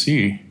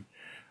RTC,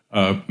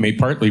 may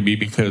partly be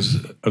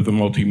because of the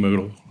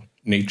multimodal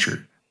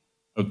nature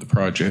of the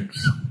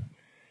projects.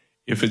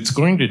 if it's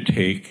going to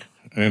take,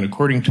 and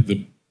according to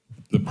the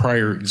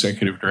prior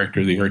executive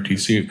director of the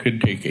RTC, it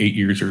could take 8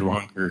 years or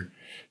longer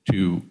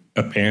to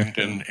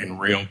abandon and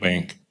rail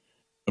bank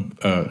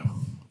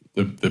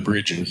the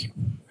bridges.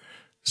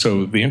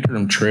 So the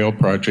interim trail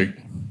project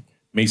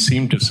may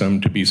seem to some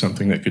to be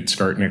something that could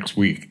start next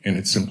week, and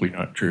it's simply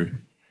not true.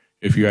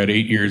 If you add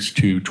 8 years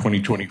to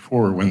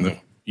 2024 when the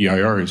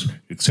EIR is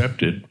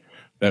accepted,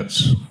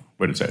 that's,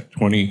 what is that,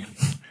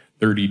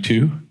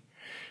 2032?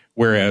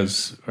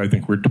 Whereas I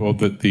think we're told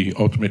that the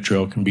ultimate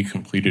trail can be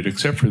completed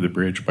except for the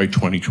bridge by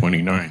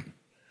 2029.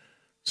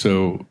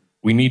 So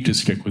we need to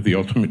stick with the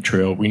ultimate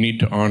trail. We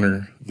need to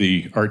honor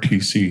the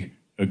RTC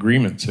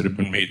agreements that have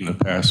been made in the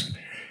past,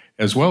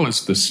 as well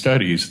as the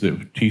studies, the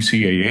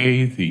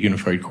TCAA, the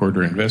Unified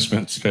Corridor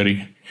Investment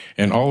Study,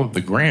 and all of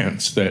the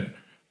grants that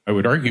I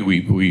would argue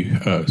we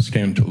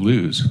stand to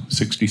lose.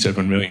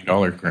 $67 million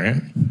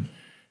grant.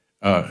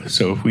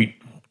 So if we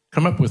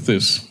come up with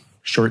this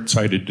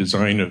short-sighted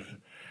design of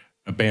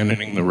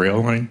abandoning the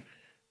rail line,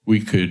 we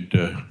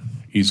could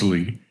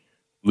easily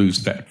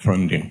lose that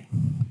funding.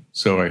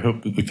 So I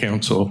hope that the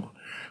council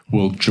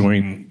will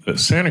join the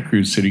Santa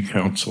Cruz City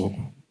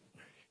Council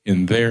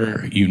in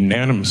their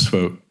unanimous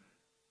vote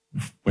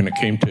when it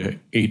came to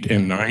 8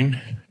 and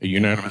 9, a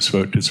unanimous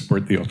vote to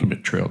support the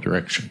ultimate trail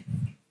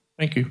direction.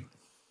 Thank you.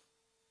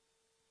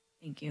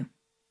 Thank you.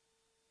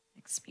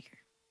 Next speaker.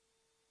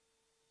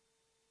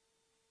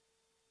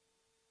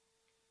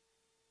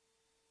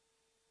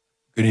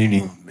 Good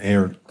evening,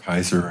 Mayor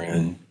Kaiser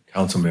and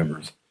council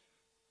members.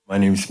 My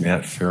name is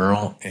Matt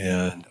Farrell,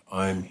 and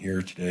I'm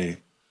here today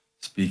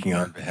speaking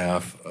on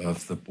behalf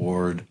of the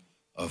Board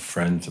of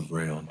Friends of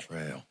Rail and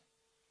Trail.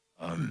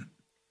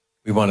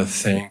 We want to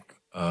thank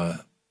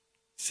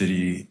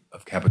City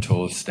of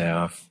Capitola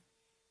staff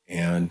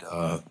and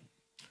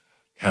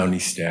county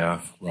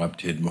staff, Rob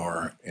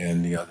Tidmore,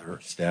 and the other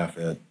staff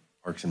at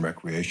Parks and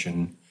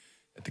Recreation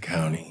at the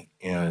county,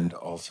 and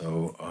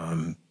also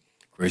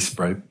Grace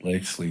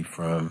Blakesley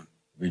from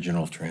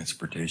Regional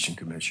Transportation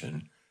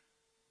Commission.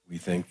 We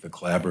think the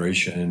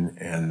collaboration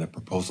and the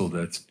proposal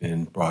that's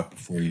been brought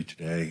before you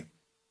today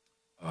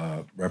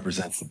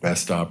represents the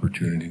best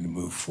opportunity to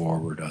move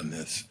forward on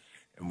this.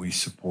 And we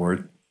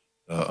support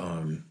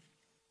the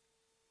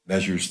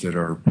measures that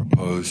are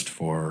proposed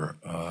for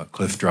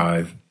Cliff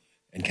Drive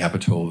and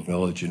Capitola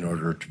Village in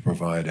order to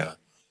provide a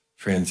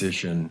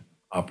transition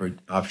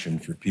option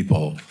for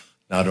people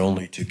not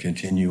only to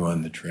continue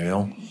on the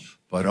trail,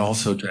 but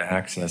also to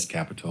access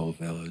Capitola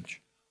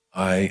Village.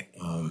 I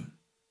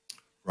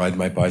ride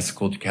my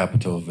bicycle to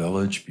Capitola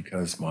Village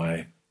because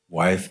my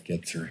wife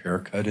gets her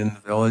haircut in the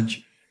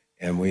village,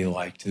 and we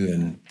like to,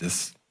 and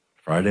this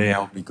Friday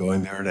I'll be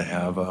going there to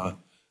have a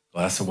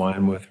glass of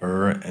wine with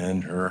her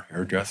and her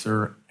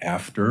hairdresser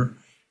after,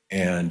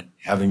 and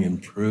having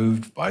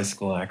improved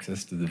bicycle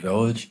access to the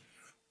village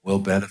will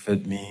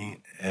benefit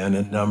me and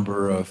a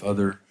number of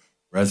other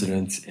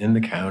residents in the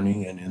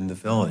county and in the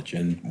village,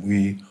 and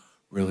we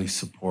really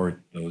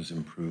support those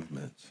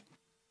improvements.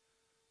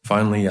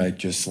 Finally, I'd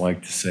just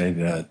like to say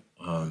that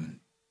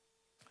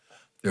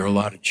there are a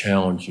lot of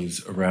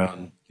challenges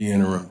around the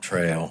interim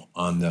trail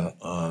on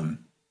the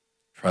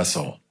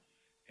trestle,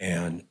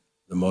 and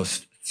the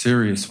most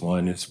serious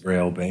one is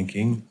rail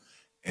banking,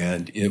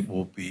 and it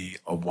will be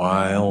a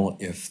while,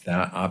 if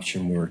that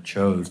option were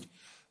chosen,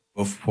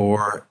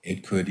 before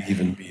it could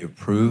even be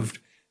approved,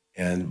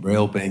 and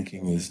rail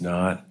banking is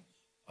not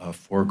a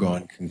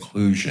foregone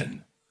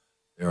conclusion.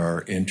 There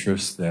are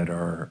interests that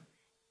are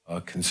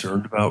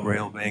concerned about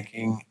rail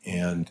banking,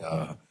 and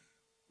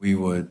we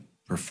would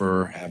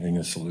prefer having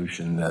a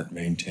solution that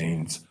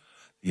maintains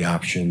the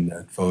option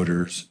that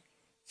voters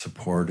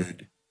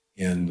supported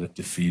in the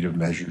defeat of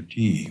Measure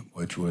D,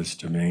 which was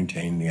to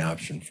maintain the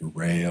option for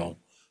rail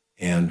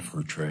and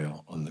for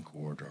trail on the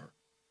corridor.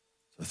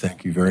 So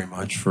thank you very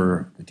much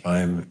for the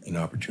time and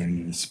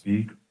opportunity to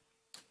speak,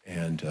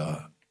 and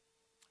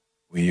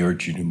we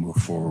urge you to move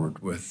forward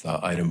with the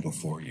item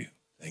before you.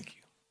 Thank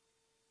you.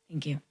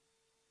 Thank you.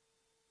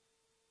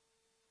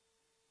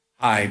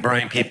 Hi,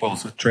 Brian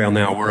Peoples with Trail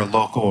Now. We're a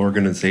local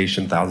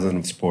organization, thousands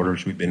of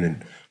supporters. We've been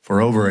in for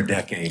over a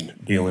decade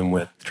dealing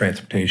with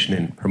transportation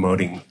and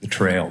promoting the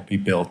trail be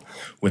built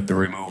with the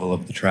removal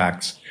of the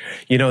tracks.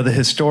 You know, the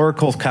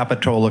historical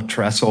Capitola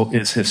trestle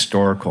is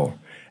historical,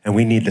 and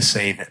we need to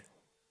save it.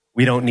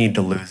 We don't need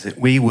to lose it.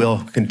 We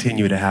will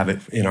continue to have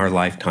it in our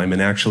lifetime,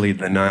 and actually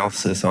the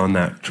analysis on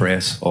that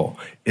trestle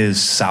is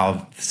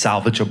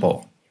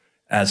salvageable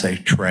as a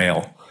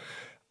trail.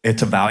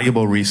 It's a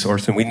valuable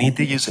resource, and we need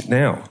to use it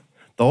now.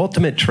 The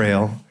ultimate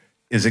trail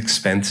is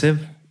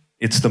expensive.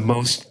 It's the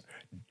most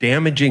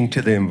damaging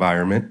to the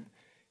environment,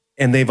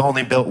 and they've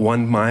only built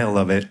 1 mile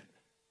of it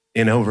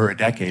in over a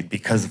decade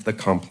because of the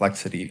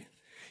complexity.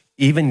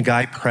 Even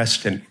Guy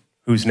Preston,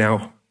 who's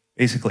now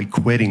basically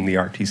quitting the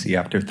RTC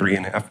after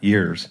 3.5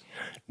 years,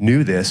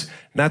 knew this,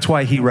 and that's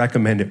why he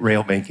recommended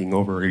rail banking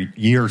over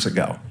years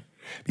ago,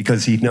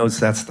 because he knows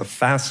that's the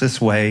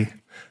fastest way,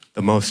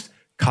 the most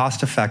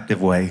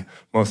cost-effective way,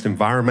 most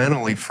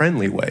environmentally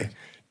friendly way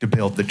to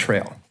build the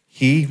trail.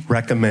 He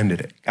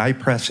recommended it, Guy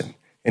Preston,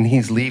 and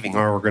he's leaving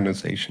our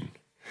organization.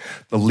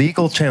 The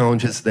legal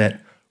challenges that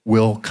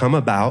will come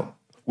about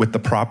with the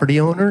property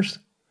owners,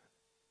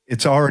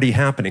 it's already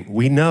happening.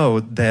 We know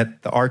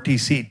that the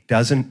RTC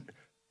doesn't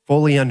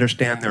fully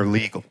understand their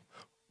legal.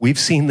 We've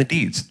seen the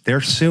deeds.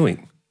 They're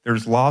suing.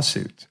 There's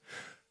lawsuits.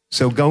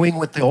 So going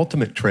with the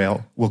ultimate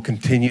trail will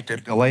continue to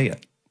delay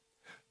it.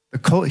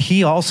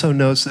 He also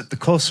knows that the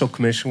Coastal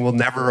Commission will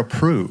never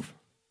approve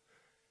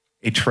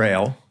a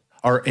trail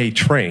or a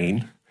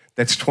train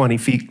that's 20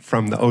 feet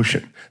from the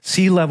ocean.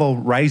 Sea level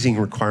rising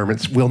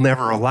requirements will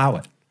never allow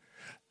it.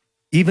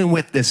 Even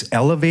with this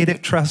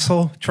elevated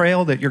trestle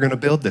trail that you're going to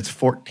build that's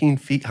 14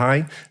 feet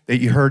high, that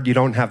you heard you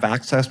don't have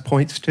access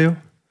points to,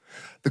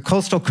 the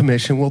Coastal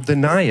Commission will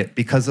deny it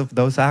because of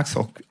those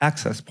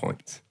access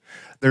points.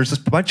 There's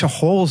a bunch of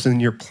holes in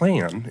your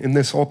plan, in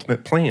this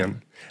ultimate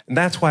plan, and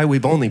that's why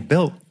we've only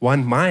built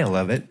 1 mile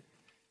of it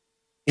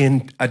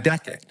in a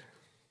decade.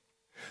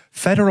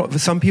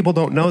 Some people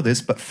don't know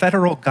this, but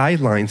federal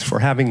guidelines for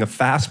having a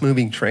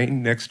fast-moving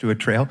train next to a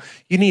trail,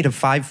 you need a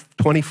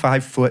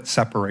 25-foot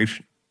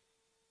separation.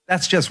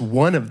 That's just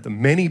one of the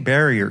many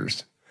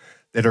barriers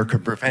that are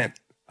could prevent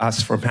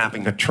us from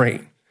having a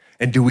train.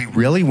 And do we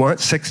really want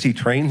 60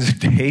 trains a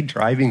day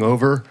driving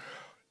over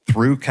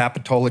through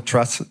Capitola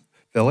Trust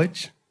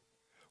Village?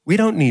 We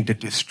don't need to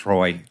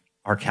destroy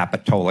our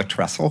Capitola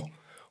trestle.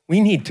 We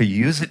need to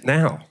use it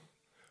now.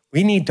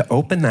 We need to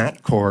open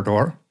that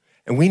corridor,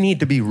 and we need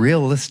to be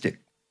realistic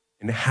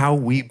in how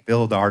we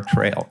build our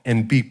trail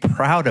and be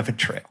proud of a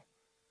trail.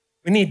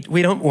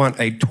 We don't want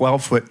a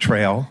 12-foot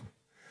trail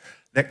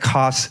that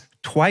costs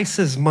twice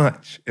as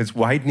much as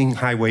widening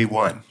Highway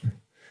 1.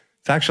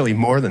 It's actually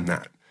more than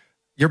that.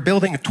 You're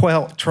building a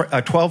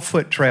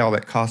 12-foot trail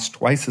that costs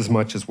twice as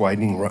much as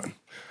widening Run.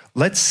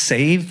 Let's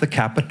save the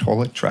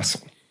Capitola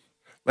trestle.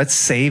 Let's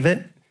save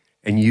it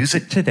and use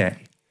it today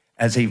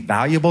as a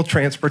valuable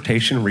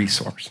transportation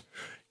resource.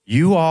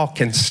 You all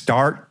can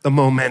start the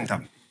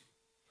momentum.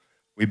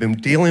 We've been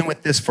dealing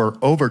with this for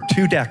over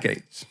 2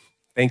 decades.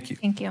 Thank you.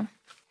 Thank you.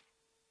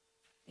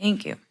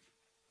 Thank you.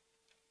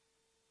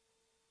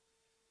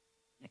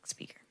 Next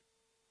speaker.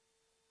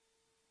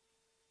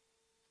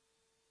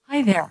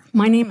 Hi there.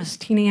 My name is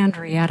Tina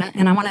Andrietta,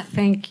 and I want to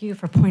thank you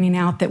for pointing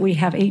out that we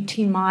have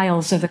 18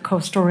 miles of the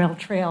Coastal Rail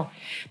Trail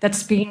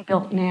that's being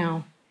built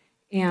now.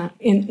 And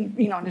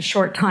in a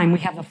short time, we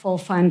have the full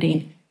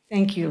funding.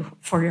 Thank you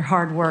for your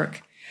hard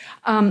work.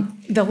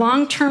 The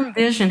long-term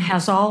vision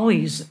has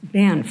always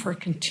been for a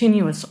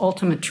continuous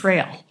ultimate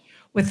trail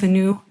with the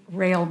new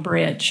rail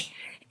bridge.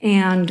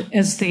 And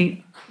as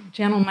the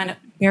gentleman,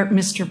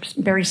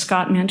 Mr. Barry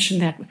Scott,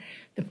 mentioned, that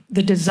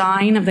the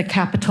design of the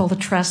Capitola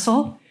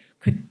trestle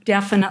could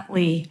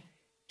definitely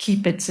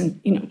keep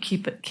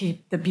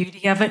keep the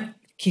beauty of it,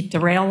 keep the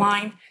rail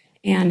line,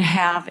 and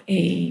have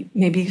a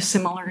maybe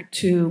similar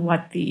to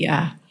what the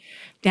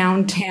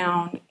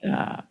downtown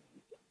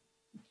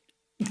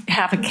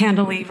have a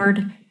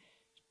cantilevered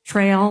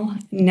trail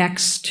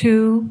next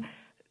to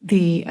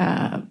the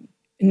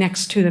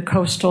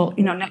coastal,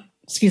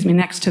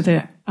 next to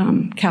the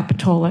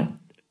Capitola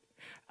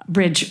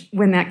bridge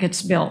when that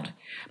gets built.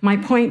 My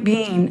point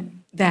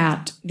being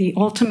that the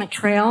ultimate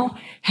trail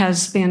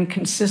has been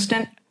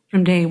consistent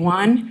from day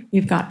one.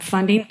 We've got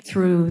funding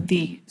through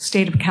the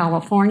state of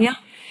California.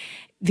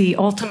 The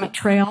ultimate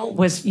trail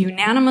was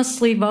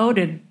unanimously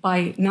voted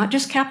by not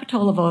just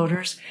Capitola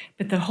voters,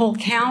 but the whole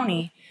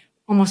county,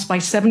 almost by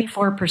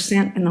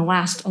 74% in the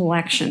last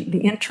election. The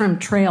interim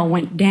trail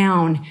went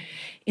down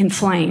in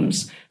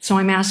flames. So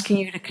I'm asking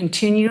you to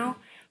continue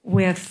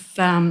with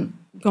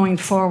going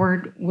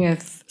forward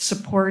with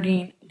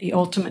supporting the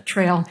ultimate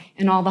trail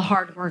and all the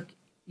hard work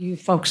you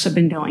folks have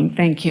been doing.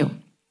 Thank you.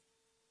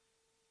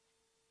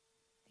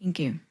 Thank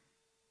you.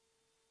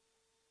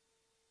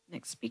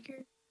 Next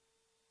speaker.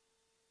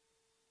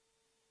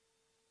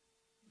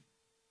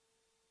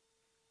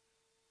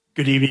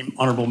 Good evening,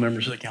 honorable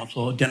members of the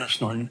council.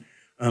 Dennis Norton.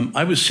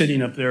 I was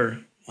sitting up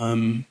there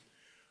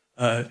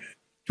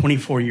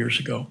 24 years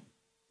ago,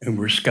 and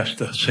we discussed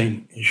the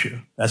same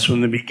issue. That's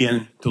when they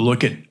began to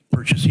look at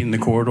purchasing the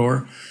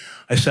corridor.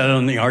 I sat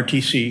on the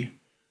RTC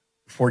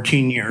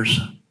 14 years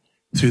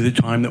through the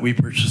time that we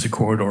purchased the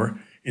corridor,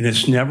 and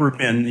it's never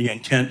been the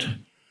intent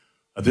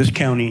of this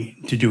county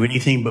to do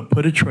anything but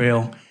put a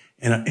trail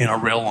and a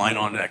rail line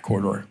on that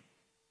corridor.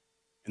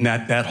 And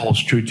that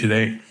holds true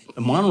today.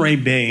 The Monterey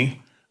Bay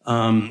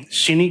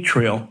scenic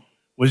trail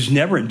was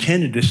never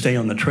intended to stay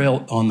on the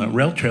trail, on the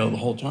rail trail the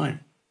whole time.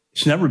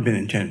 It's never been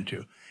intended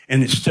to.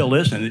 And it still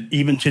isn't.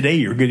 Even today,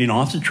 you're getting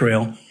off the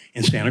trail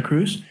in Santa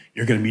Cruz.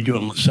 You're going to be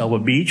doing La Selva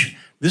Beach.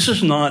 This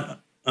is not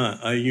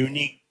a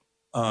unique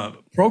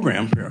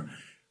program here.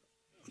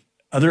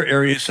 Other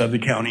areas of the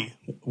county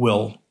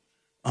will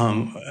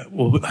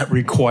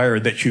require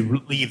that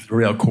you leave the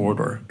rail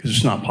corridor because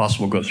it's not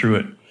possible to go through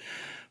it.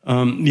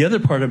 The other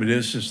part of it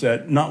is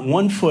that not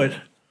 1 foot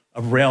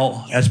of rail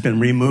has been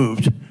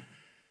removed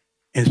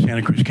in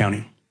Santa Cruz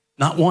County.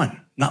 Not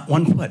 1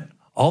 foot.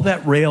 All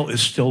that rail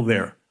is still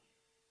there.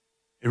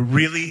 It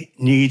really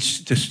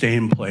needs to stay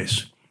in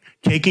place.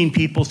 Taking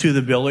people through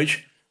the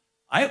village,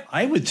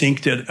 I would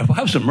think that if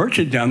I was a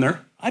merchant down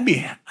there, I'd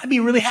be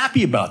really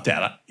happy about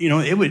that. You know,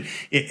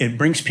 it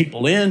brings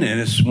people in, and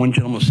as one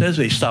gentleman says,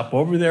 they stop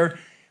over there.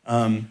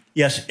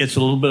 Yes, it's a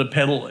little bit of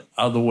pedal out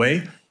of the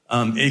way,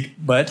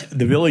 but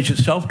the village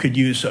itself could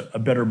use a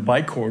better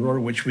bike corridor,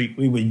 which we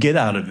would get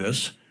out of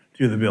this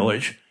through the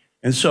village.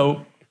 And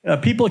so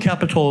people at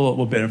Capitola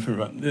will benefit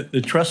from it.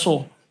 The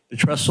trestle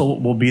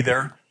will be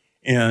there,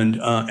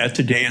 and at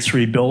the day it's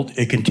rebuilt,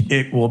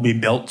 it will be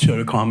built to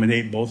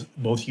accommodate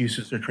both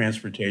uses of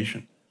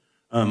transportation.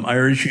 I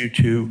urge you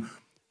to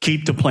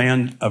keep the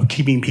plan of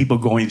keeping people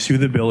going through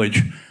the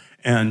village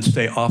and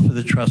stay off of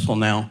the trestle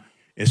now.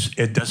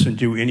 It doesn't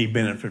do any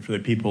benefit for the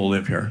people who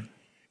live here.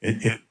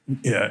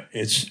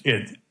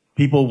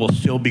 People will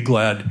still be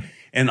glad.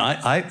 And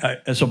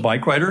I as a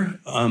bike rider,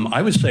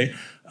 I would say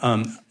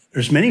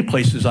there's many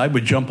places I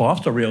would jump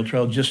off the rail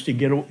trail just to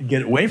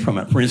get away from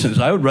it. For instance,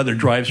 I would rather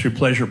drive through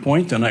Pleasure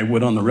Point than I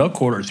would on the rail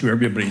corridor through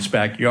everybody's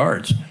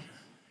backyards.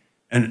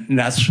 And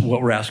that's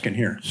what we're asking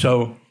here.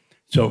 So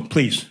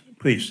please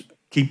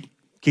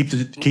keep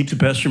the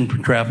pedestrian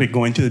traffic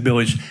going to the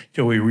village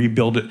till we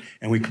rebuild it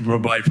and we can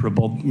provide for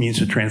both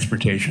means of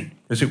transportation,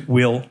 because it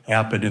will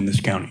happen in this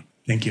county.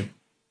 Thank you.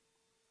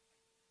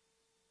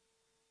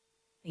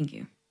 Thank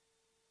you.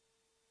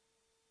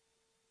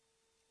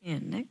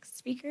 And next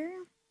speaker.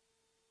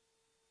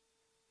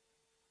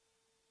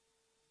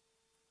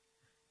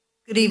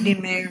 Good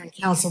evening, Mayor and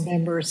council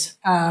members.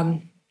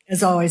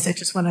 As always, I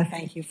just want to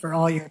thank you for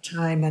all your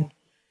time and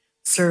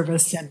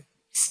service and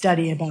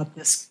study about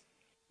this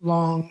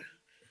long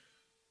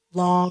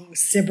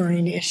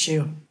simmering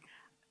issue.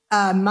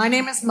 My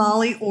name is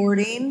Molly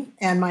Ording,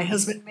 and my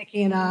husband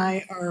Mickey and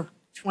I are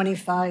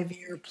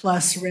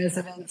 25-year-plus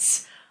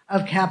residents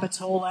of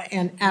Capitola,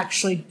 and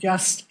actually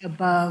just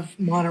above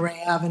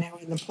Monterey Avenue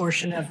in the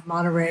portion of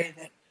Monterey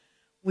that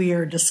we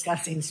are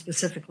discussing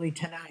specifically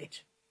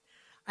tonight.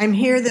 I'm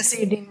here this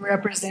evening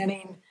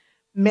representing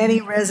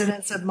many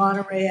residents of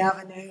Monterey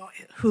Avenue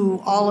who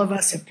all of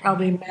us have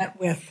probably met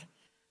with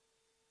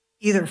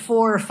either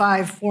 4 or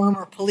 5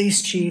 former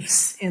police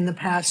chiefs in the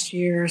past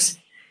years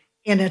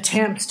in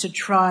attempts to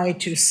try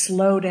to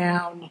slow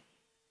down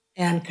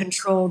and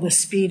control the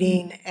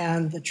speeding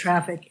and the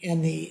traffic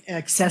and the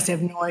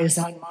excessive noise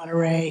on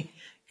Monterey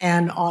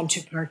and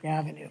onto Park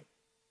Avenue.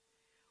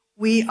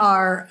 We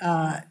are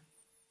a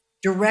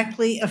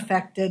directly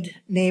affected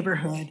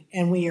neighborhood,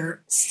 and we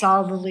are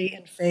solidly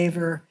in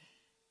favor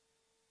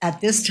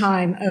at this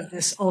time of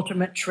this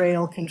ultimate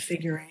trail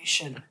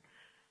configuration.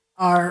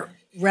 Our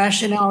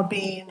rationale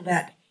being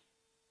that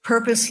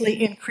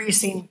purposely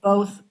increasing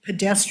both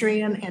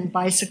pedestrian and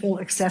bicycle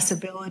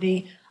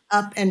accessibility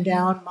up and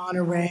down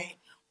Monterey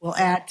will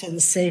add to the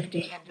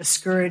safety and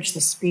discourage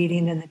the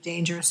speeding and the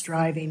dangerous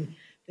driving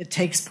that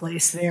takes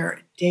place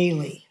there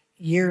daily,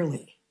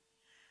 yearly.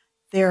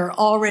 There are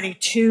already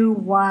 2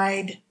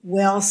 wide,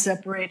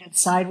 well-separated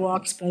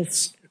sidewalks,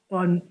 both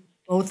on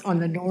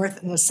the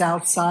north and the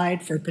south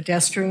side for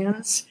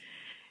pedestrians.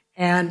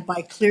 And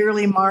by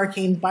clearly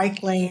marking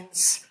bike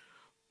lanes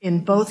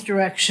in both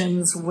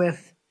directions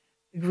with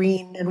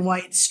green and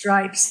white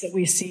stripes that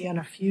we see on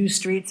a few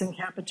streets in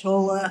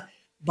Capitola,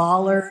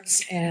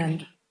 bollards,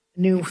 and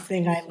new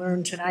thing I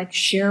learned tonight,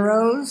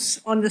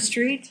 sharrows on the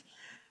street,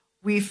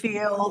 we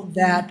feel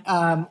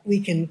that we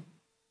can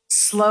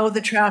slow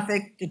the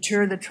traffic,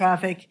 deter the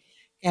traffic,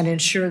 and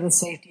ensure the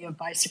safety of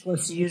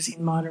bicyclists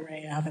using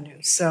Monterey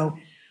Avenue. So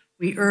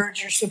we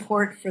urge your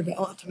support for the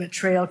ultimate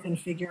trail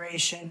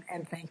configuration,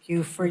 and thank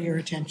you for your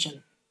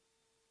attention.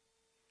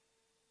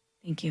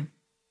 Thank you.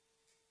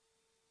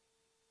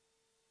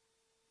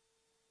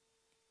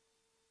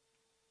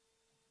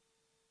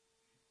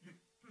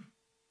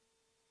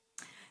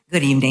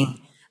 Good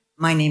evening.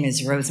 My name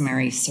is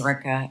Rosemary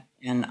Sorka,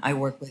 and I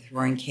work with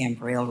Roaring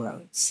Camp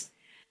Railroads.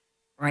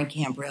 Roaring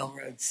Camp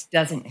Railroads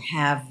doesn't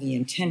have the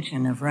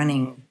intention of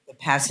running the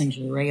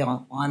passenger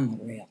rail on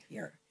the rail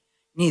here,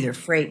 neither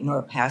freight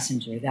nor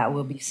passenger. That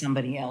will be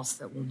somebody else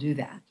that will do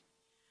that.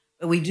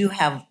 But we do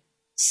have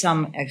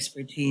some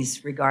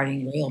expertise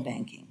regarding rail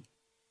banking.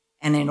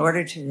 And in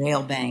order to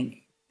rail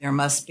bank, there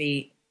must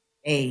be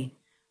a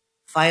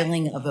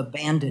filing of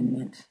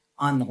abandonment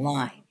on the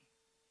line.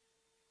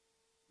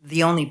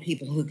 The only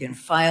people who can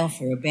file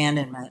for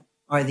abandonment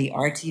are the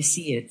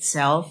RTC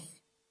itself,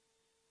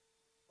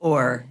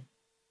 or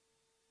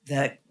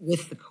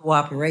with the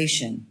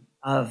cooperation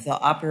of the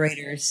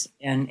operators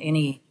and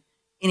any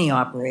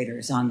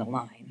operators on the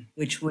line,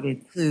 which would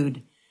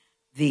include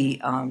the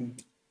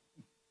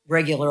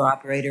regular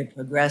operator,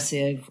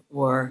 Progressive,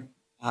 or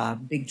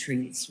Big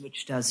Trees,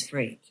 which does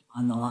freight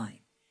on the line.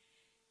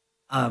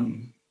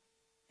 And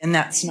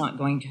that's not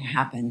going to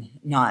happen,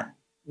 not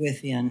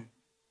within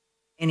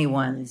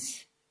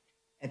anyone's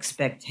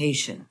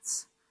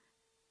expectations,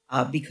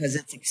 because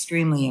it's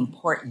extremely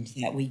important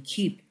that we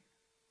keep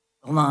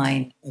the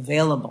line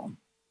available.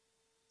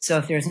 So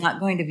if there's not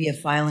going to be a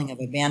filing of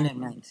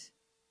abandonment,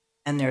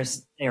 and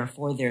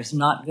therefore there's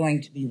not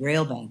going to be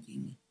rail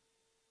banking,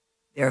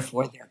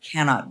 Therefore, there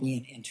cannot be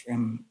an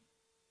interim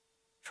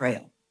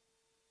trail.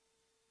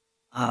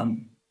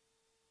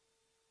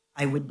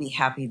 I would be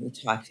happy to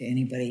talk to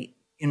anybody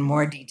in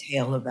more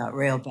detail about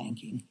rail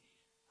banking,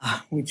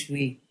 which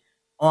we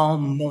all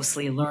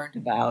mostly learned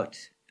about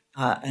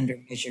under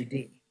Measure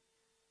D.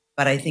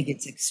 But I think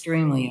it's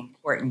extremely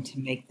important to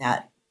make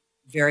that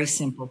very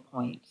simple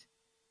point.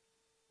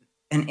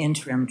 An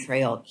interim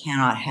trail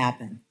cannot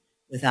happen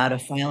without a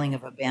filing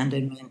of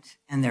abandonment,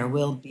 and there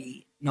will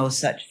be no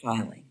such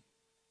filing.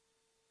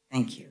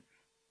 Thank you.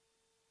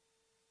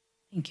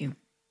 Thank you.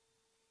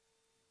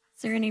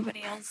 Is there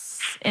anybody else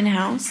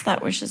in-house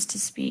that wishes to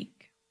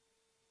speak?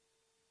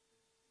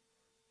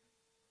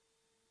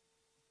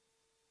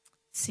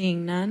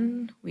 Seeing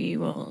none, we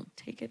will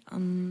take it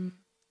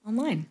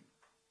online.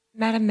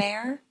 Madam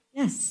Mayor?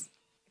 Yes.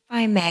 If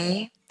I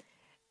may,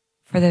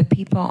 for the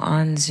people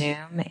on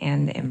Zoom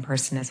and in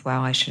person as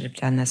well, I should have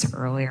done this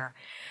earlier.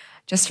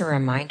 Just a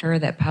reminder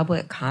that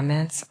public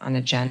comments on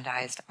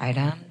agendized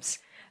items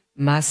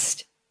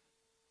must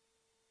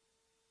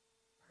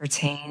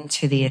pertain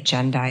to the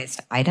agendized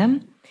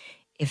item.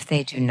 If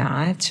they do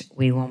not,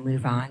 we will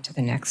move on to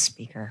the next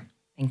speaker.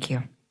 Thank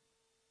you.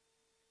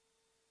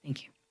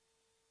 Thank you.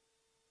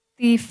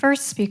 The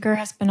first speaker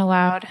has been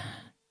allowed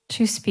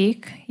to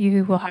speak.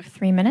 You will have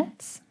 3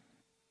 minutes.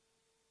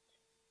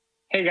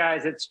 Hey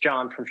guys, it's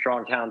John from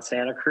Strongtown,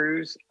 Santa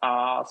Cruz.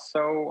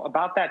 So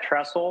about that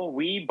trestle,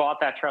 we bought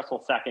that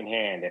trestle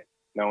secondhand. If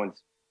no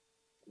one's,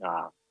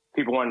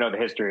 people want to know the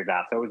history of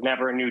that. So it was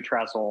never a new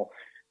trestle.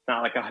 It's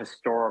not like a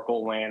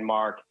historical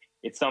landmark.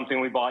 It's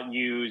something we bought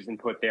used and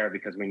put there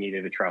because we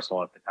needed a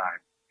trestle at the time.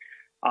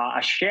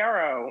 A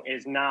sharrow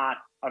is not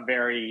a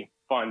very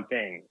fun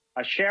thing.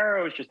 A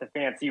sharrow is just a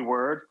fancy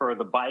word for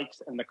the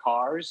bikes and the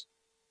cars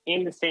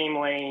in the same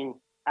lane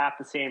at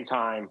the same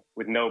time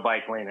with no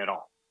bike lane at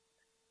all.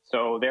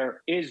 So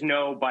there is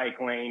no bike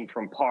lane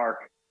from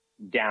Park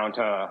down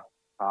to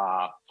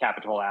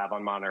Capitola Ave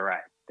on Monterey.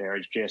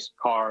 There's just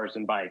cars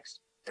and bikes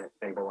in a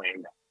single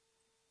lane.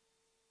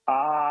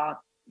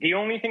 The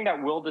only thing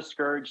that will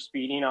discourage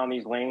speeding on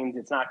these lanes,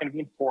 it's not going to be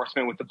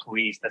enforcement with the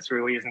police. That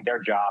really isn't their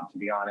job, to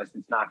be honest.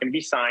 It's not going to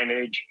be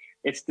signage.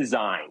 It's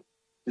design.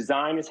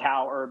 Design is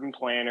how urban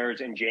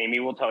planners, and Jamie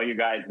will tell you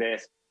guys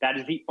this, that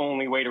is the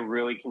only way to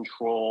really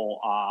control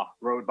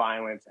road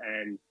violence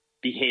and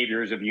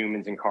behaviors of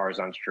humans and cars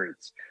on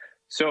streets.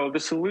 So the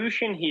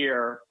solution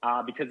here,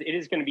 because it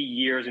is going to be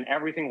years and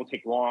everything will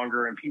take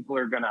longer and people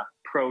are going to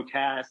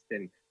protest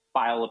and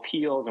file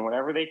appeals and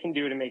whatever they can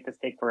do to make this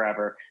take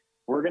forever,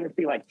 we're going to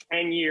see like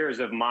 10 years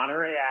of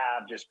Monterey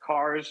Ave, just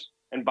cars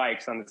and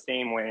bikes on the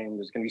same lane.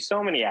 There's going to be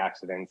so many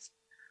accidents.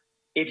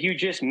 If you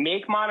just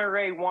make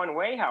Monterey one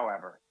way,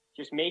 however,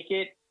 just make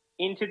it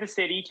into the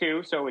city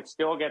too, so it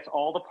still gets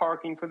all the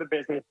parking for the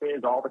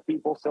businesses, all the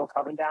people still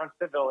coming down to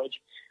the village,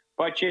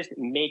 but just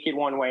make it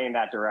one way in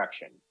that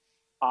direction.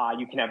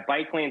 You can have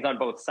bike lanes on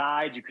both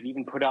sides. You could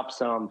even put up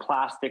some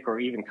plastic or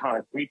even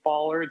concrete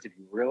bollards if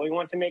you really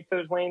want to make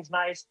those lanes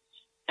nice.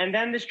 And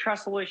then this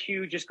trestle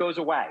issue just goes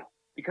away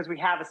because we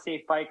have a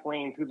safe bike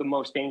lane through the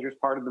most dangerous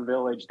part of the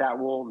village that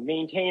will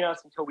maintain us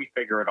until we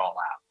figure it all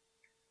out.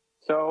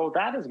 So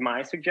that is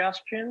my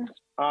suggestion.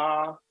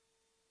 Yeah.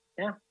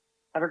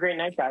 Have a great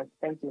night, guys.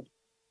 Thank you.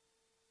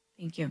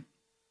 Thank you.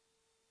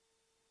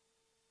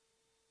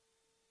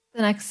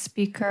 The next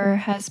speaker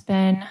has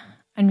been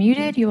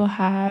unmuted. You will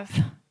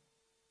have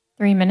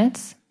 3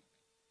 minutes.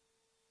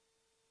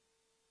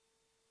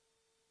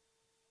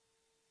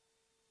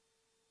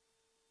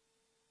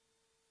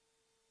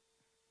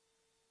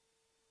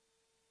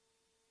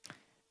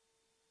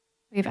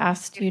 We've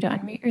asked you to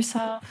unmute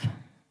yourself.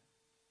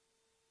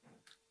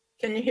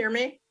 Can you hear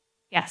me?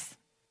 Yes.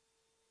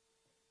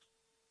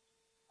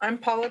 I'm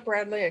Paula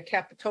Bradley, a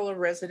Capitola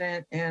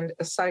resident and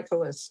a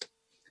cyclist.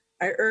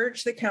 I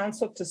urge the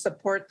council to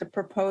support the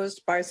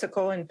proposed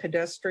bicycle and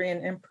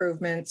pedestrian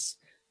improvements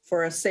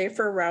for a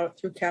safer route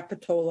through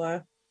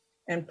Capitola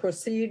and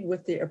proceed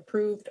with the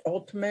approved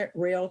ultimate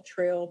rail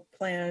trail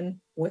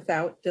plan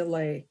without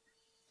delay.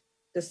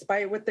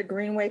 Despite what the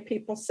Greenway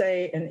people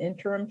say, an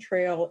interim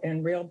trail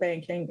and rail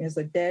banking is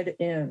a dead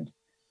end.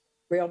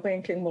 Rail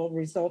banking will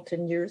result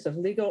in years of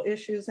legal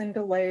issues and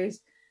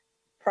delays.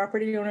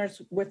 Property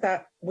owners with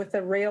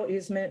a rail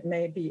easement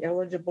may be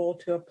eligible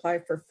to apply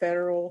for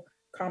federal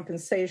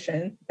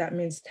compensation. That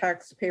means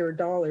taxpayer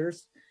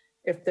dollars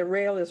if the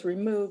rail is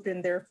removed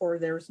and therefore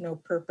there's no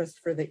purpose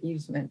for the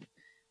easement.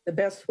 The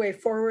best way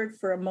forward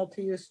for a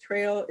multi-use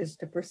trail is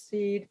to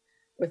proceed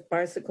with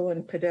bicycle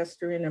and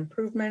pedestrian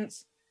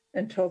improvements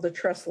until the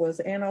trestle is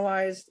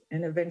analyzed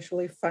and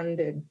eventually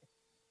funded.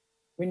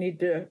 We need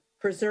to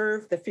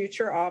preserve the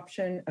future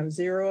option of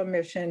zero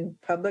emission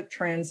public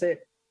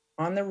transit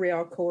on the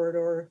rail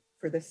corridor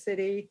for the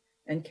city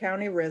and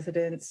county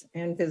residents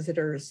and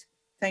visitors.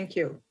 Thank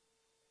you.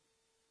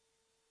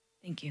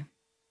 Thank you.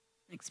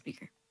 Next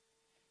speaker.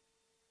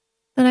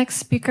 The next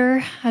speaker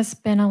has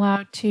been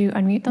allowed to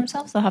unmute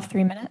themselves. They'll have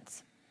 3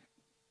 minutes.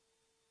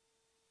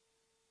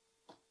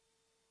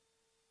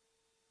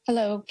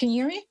 Hello, can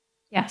you hear me?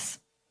 Yes.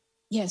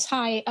 Yes,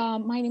 hi.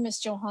 My name is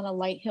Johanna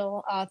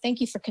Lighthill. Thank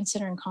you for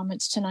considering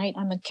comments tonight.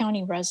 I'm a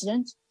county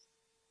resident.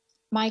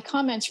 My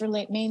comments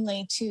relate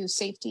mainly to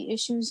safety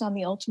issues on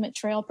the ultimate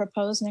trail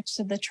proposed next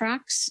to the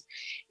tracks.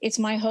 It's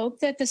my hope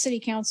that the City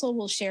Council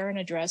will share and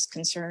address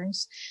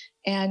concerns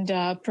and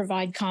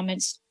provide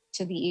comments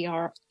to the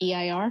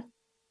EIR.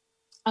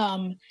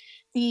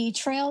 The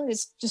trail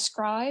is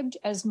described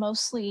as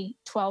mostly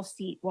 12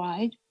 feet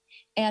wide,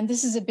 and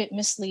this is a bit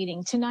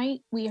misleading.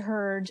 Tonight, we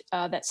heard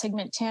that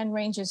segment 10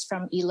 ranges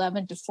from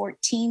 11 to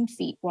 14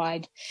 feet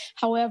wide.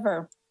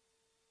 However,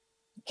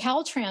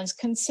 Caltrans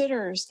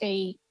considers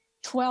a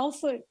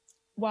 12-foot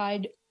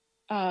wide,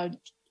 Caltrans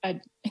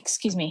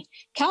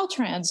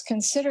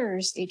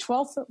considers a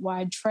 12-foot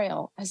wide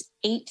trail as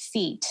 8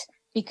 feet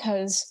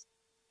because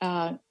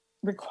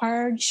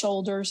required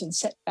shoulders and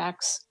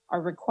setbacks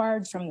are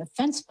required from the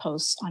fence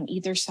posts on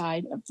either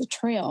side of the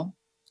trail.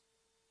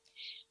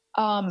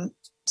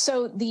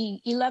 So the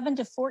 11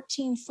 to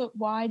 14 foot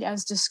wide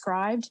as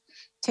described,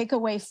 take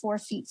away 4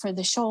 feet for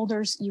the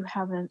shoulders, you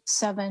have a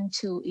 7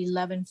 to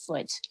 11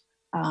 foot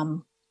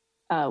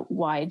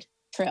wide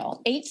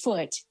trail. 8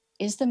 foot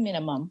is the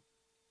minimum.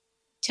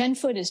 10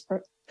 foot is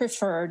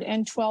preferred,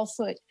 and 12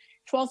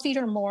 feet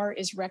or more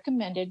is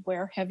recommended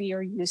where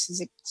heavier use is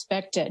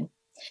expected.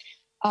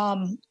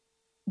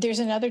 There's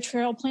another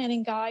trail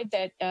planning guide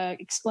that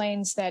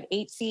explains that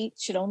 8 feet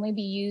should only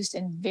be used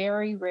in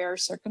very rare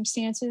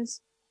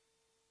circumstances.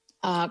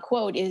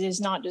 Quote, it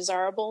is not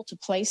desirable to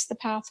place the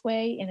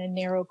pathway in a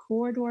narrow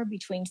corridor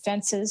between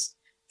fences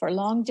for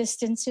long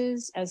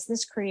distances, as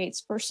this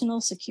creates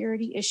personal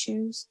security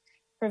issues,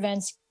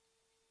 prevents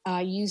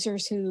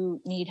users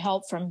who need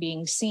help from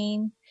being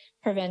seen,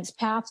 prevents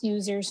path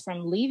users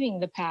from leaving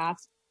the path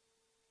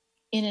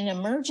in an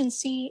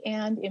emergency,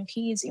 and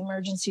impedes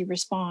emergency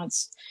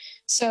response.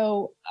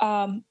 So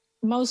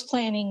most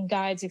planning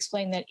guides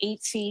explain that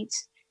 8 feet,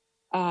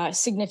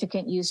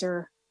 significant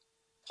user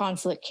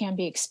conflict can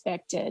be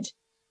expected.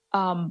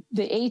 The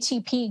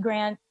ATP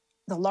grant,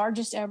 the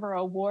largest ever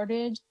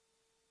awarded,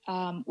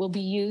 will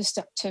be used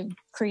to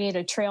create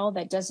a trail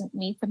that doesn't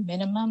meet the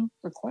minimum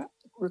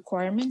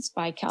requirements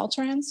by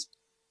Caltrans.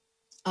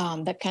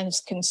 That kind of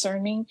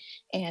concerning,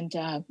 and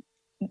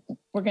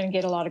we're going to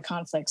get a lot of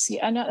conflicts.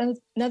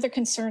 Another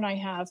concern I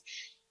have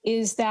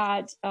is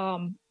that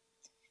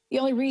the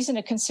only reason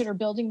to consider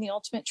building the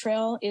ultimate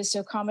trail is to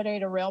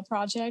accommodate a rail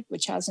project,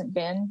 which hasn't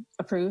been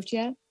approved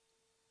yet.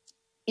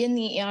 In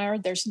the EIR,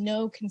 there's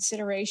no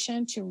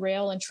consideration to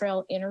rail and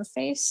trail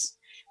interface,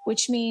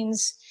 which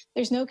means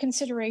there's no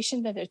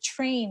consideration that a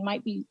train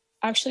might be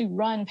actually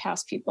run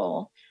past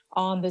people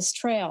on this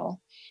trail.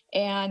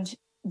 And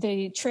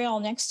the trail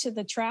next to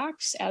the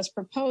tracks, as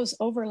proposed,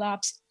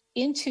 overlaps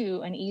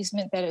into an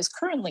easement that is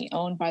currently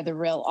owned by the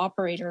rail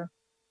operator.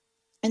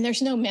 And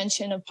there's no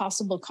mention of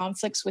possible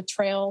conflicts with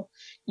trail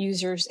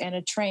users and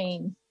a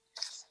train.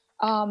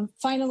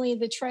 Finally,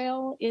 the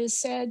trail is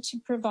said to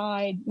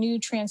provide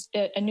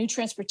a new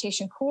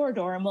transportation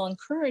corridor and will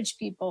encourage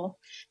people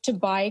to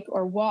bike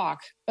or walk,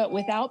 but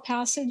without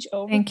passage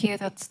over. Thank you.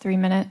 That's 3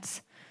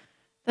 minutes.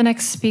 The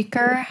next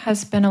speaker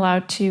has been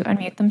allowed to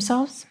unmute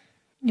themselves.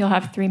 You'll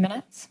have 3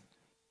 minutes.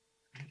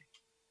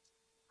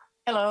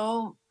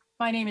 Hello,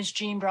 my name is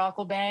Jean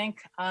Brocklebank.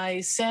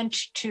 I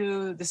sent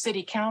to the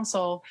City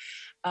Council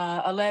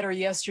a letter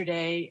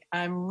yesterday.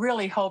 I'm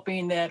really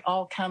hoping that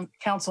all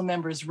council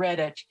members read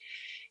it.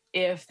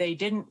 If they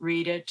didn't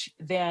read it,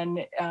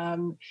 then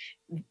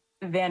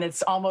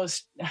it's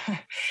almost,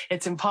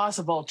 it's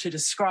impossible to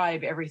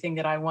describe everything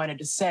that I wanted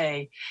to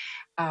say.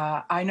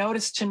 I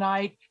noticed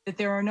tonight that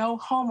there are no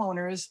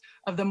homeowners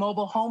of the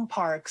mobile home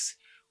parks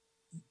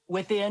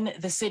within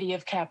the city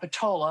of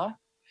Capitola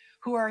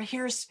who are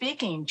here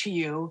speaking to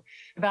you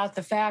about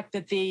the fact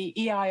that the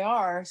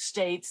EIR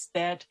states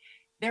that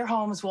their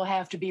homes will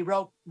have to be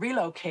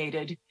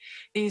relocated.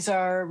 These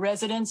are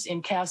residents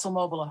in Castle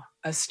Mobile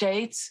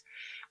Estates,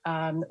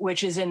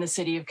 which is in the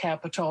city of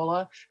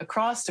Capitola.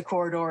 Across the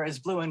corridor is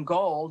Blue and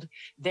Gold.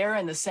 They're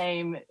in the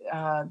same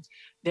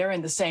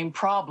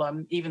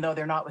problem, even though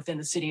they're not within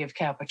the city of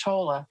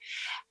Capitola.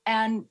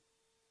 And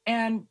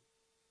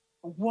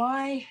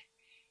why,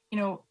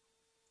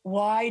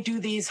 why do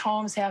these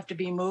homes have to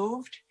be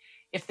moved?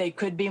 If they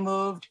could be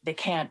moved, they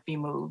can't be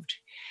moved.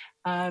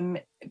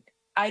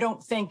 I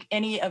don't think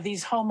any of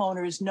these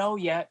homeowners know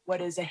yet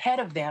what is ahead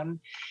of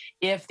them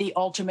if the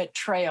ultimate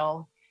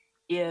trail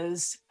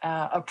is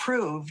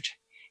approved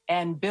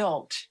and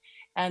built.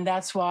 And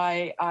that's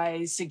why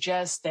I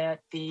suggest that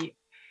the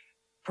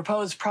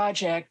proposed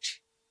project,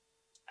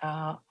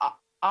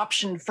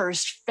 option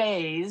first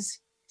phase,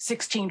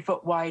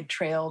 16-foot wide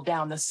trail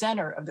down the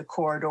center of the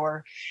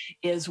corridor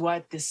is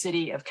what the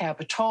city of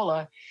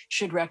Capitola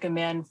should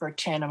recommend for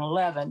 10 and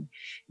 11.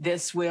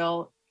 This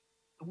will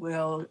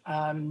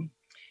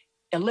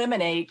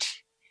eliminate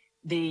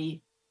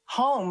the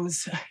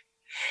homes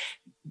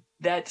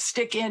that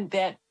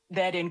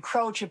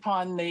encroach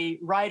upon the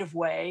right of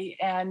way.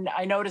 And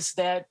I noticed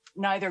that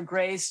neither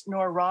Grace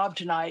nor Rob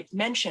tonight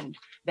mentioned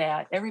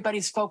that.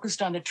 Everybody's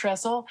focused on the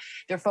trestle.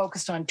 They're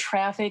focused on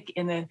traffic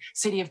in the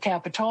city of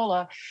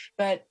Capitola,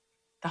 but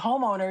the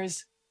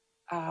homeowners,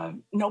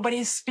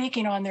 nobody's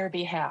speaking on their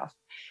behalf.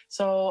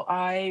 So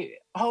I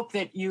hope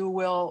that you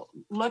will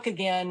look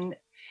again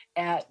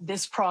at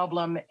this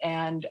problem,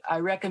 and I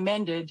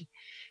recommended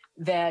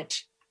that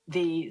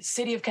the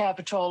city of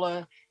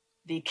Capitola,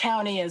 the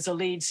county as a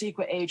lead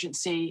CEQA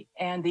agency,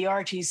 and the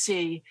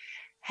RTC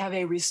have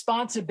a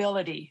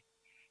responsibility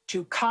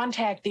to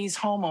contact these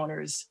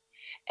homeowners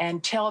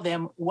and tell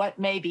them what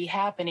may be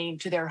happening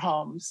to their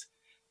homes.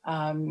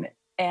 And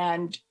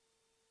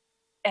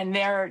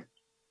they're,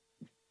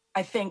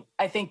 I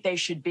think they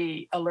should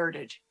be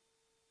alerted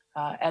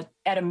at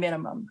a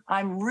minimum.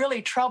 I'm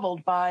really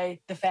troubled by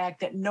the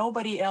fact that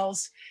nobody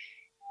else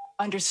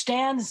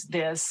understands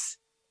this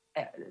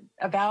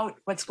about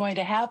what's going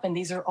to happen.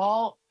 These are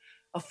all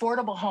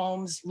affordable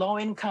homes,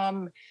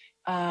 low-income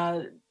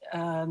homeowners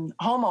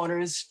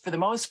for the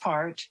most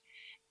part,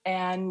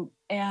 and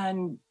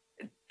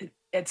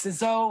it's as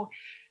though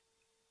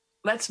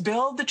let's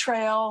build the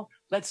trail,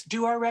 let's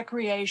do our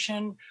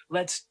recreation,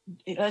 let's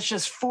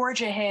just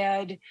forge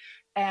ahead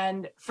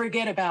and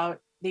forget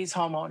about these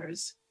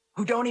homeowners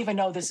who don't even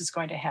know this is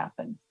going to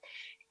happen.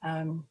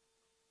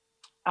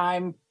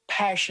 I'm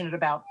passionate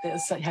about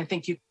this. I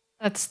think you.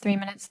 That's 3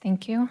 minutes.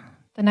 Thank you.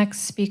 The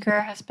next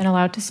speaker has been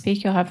allowed to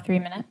speak. You'll have 3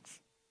 minutes.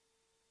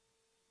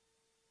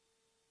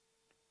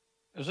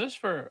 Is this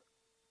for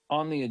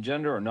on the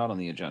agenda or not on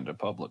the agenda?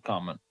 Public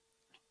comment.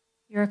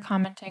 You're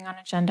commenting on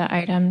agenda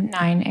item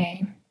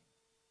 9A.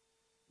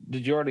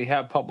 Did you already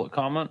have public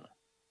comment?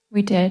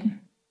 We did.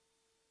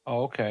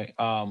 Oh, okay.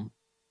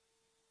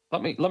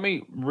 Let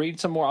me read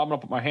some more. I'm gonna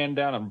put my hand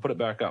down and put it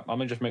back up. Let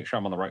me just make sure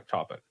I'm on the right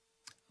topic.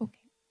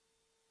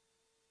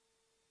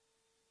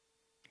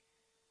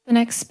 The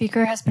next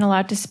speaker has been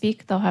allowed to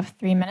speak. They'll have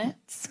 3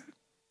 minutes.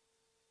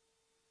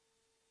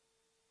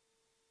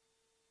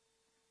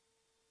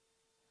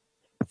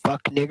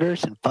 Fuck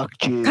niggers and fuck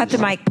Jews. Cut the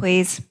mic,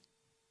 please.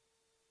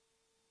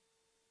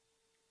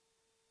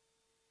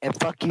 And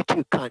fuck you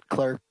too, cunt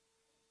clerk.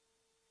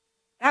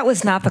 That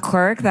was not the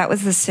clerk. That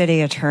was the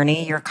city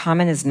attorney. Your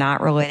comment is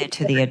not related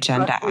to the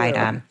agenda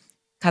item.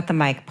 Cut the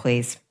mic,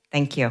 please.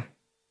 Thank you.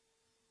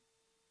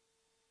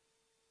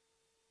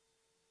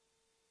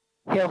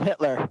 Hail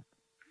Hitler.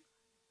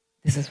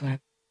 This is what.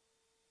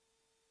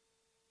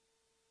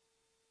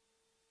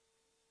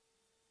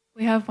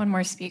 We have one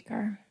more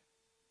speaker.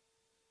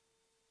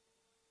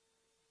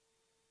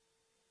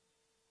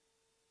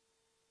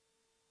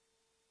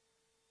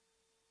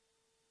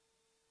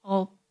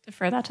 I'll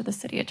defer that to the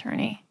city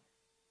attorney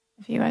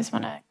if you guys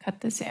want to cut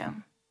the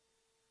Zoom.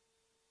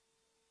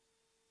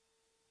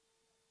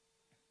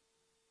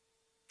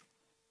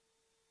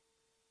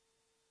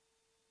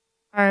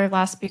 Our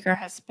last speaker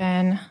has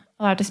been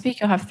allowed to speak.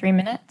 You'll have 3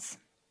 minutes.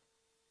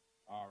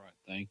 All right,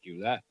 thank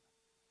you.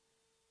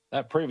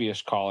 That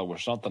previous caller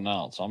was something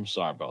else. I'm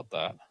sorry about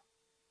that.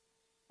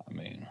 I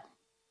mean,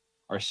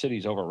 our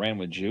city's overran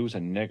with Jews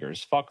and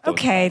niggers. Fuck those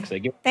Okay. fucks. They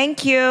get.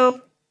 Thank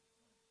you.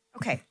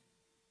 Okay.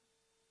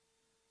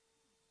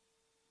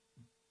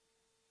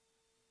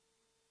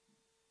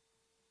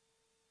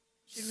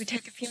 Should we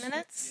take a few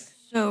minutes?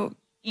 So,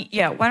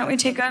 yeah, why don't we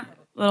take a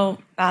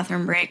little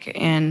bathroom break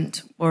and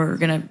we're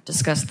going to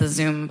discuss the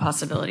Zoom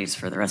possibilities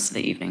for the rest of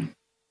the evening.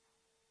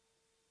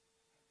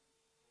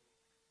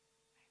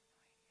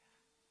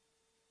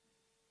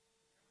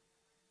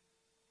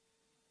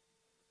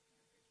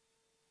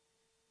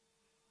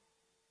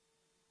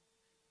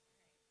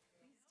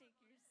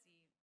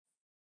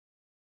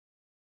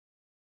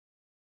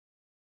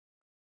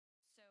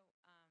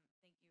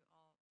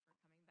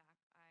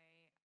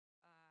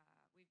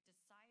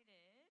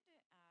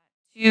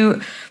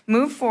 To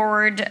move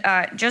forward,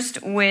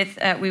 just with,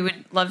 we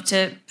would love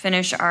to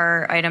finish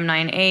our item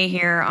 9A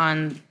here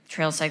on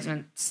trail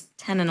segments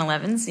 10 and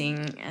 11,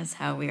 seeing as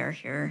how we are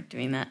here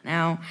doing that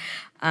now.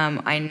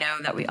 I know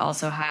that we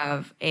also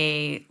have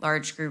a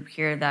large group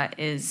here that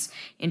is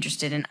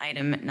interested in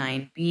item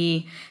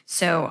 9B,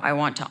 so I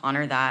want to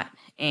honor that.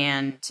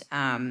 And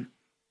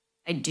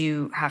I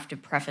do have to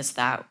preface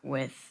that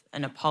with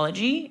an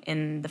apology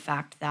in the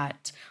fact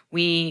that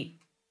we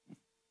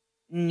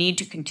need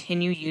to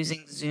continue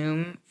using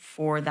Zoom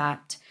for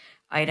that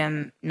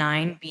item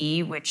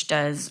 9B, which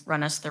does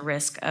run us the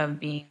risk of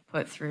being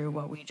put through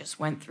what we just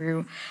went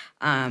through.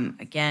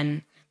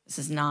 Again, this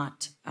is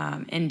not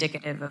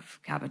indicative of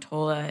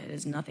Capitola. It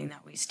is nothing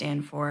that we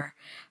stand for.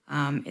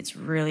 It's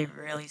really,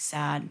 really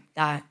sad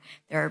that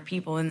there are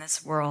people in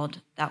this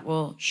world that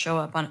will show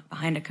up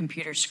behind a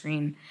computer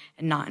screen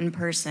and not in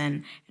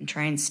person and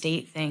try and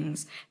state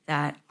things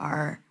that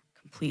are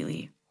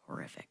completely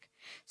horrific.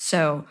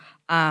 So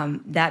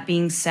that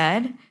being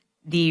said,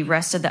 the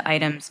rest of the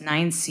items,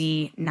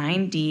 9C,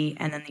 9D,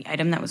 and then the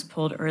item that was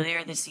pulled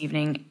earlier this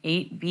evening,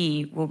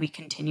 8B, will be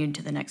continued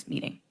to the next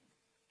meeting.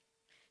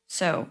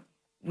 So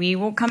we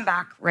will come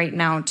back right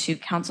now to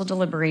council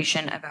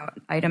deliberation about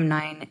item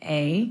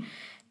 9A.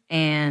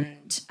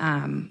 And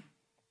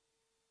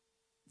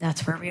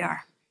that's where we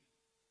are.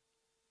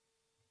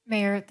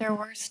 Mayor, there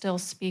were still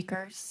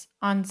speakers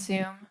on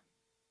Zoom.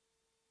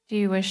 Do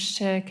you wish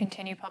to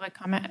continue public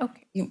comment?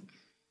 Okay.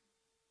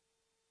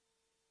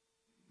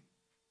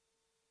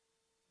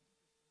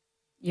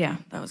 Yeah,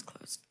 that was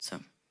closed. So,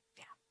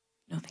 yeah,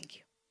 no, thank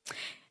you.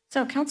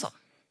 So, council.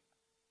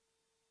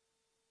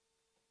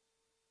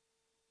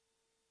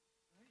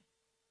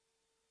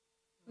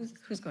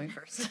 Who's going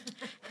first?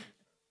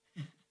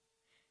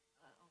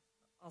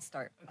 I'll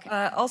start. Okay.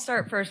 I'll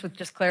start first with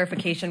just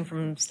clarification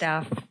from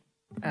staff,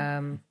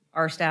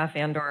 our staff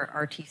and or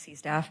RTC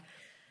staff.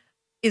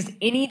 Is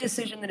any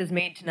decision that is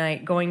made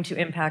tonight going to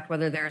impact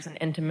whether there's an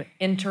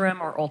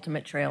interim or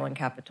ultimate trail in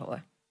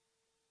Capitola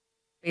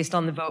based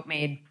on the vote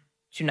made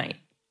tonight?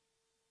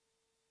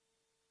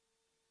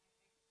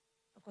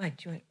 Go ahead,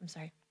 I'm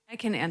sorry. I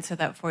can answer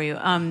that for you.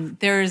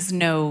 There's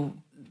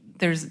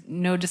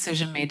no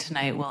decision made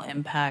tonight will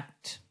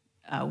impact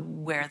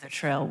where the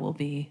trail will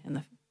be in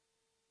the.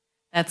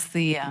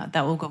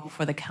 That will go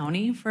before the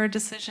county for a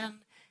decision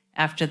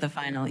after the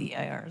final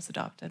EIR is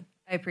adopted.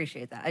 I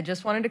appreciate that. I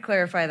just wanted to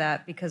clarify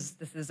that because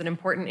this is an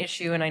important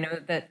issue, and I know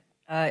that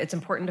it's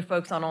important to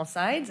folks on all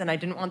sides, and I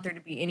didn't want there to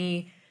be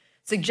any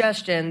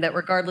suggestion that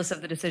regardless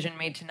of the decision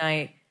made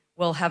tonight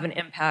will have an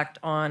impact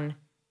on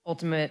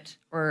ultimate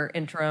or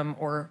interim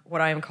or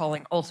what I am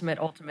calling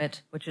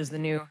ultimate, which is the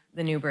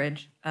new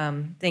bridge.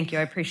 Thank you.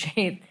 I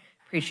appreciate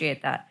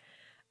that.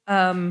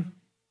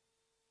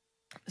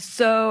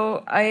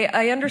 So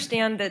I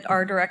understand that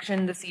our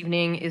direction this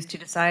evening is to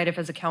decide if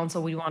as a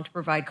council we want to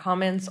provide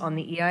comments on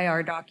the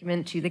EIR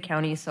document to the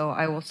county, so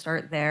I will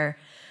start there.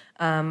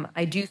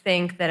 I do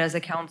think that as a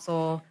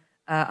council,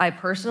 I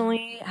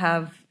personally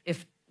have,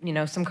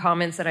 some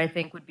comments that I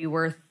think would be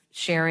worth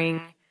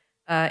sharing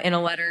in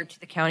a letter to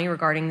the county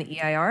regarding the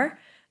EIR.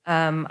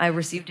 I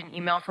received an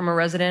email from a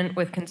resident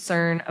with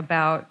concern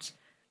about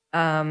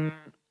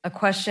a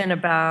question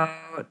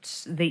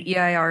about the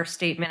EIR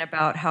statement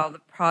about how the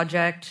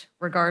project,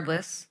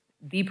 regardless,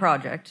 the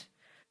project,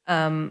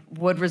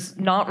 would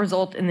not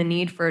result in the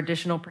need for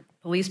additional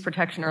police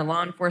protection or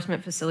law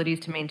enforcement facilities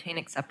to maintain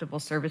acceptable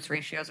service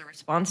ratios or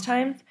response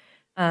times.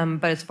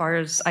 But as far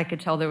as I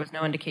could tell, there was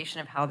no indication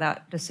of how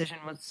that decision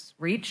was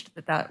reached,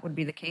 that would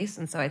be the case.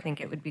 And so I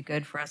think it would be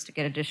good for us to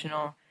get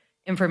additional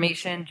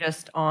information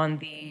just on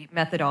the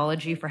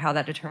methodology for how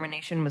that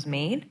determination was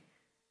made.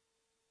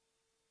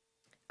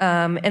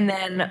 And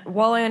then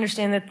while I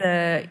understand that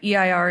the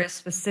EIR is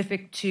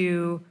specific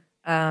to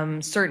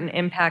certain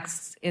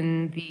impacts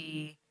in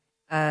the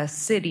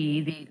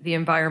city, the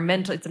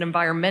environmental, it's an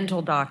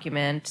environmental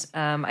document,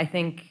 I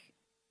think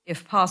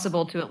if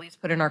possible to at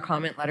least put in our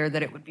comment letter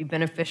that it would be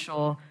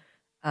beneficial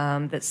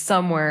that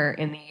somewhere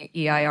in the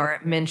EIR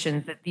it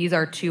mentions that these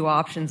are two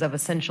options of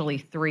essentially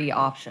three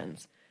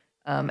options.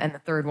 And the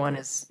third one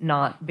is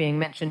not being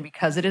mentioned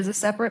because it is a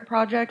separate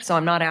project. So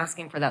I'm not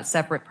asking for that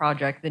separate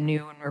project, the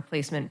new and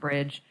replacement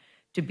bridge,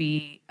 to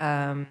be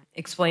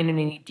explained in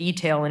any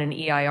detail in an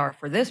EIR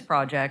for this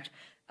project,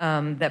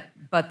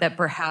 but that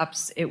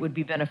perhaps it would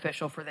be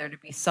beneficial for there to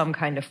be some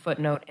kind of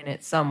footnote in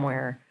it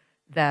somewhere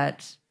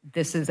that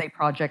this is a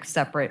project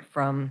separate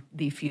from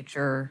the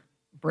future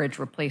bridge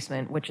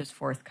replacement, which is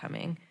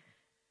forthcoming.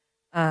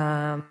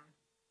 I'll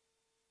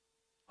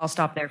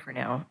stop there for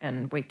now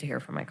and wait to hear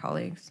from my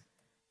colleagues.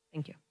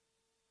 Thank you.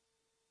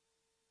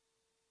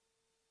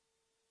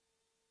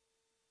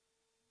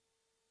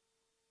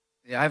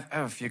 Yeah, I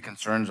have a few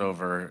concerns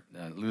over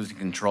losing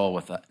control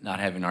with not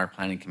having our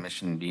planning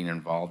commission being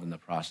involved in the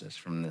process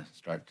from the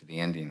start to the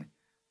ending.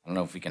 I don't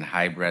know if we can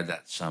hybrid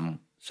that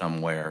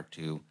somewhere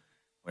to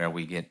where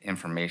we get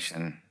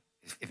information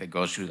if it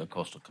goes through the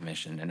coastal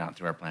commission and not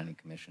through our planning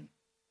commission.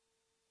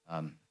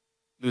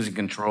 Losing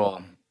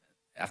control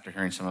after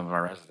hearing some of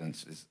our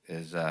residents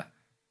is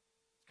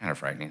kind of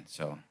frightening.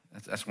 So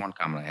that's one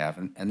comment I have.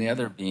 And the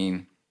other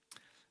being,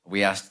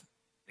 we asked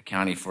the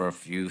county for a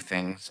few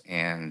things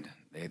and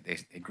they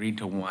agreed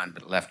to one,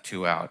 but left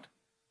two out.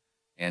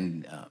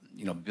 And,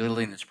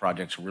 building this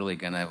project's really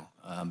going to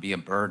be a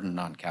burden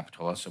on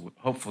Capitola. So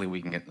hopefully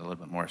we can get a little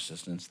bit more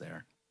assistance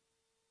there.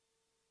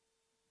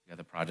 The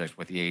other projects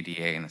with the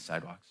ADA and the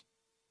sidewalks.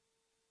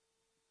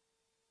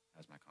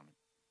 That's my comment.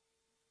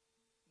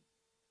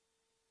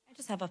 I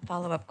just have a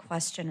follow-up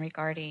question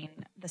regarding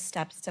the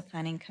steps to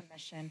Planning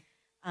Commission.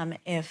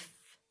 If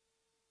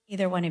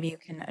either one of you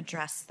can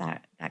address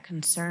that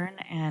concern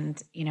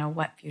and,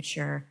 what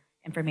future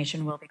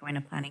information will be going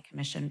to Planning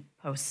Commission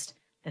post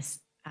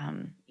this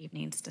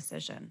evening's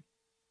decision.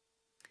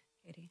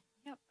 Katie?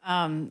 Yep.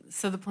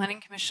 So the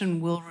Planning Commission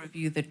will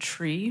review the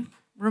tree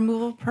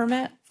removal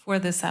permit for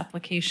this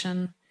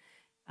application.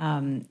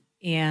 And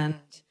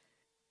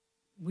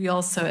we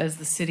also, as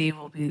the city,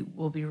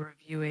 will be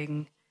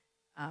reviewing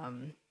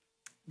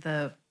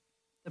the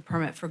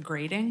permit for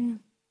grading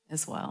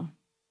as well.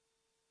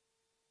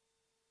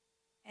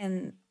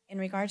 And in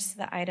regards to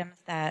the items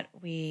that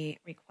we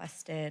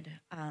requested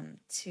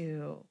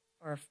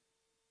or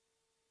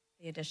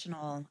the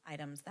additional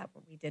items that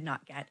we did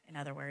not get, in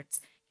other words,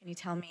 can you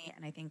tell me,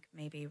 and I think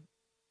maybe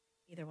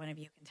either one of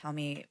you can tell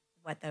me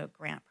what the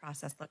grant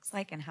process looks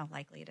like and how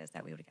likely it is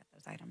that we would get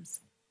those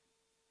items.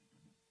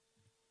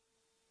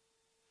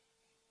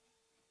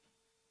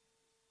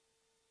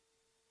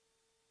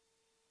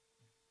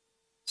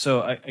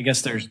 So I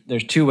guess there's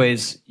two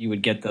ways you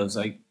would get those.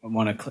 I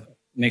want to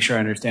make sure I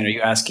understand. Are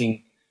you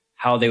asking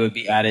how they would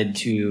be added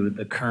to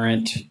the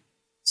current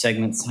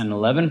segments 10 and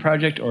 11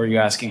 project, or are you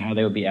asking how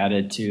they would be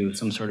added to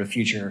some sort of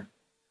future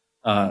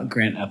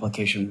grant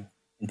application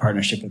in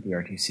partnership with the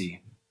RTC?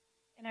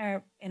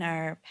 In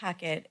our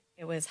packet,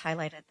 it was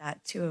highlighted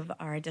that 2 of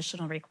our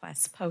additional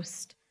requests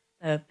post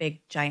the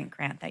big giant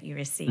grant that you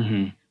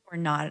received were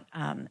not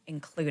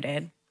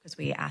included because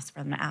we asked for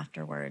them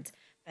afterwards.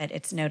 But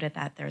it's noted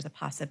that there's a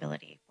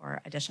possibility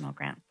for additional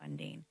grant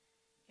funding.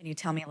 Can you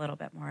tell me a little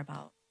bit more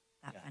about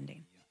that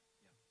funding?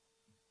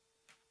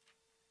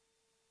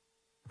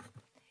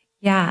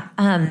 Yeah,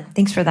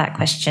 thanks for that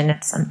question.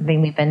 It's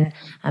something we've been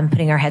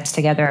putting our heads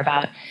together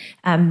about.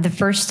 The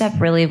first step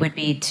really would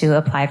be to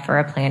apply for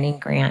a planning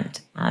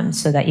grant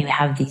so that you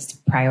have these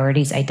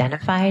priorities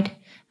identified.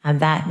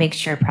 That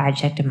makes your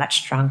project a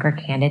much stronger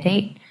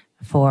candidate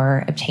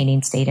for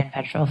obtaining state and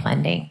federal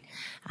funding.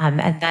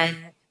 And then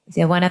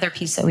the one other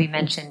piece that we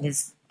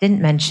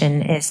didn't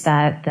mention is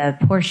that the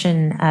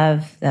portion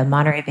of the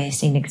Monterey Bay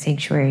Scenic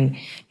Sanctuary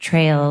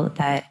Trail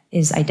that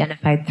is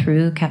identified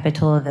through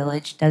Capitola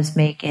Village does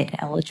make it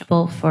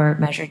eligible for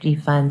Measure D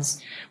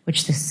funds,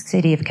 which the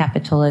city of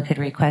Capitola could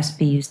request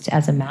be used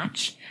as a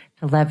match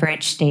to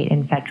leverage state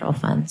and federal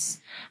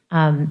funds.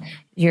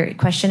 Your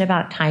question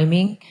about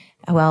timing,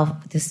 well,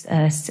 this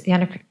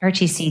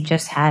RTC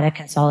just had a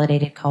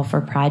consolidated call for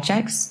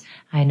projects.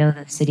 I know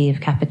the city of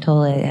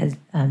Capitola has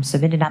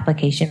submitted an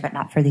application, but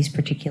not for these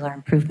particular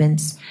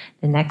improvements.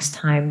 The next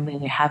time we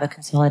would have a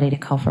consolidated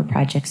call for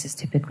projects is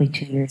typically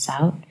 2 years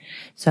out.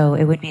 So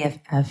it would be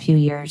a few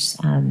years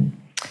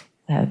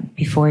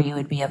before you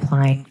would be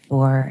applying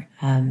for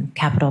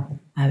capital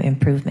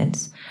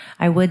improvements.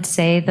 I would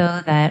say, though,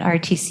 that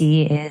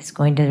RTC is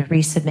going to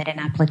resubmit an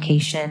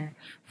application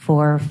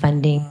for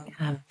funding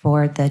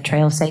for the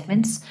trail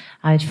segments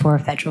for a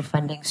federal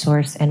funding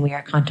source, and we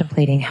are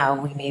contemplating how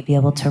we may be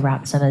able to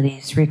wrap some of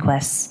these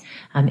requests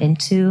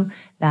into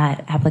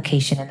that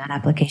application, and that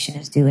application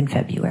is due in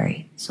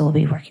February. So we'll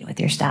be working with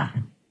your staff.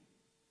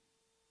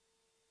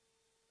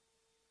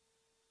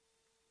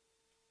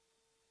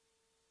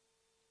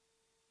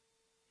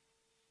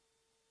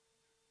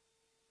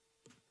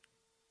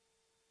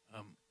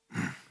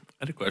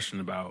 I had a question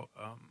about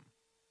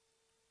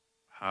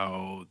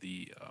how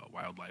the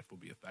wildlife will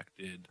be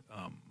affected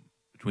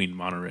between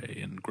Monterey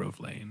and Grove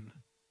Lane.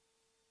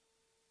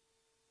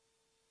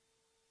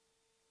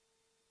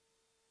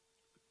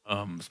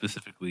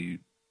 Specifically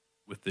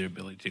with their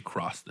ability to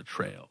cross the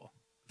trail,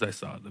 as I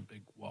saw the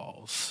big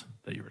walls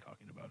that you were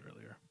talking about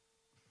earlier.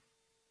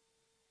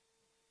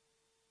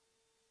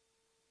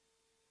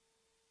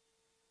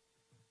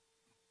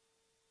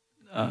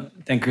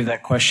 Thank you for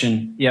that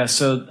question. Yeah,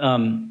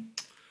 so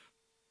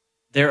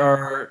there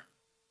are,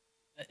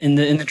 in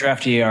the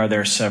draft EAR, there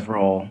are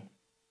several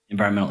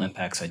environmental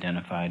impacts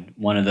identified.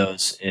 One of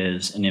those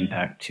is an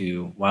impact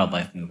to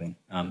wildlife moving.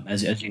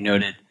 As you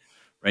noted,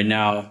 right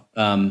now,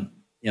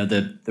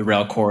 the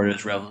rail corridor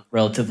is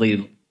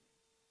relatively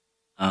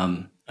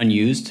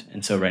unused,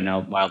 and so right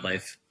now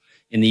wildlife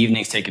in the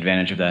evenings take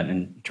advantage of that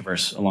and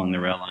traverse along the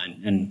rail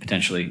line and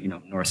potentially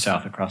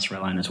north-south across the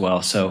rail line as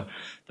well. So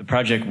the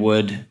project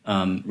would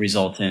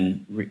result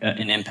in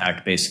an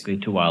impact basically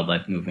to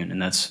wildlife movement, and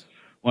that's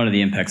one of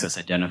the impacts that's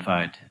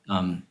identified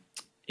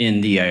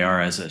in the EIR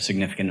as a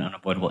significant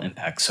unavoidable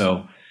impact.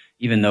 So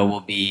even though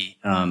we'll be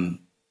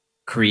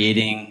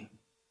creating,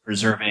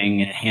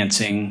 preserving,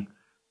 enhancing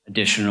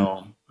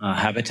additional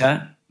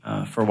habitat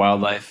for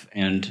wildlife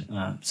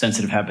and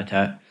sensitive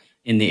habitat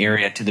in the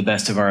area to the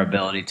best of our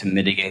ability to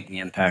mitigate the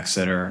impacts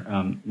that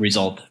are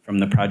result from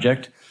the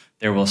project,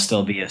 there will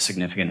still be a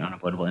significant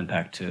unavoidable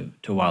impact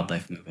to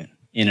wildlife movement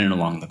in and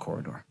along the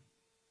corridor.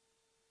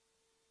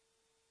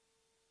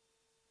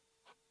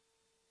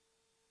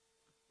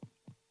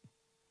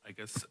 I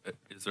guess,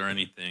 is there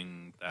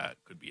anything that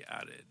could be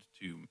added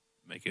to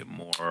make it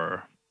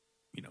more,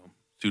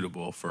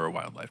 suitable for a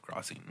wildlife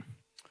crossing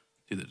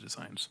to the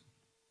designs?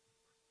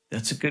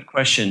 That's a good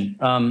question.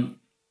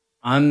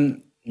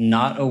 I'm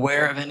not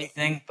aware of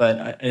anything,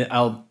 but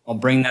I'll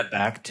bring that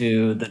back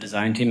to the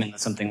design team, and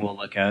that's something we'll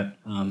look at,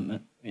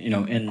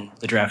 in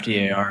the draft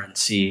EAR and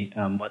see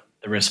what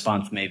the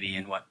response may be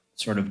and what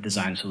sort of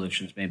design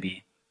solutions may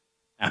be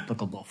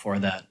applicable for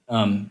that.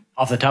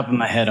 Off the top of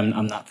my head,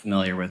 I'm not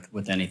familiar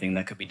with anything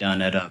that could be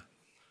done at a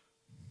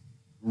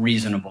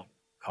reasonable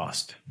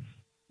cost.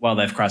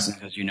 Wildlife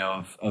crossings, as you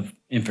know, of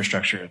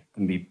infrastructure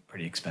can be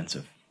pretty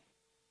expensive.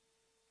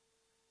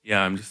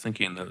 Yeah, I'm just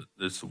thinking that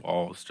these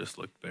walls just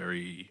look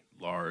very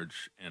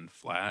large and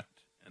flat,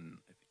 and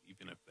I think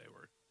even if they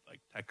were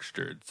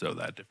textured so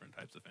that different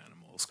types of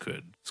animals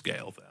could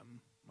scale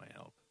them, might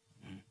help.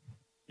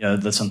 Yeah,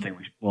 that's something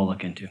we'll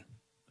look into.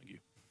 Thank you.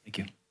 Thank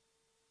you.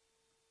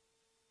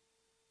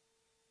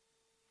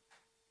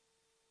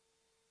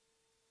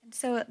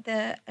 So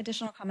the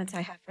additional comments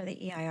I have for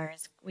the EIR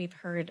is we've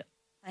heard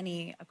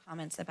plenty of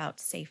comments about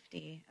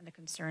safety and the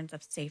concerns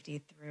of safety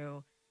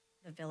through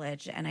the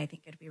village. And I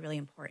think it'd be really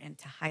important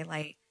to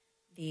highlight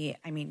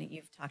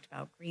you've talked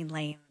about green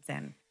lanes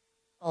and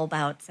bulb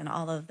outs and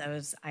all of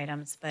those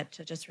items, but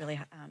to just really,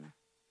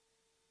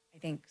 I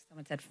think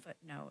someone said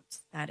footnotes,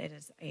 that it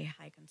is a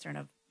high concern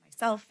of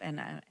myself and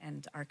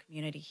our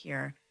community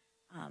here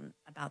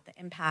about the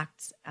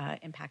impact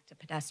to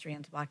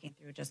pedestrians walking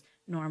through, just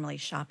normally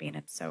shopping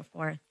and so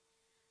forth.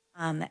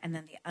 And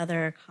then the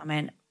other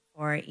comment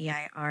for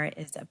EIR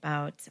is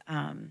about,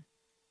 now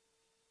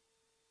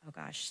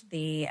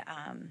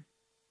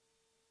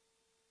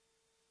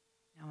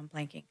I'm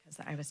blanking because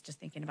I was just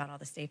thinking about all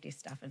the safety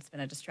stuff and it's been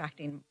a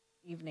distracting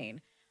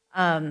evening.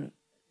 The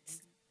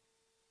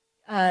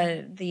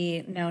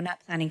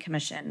Net Planning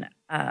Commission,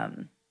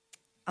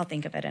 I'll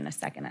think of it in a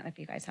second if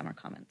you guys have more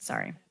comments.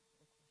 Sorry.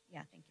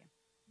 Yeah, thank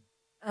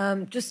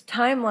you. Just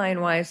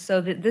timeline-wise,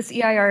 so this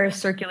EIR is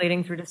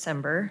circulating through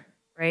December,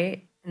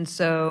 right? And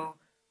so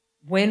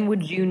when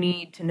would you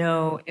need to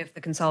know if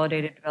the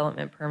consolidated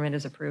development permit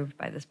is approved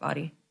by this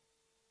body?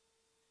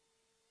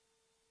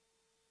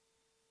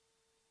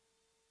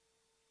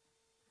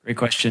 Great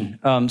question.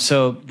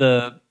 So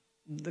the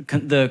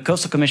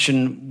Coastal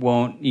Commission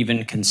won't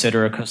even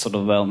consider a coastal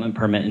development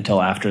permit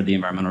until after the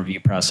environmental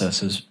review process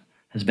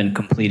has been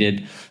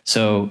completed.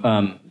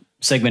 So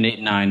segment 8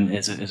 and 9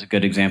 is a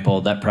good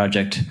example. That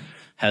project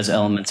has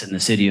elements in the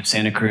city of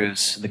Santa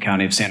Cruz, the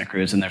county of Santa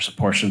Cruz, and there's a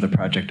portion of the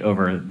project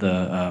over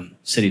the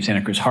city of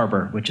Santa Cruz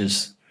Harbor, which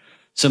is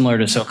similar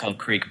to So-Called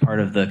Creek, part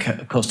of the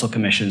Coastal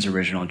Commission's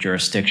original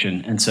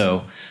jurisdiction. And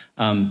so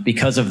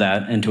because of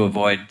that, and to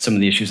avoid some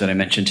of the issues that I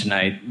mentioned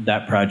tonight,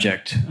 that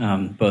project,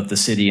 both the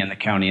city and the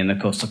county and the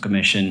Coastal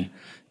Commission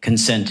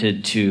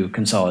consented to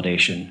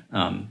consolidation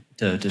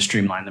to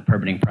streamline the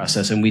permitting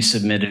process. And we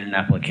submitted an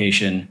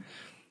application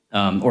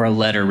or a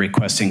letter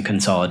requesting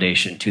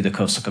consolidation to the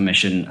Coastal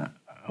Commission,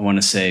 I want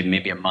to say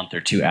maybe a month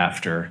or two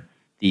after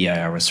the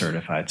EIR was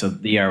certified. So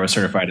the EIR was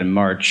certified in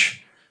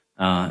March,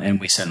 and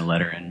we sent a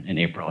letter in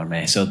April or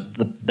May. So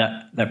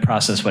that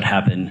process would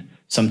happen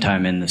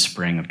sometime in the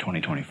spring of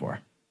 2024.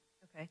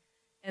 Okay.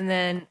 And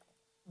then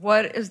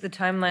what does the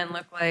timeline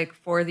look like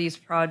for these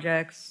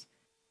projects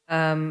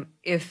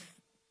if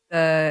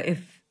the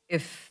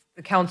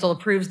council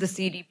approves the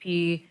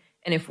CDP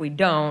and if we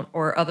don't,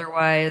 or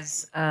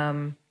otherwise,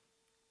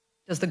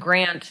 does the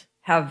grant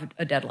have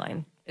a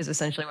deadline is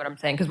essentially what I'm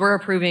saying. Because we're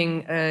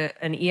approving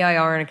an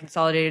EIR and a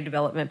consolidated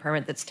development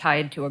permit that's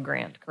tied to a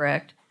grant,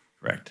 correct?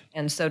 Correct.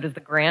 And so does the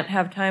grant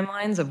have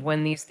timelines of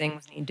when these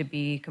things need to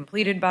be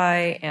completed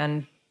by?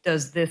 And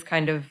does this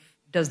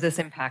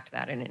impact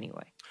that in any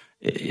way?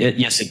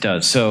 Yes, it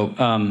does. So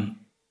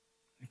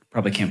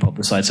probably can't pull up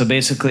the slide. So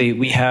basically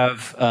we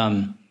have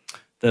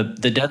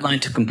the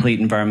deadline to complete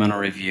environmental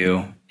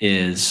review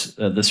is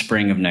the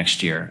spring of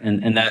next year.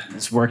 And that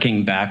is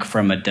working back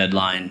from a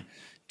deadline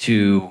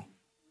to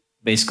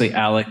basically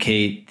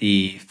allocate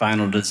the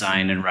final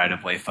design and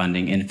right-of-way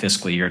funding in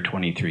fiscal year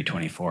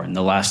 23-24. And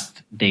the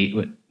last date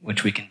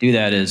which we can do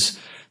that is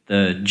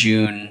the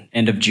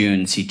end of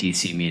June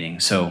CTC meeting.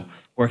 So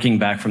working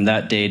back from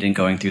that date and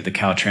going through the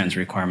Caltrans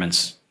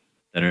requirements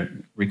that are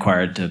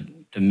required to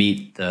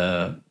meet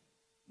the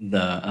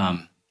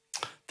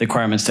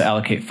requirements to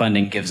allocate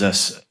funding gives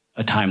us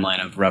a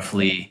timeline of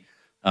roughly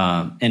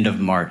end of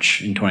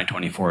March in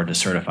 2024 to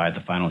certify the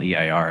final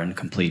EIR and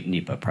complete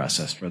NEPA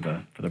process for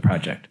the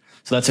project.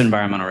 So that's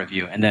environmental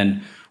review. And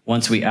then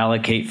once we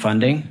allocate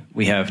funding,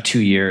 we have 2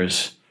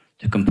 years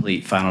to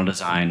complete final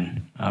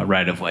design,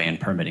 right-of-way, and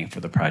permitting for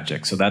the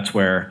project. So that's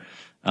where,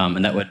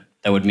 and that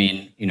would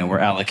mean, we're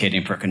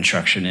allocating for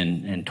construction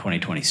in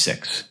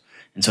 2026.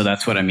 And so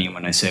that's what I mean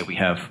when I say we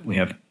have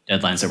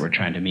deadlines that we're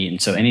trying to meet.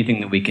 And so anything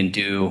that we can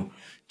do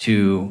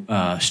to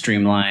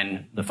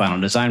streamline the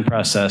final design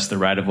process, the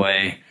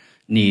right-of-way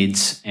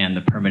needs, and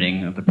the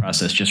permitting of the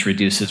process just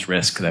reduces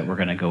risk that we're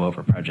going to go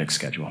over project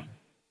schedule.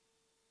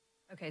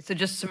 Okay, so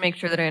just to make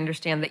sure that I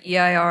understand, the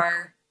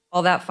EIR,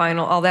 all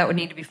that would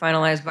need to be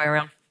finalized by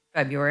around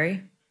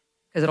February,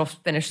 because it'll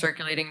finish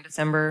circulating in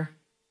December.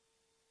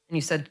 And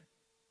you said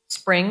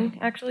spring,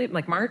 actually,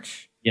 like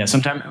March? Yeah,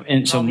 sometime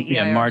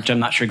March. I'm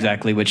not sure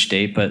exactly which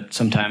date, but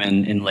sometime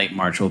in late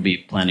March, we'll be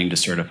planning to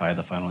certify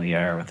the final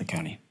EIR with the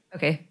county.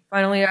 Okay,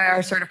 final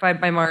EIR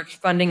certified by March,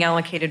 funding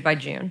allocated by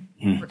June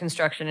for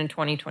construction in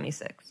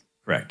 2026.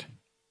 Correct.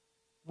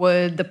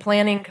 Would the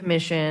Planning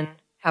Commission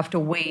have to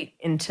wait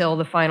until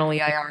the final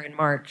EIR in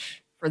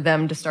March for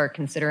them to start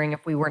considering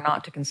if we were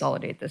not to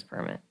consolidate this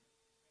permit?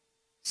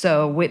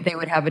 So they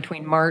would have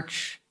between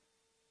March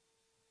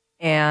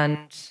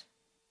and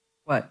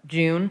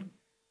June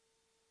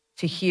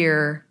to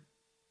hear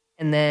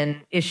and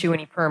then issue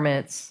any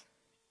permits.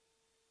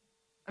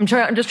 I'm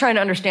just trying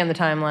to understand the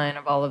timeline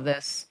of all of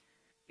this,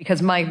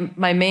 because my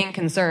main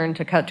concern,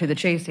 to cut to the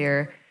chase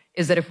here,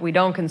 is that if we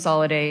don't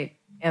consolidate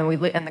and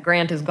the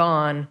grant is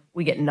gone,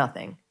 we get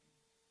nothing.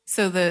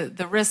 So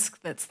the risk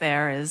that's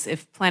there is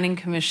if Planning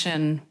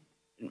Commission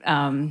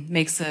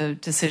makes a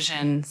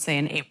decision, say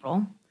in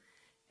April,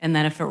 And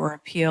then if it were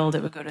appealed,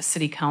 it would go to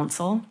city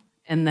council.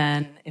 And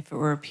then if it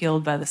were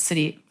appealed by the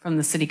city, from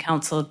the city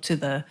council to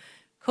the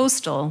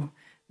coastal,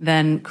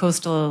 then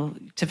coastal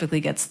typically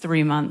gets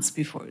 3 months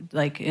before,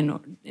 like in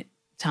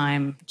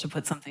time to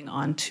put something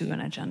onto an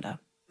agenda.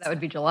 That would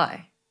be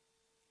July.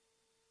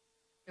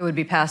 It would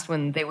be passed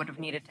when they would have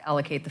needed to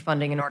allocate the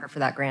funding in order for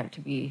that grant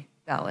to be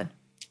valid.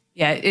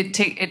 Yeah, it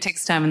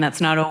takes time, and that's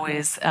not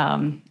always.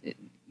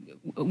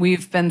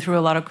 We've been through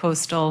a lot of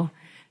coastal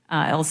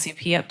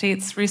LCP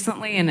updates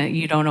recently, and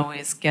you don't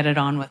always get it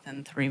on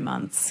within 3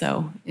 months.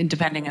 So,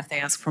 depending if they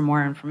ask for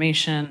more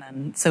information,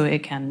 and so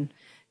it can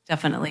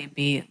definitely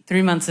be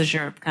 3 months is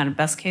your kind of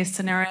best case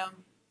scenario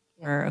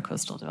for a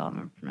coastal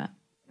development permit.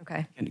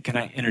 Okay. Can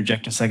I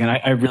interject a second?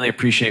 I really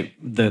appreciate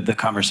the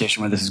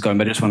conversation where this is going,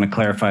 but I just want to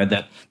clarify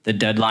that the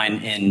deadline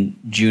in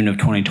June of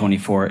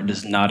 2024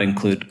 does not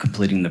include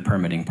completing the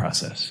permitting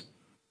process.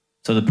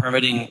 So the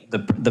permitting,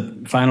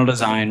 the final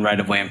design,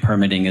 right-of-way, and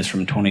permitting is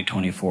from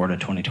 2024 to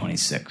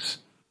 2026.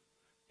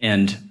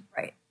 And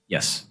right.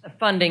 Yes. The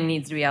funding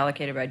needs to be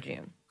allocated by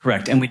June.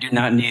 Correct. And we do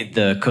not need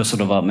the coastal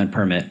development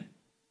permit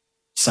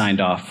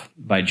signed off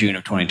by June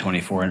of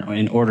 2024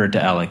 in order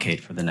to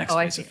allocate for the next Oh,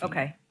 I phase see. of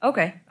funding.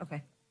 Okay.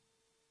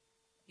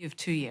 You have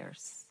 2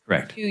 years.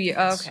 Correct. 2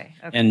 years. Okay.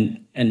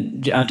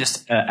 And I'll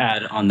just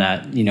add on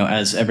that,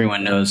 as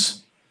everyone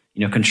knows,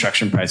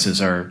 construction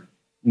prices are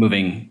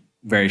moving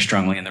very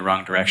strongly in the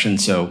wrong direction.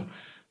 So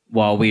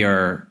while we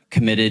are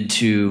committed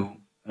to,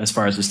 as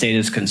far as the state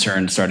is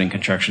concerned, starting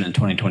construction in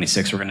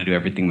 2026, we're going to do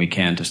everything we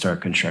can to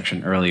start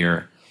construction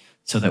earlier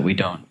so that we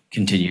don't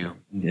continue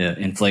the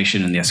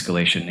inflation and the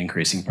escalation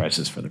increasing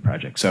prices for the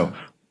project. So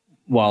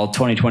while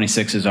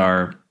 2026 is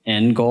our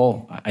end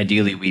goal,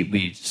 ideally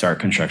we start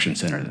construction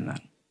sooner than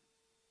that.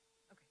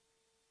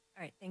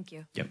 All right, thank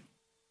you. Yep.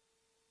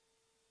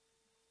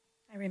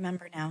 I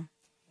remember now.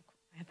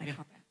 I had that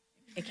comment.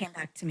 It came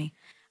back to me.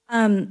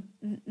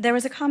 There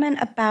was a comment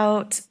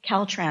about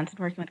Caltrans and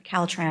working with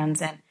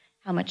Caltrans and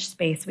how much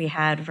space we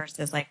had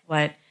versus like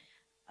what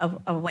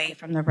away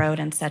from the road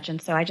and such.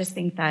 And so I just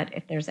think that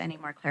if there's any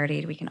more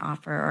clarity we can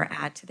offer or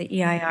add to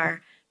the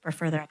EIR for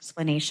further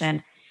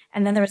explanation.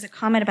 And then there was a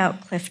comment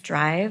about Cliff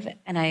Drive,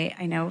 and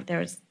I know there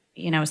was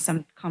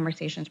some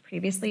conversations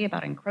previously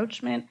about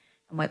encroachment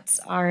and what's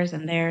ours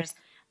and theirs.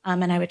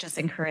 And I would just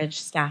encourage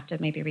staff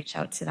to maybe reach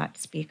out to that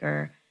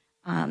speaker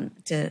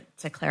to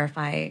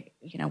clarify,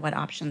 what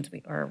options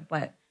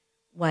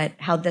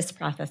how this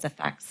process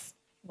affects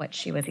what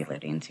she was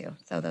alluding to.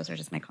 So those are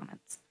just my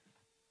comments.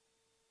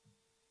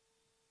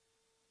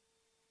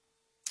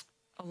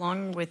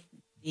 Along with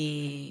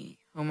the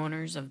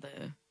homeowners of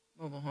the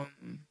mobile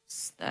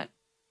homes that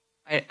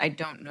I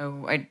don't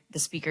know, the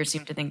speaker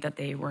seemed to think that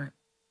they were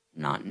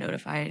not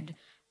notified.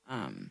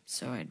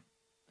 So I'd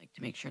like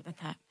to make sure that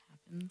happens.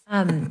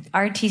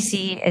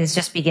 RTC is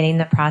just beginning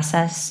the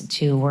process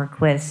to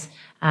work with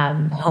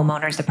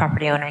homeowners, the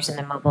property owners and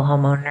the mobile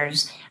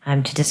homeowners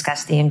to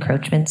discuss the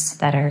encroachments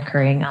that are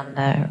occurring on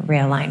the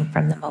rail line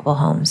from the mobile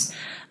homes.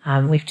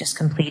 We've just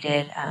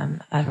completed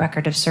a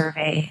record of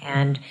survey,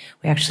 and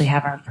we actually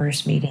have our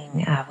first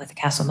meeting with the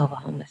Castle Mobile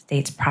Home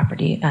Estates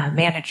property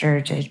manager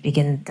to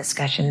begin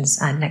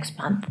discussions next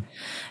month.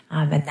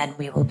 And then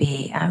we will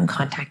be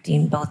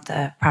contacting both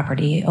the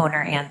property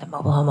owner and the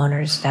mobile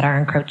homeowners that are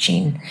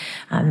encroaching.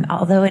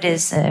 Although it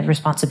is a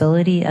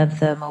responsibility of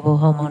the mobile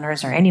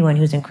homeowners or anyone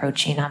who's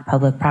encroaching on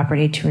public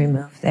property to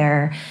remove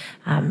their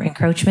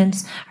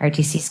encroachments,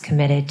 RTC is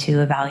committed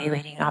to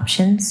evaluating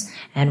options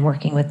and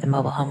working with the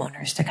mobile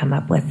homeowners to come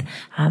up with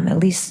at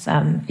least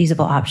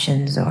feasible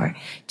options or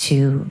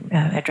to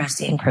address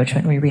the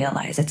encroachment. We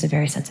realize it's a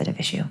very sensitive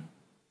issue.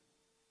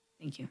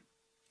 Thank you.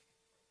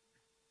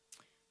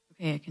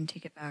 Okay, I can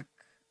take it back.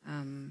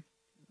 I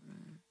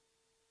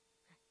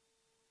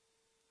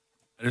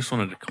just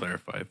wanted to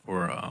clarify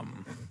for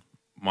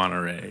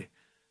Monterey,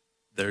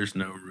 there's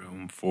no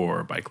room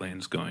for bike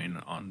lanes going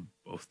on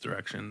both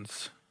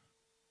directions.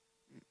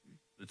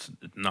 It's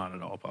not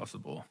at all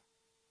possible.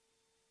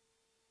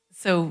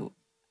 So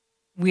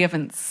we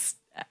haven't,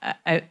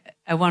 I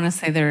want to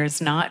say there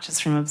is not,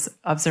 just from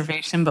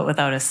observation, but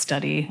without a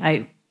study.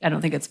 I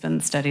don't think it's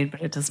been studied,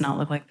 but it does not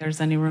look like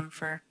there's any room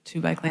for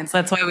 2 bike lanes.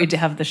 That's why we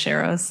have the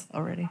Sharrows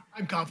already.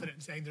 I'm confident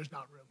in saying there's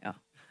not room. Yeah.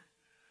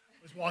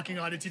 I was walking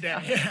on it today.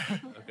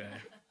 Okay.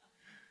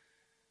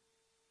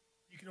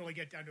 You can only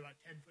get down to about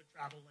 10-foot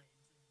travel lanes.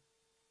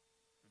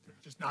 There's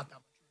just not that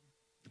much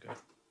room. Okay.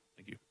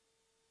 Thank you.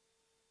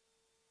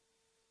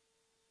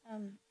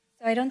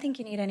 So I don't think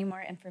you need any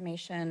more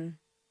information.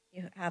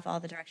 You have all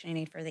the direction you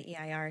need for the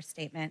EIR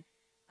statement.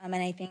 And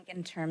I think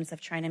in terms of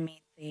trying to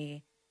meet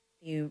the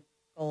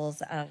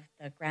goals of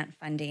the grant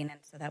funding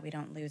and so that we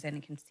don't lose it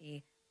and can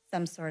see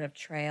some sort of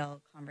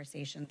trail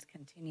conversations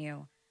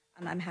continue,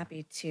 I'm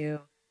happy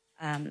to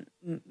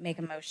make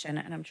a motion,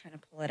 and I'm trying to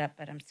pull it up,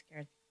 but I'm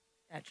scared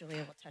that Julia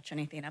will touch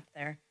anything up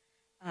there.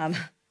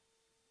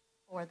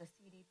 For the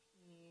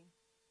CDP,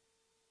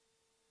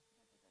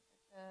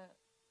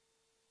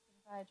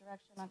 provide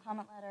direction on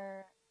comment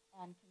letter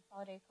and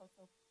consolidate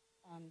coastal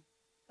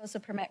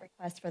Coastal permit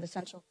request for the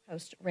Central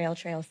Coast Rail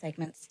Trail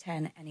segments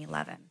 10 and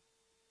 11.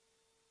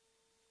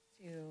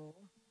 Are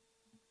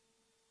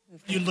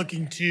you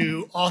looking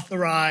to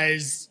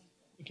authorize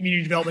the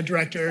community development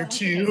director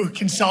to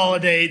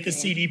consolidate the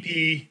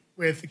CDP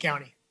with the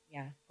county?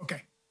 Yeah.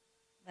 Okay.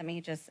 Let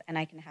me just, and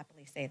I can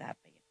happily say that,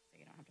 but so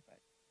you don't have to put.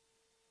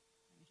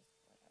 Let me just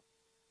pull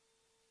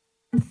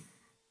it up.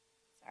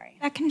 Sorry.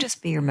 That can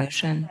just be your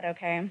motion. Is that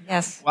okay?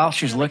 Yes. While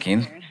she's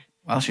looking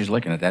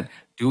at that,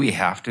 do we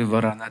have to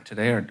vote on that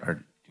today, or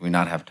do we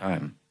not have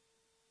time?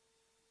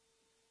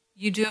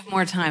 You do have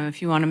more time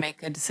if you want to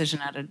make a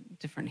decision at a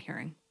different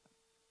hearing.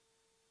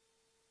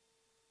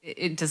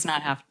 It does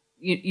not have,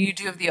 you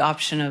do have the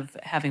option of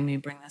having me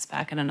bring this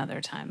back at another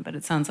time, but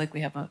it sounds like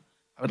we have a.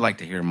 I would like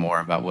to hear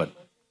more about what.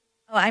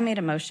 Oh, I made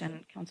a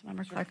motion,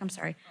 Councilmember Clark. I'm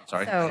sorry.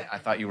 Sorry, So, I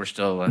thought you were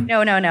still. No.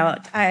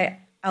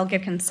 I'll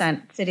give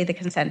city the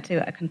consent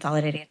to a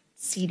consolidated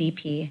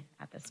CDP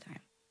at this time.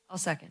 I'll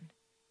second.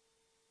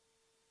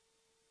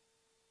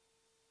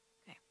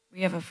 Okay.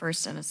 We have a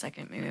first and a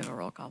second. May we have a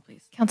roll call,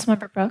 please?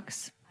 Councilmember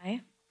Brooks?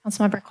 Aye.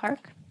 Councilmember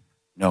Clark?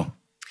 No.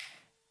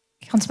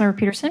 Councilmember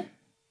Peterson?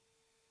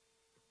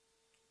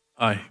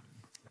 Aye.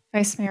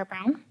 Vice Mayor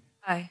Brown?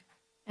 Aye.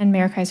 And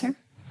Mayor Kaiser?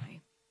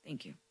 Aye.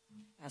 Thank you.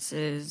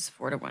 Passes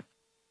 4-1.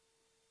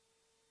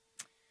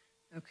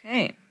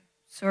 Okay.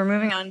 So we're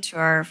moving on to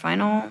our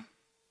final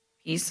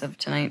piece of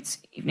tonight's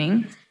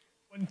evening.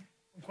 One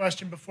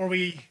question before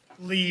we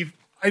leave.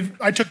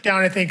 I took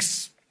down, I think,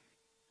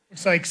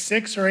 it's like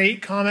 6 or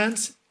 8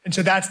 comments. And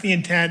so that's the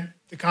intent,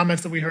 the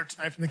comments that we heard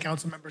tonight from the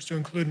council members to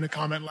include in the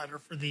comment letter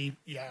for the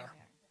EIR.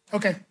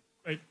 Okay,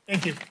 great.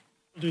 Thank you.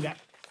 We'll do that.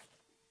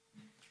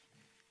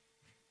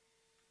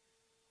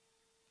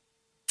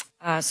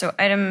 So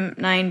item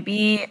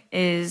 9B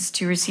is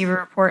to receive a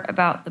report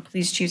about the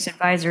Police Chiefs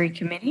Advisory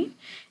Committee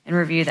and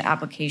review the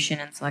application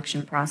and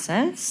selection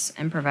process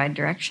and provide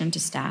direction to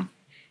staff.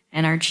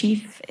 And our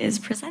chief is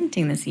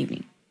presenting this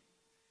evening.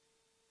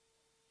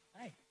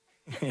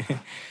 Good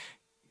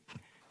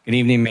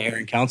evening, Mayor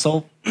and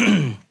Council.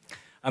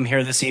 I'm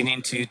here this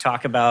evening to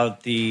talk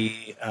about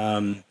the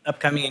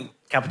upcoming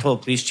Capitola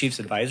Police Chiefs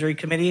Advisory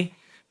Committee,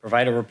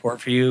 provide a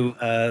report for you,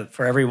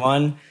 for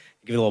everyone,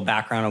 give you a little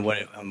background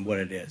on what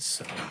it is.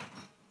 So,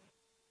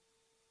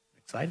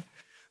 next slide.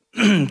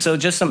 So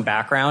just some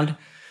background.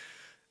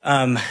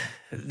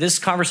 This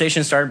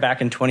conversation started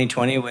back in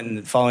 2020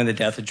 when, following the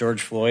death of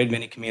George Floyd,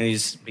 many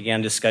communities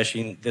began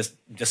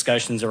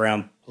discussions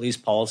around police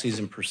policies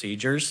and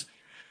procedures.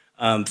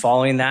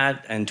 Following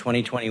that, in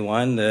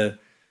 2021, the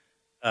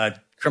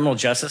Criminal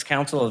Justice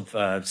Council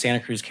of Santa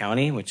Cruz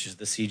County, which is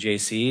the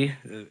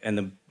CJC, and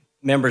the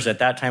members at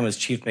that time was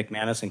Chief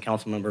McManus and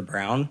Councilmember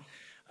Brown.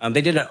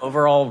 They did an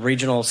overall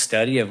regional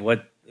study of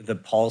what the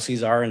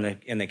policies are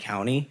in the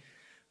county.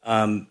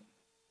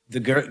 The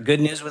good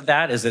news with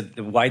that is that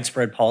the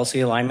widespread policy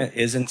alignment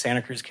is in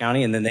Santa Cruz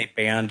County, and then they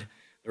banned,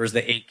 there was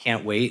the 8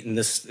 can't wait, and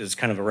this is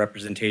kind of a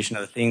representation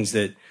of the things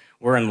that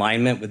were in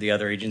alignment with the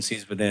other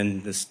agencies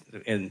within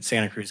in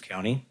Santa Cruz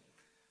County.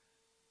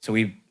 So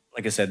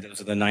like I said,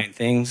 those are the 9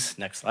 things.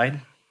 Next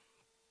slide.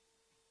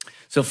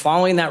 So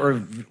following that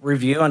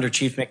review under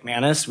Chief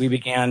McManus, we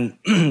began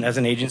as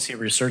an agency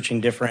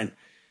researching different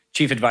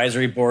chief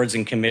advisory boards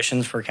and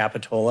commissions for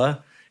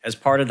Capitola. As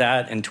part of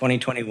that, in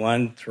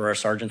 2021, through our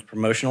sergeant's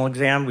promotional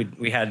exam,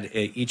 we had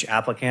each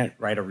applicant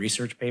write a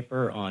research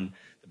paper on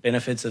the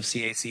benefits of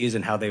CACs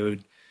and how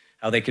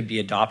they could be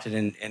adopted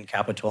in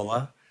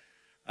Capitola.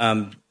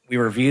 We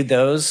reviewed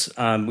those.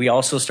 We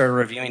also started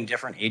reviewing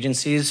different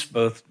agencies,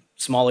 both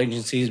small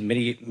agencies,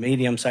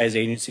 medium-sized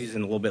agencies,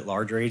 and a little bit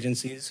larger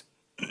agencies.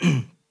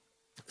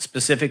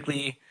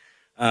 Specifically,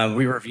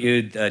 we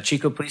reviewed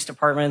Chico Police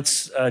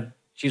Department's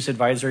Chiefs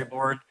Advisory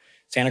Board,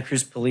 Santa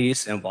Cruz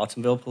Police, and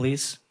Watsonville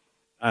Police.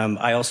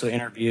 I also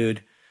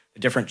interviewed the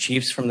different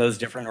chiefs from those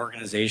different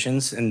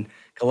organizations and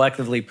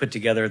collectively put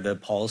together the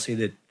policy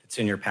that's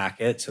in your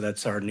packet. So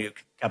that's our new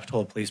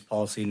Capitola Police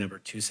Policy number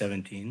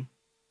 217.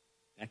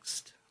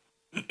 Next.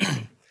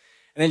 And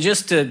then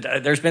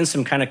there's been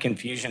some kind of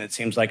confusion, it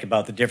seems like,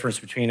 about the difference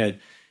between a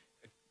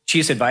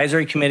Chiefs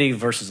Advisory Committee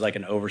versus like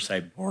an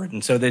oversight board.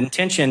 And so the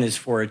intention is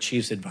for a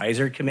Chiefs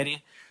Advisory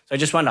Committee. So I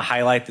just wanted to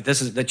highlight that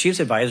the Chiefs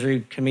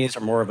Advisory Committees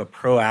are more of a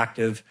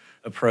proactive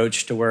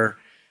approach to where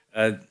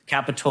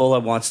Capitola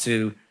wants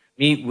to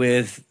meet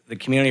with the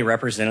community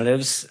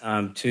representatives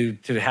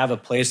to have a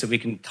place that we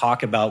can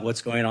talk about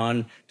what's going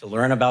on, to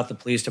learn about the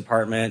police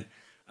department,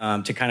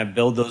 to kind of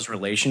build those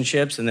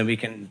relationships. And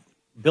then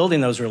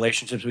building those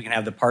relationships, we can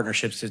have the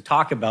partnerships to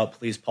talk about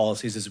police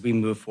policies as we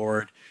move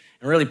forward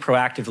and really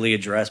proactively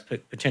address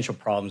potential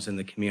problems in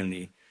the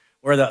community.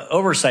 Where the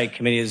oversight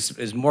committee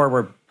is more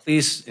where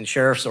police and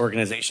sheriff's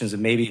organizations that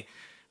maybe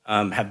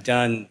have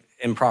done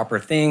improper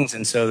things.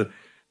 And so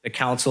the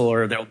council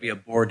or there'll be a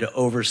board to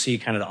oversee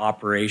kind of the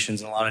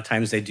operations. And a lot of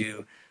times they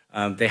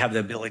have the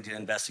ability to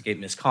investigate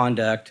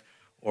misconduct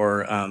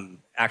or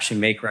actually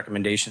make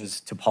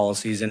recommendations to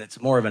policies. And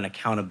it's more of an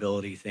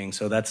accountability thing.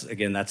 So that's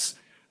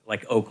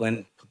like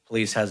Oakland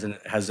Police has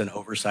an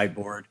oversight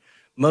board.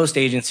 most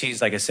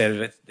agencies, like I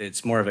said,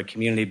 it's more of a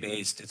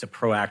community-based, it's a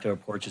proactive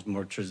approach, it's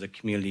more towards the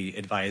community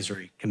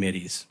advisory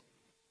committees.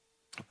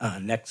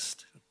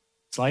 Next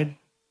slide.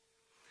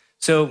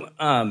 So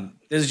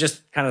this is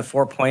just kind of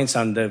 4 points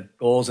on the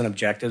goals and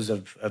objectives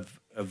of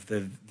the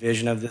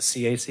vision of the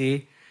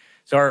CAC.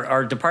 So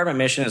our department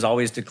mission is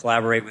always to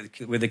collaborate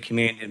with the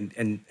community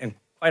and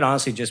quite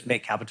honestly just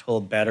make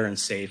Capitola better and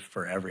safe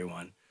for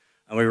everyone.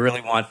 And we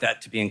really want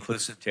that to be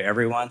inclusive to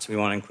everyone. So we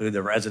want to include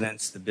the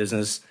residents, the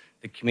business,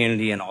 the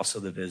community, and also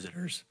the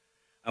visitors.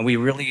 And we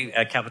really,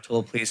 at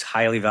Capitola Police,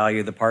 highly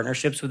value the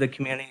partnerships with the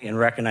community and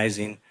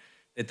recognizing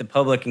that the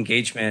public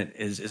engagement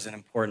is an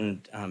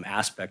important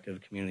aspect of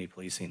community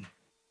policing.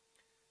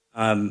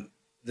 The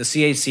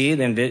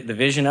CAC, the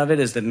vision of it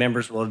is that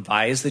members will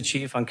advise the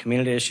chief on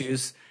community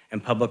issues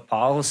and public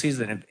policies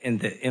that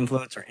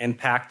influence or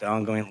impact the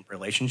ongoing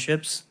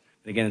relationships.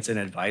 But again, it's an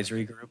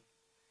advisory group.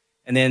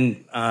 And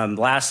then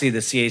lastly, the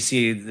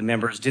CAC, the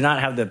members do not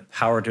have the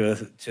power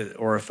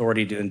or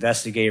authority to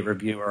investigate,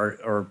 review,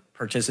 or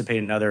participate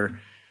in other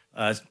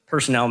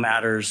personnel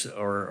matters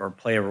or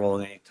play a role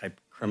in any type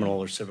of criminal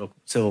or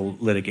civil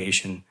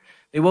litigation.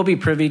 They will be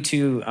privy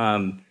to,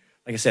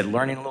 like I said,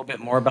 learning a little bit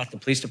more about the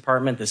police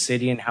department, the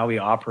city, and how we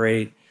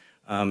operate.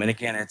 And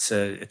again, it's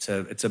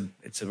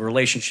a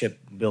relationship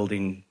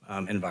building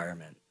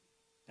environment.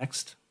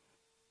 Next.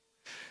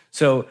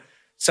 So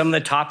some of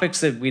the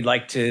topics that we'd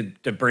like to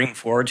bring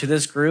forward to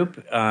this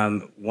group,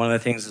 one of the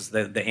things is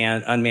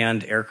the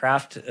unmanned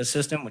aircraft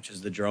system, which is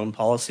the drone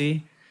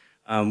policy.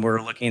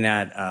 We're looking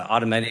at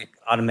automated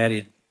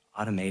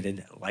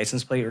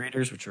license plate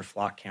readers, which are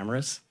flock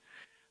cameras.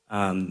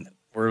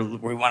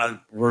 We want to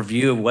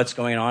review what's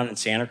going on in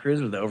Santa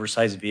Cruz with the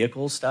oversized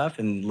vehicle stuff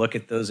and look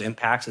at those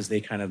impacts as they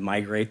kind of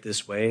migrate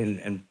this way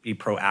and be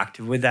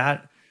proactive with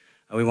that.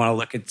 We want to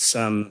look at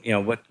some,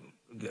 what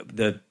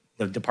the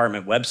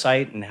department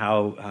website and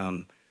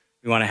how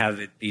we want to have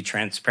it be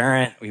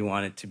transparent. We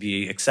want it to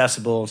be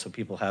accessible so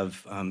people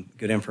have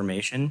good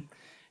information.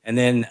 And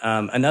then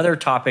another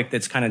topic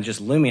that's kind of just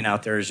looming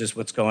out there is just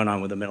what's going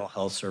on with the mental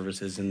health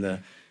services and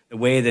the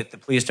way that the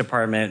police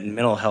department and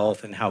mental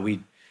health and how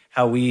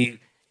we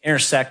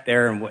intersect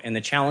there and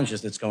the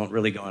challenges that's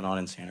really going on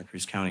in Santa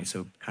Cruz County.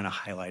 So kind of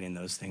highlighting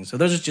those things. So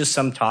those are just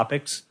some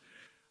topics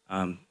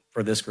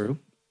for this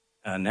group.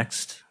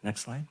 Next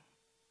slide.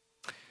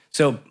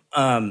 So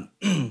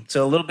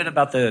so a little bit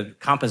about the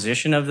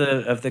composition of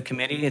the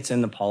committee. It's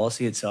in the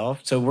policy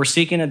itself. So we're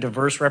seeking a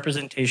diverse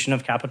representation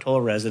of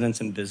Capitola residents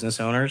and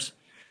business owners.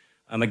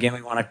 Again,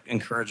 we want to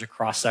encourage a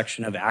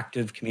cross-section of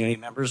active community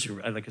members.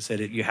 Like I said,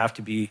 you have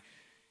to be,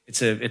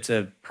 it's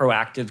a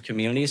proactive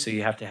community, so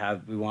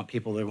we want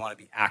people that want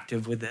to be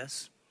active with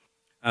this.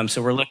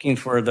 So we're looking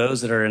for those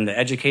that are in the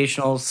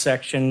educational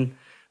section,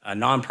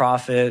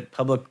 nonprofit,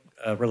 public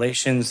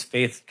relations,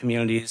 faith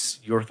communities,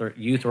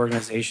 youth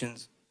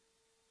organizations.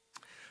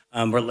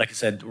 Like I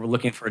said, we're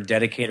looking for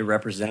dedicated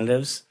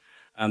representatives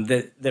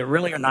that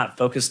really are not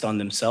focused on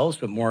themselves,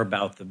 but more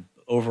about the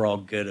overall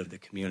good of the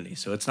community.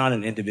 So it's not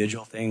an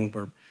individual thing.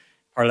 Part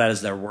of that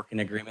is their working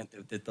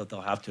agreement that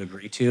they'll have to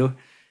agree to.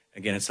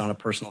 Again, it's not a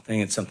personal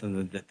thing. It's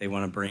something that they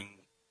want to bring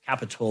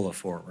Capitola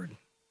forward.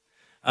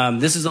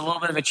 This is a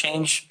little bit of a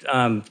change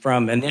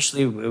from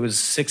initially it was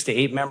 6 to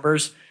 8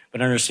 members,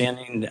 but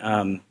understanding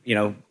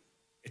it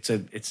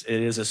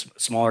is a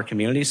smaller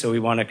community, so we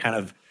want to kind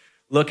of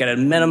look at a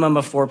minimum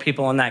of 4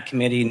 people on that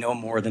committee, no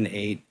more than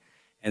 8.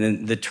 And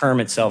then the term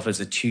itself is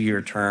a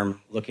 2-year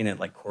term, looking at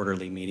like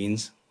quarterly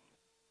meetings.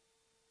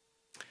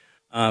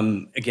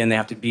 Again, they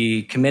have to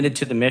be committed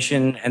to the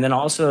mission. And then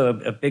also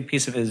a big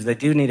piece of it is they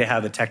do need to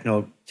have a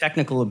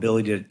technical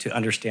ability to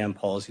understand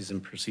policies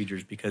and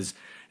procedures because,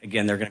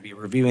 again, they're going to be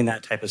reviewing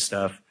that type of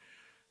stuff.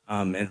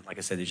 And like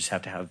I said, they just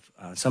have to have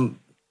some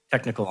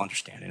technical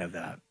understanding of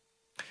that.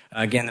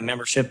 Again, the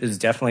membership is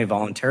definitely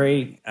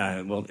voluntary,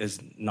 is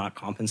not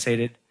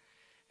compensated.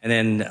 And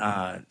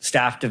then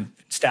staff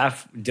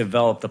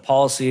develop the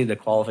policy, the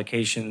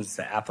qualifications,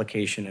 the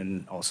application,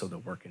 and also the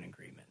working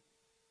agreement.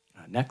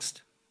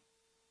 Next.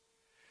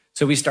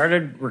 So we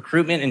started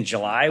recruitment in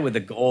July with the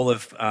goal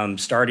of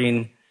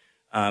starting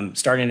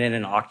it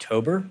in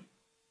October.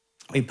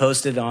 We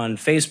posted on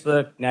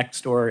Facebook,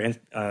 Nextdoor,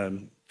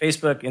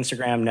 Facebook,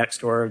 Instagram,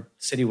 Nextdoor,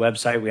 city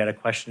website. We had a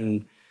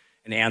question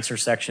and answer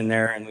section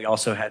there, and we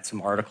also had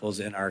some articles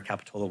in our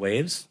Capitola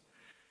Waves.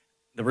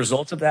 The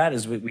result of that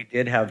is we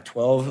did have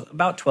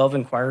about 12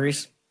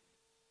 inquiries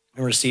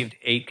and received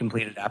 8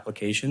 completed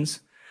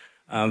applications.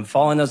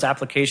 Following those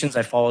applications,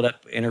 I followed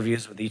up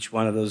interviews with each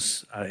one of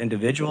those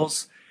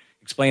individuals,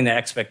 explained the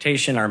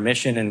expectation, our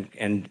mission,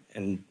 and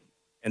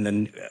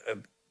the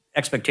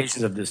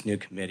expectations of this new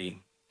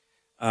committee.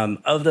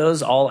 Of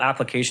those, all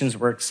applications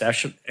were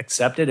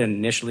accepted and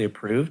initially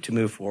approved to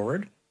move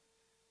forward.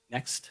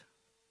 Next.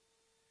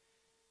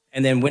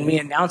 And then when we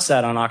announced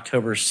that on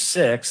October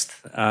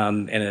 6th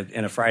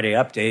in a Friday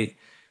update,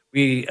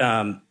 we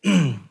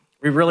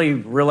really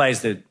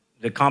realized that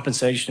the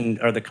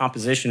composition of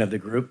the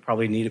group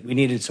probably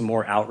needed some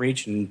more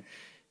outreach and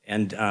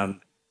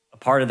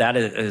part of that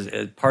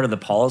is part of the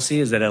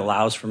policy is that it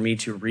allows for me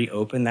to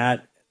reopen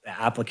the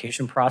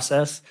application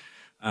process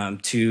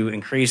to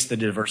increase the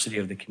diversity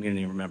of the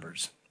community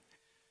members.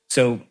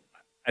 So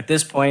at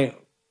this point,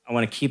 I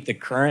want to keep the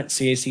current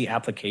CAC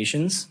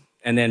applications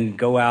and then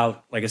go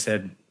out, like I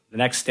said, the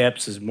next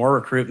steps is more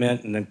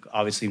recruitment and then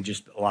obviously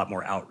just a lot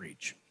more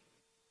outreach.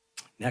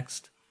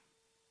 Next.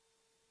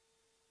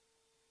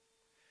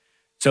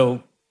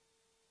 So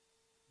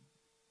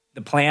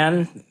the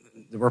plan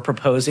that we're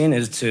proposing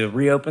is to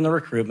reopen the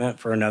recruitment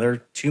for another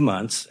 2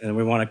 months, and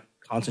we want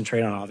to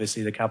concentrate on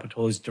obviously the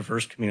Capitola's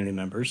diverse community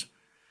members.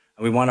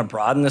 And we want to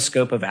broaden the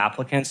scope of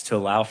applicants to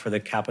allow for the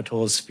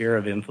Capitola's sphere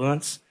of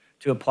influence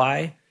to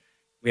apply.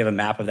 We have a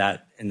map of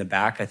that in the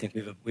back. I think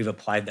we've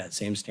applied that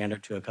same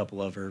standard to a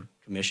couple of our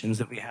commissions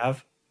that we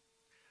have.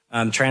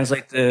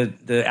 Translate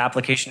the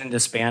application into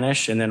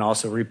Spanish and then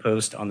also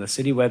repost on the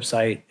city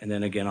website and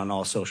then again on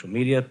all social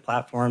media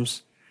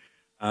platforms.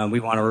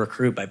 We want to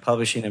recruit by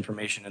publishing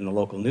information in the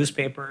local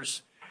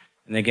newspapers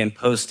and again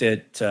post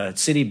it to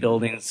city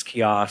buildings,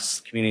 kiosks,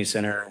 community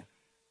center,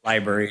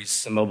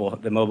 libraries, the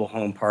mobile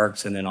home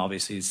parks, and then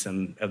obviously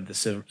some of the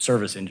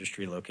service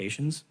industry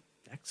locations.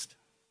 Next.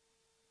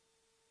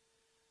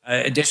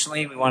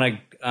 Additionally, we want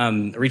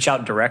to reach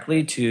out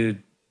directly to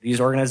these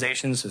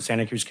organizations, the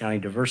Santa Cruz County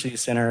Diversity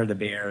Center, the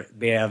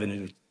Bay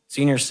Avenue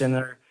Senior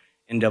Center,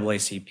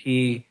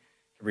 NAACP,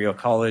 Cabrillo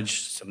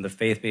College, some of the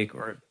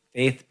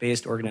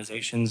faith-based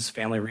organizations,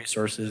 family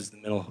resources, the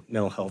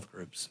mental health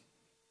groups.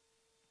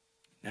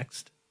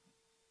 Next.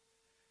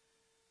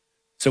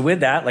 So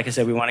with that, like I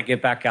said, we want to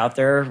get back out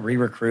there,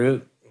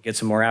 re-recruit, get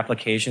some more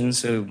applications.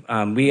 So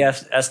we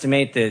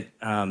estimate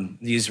that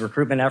these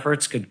recruitment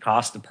efforts could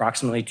cost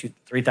approximately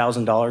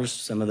 $3,000.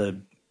 Some of the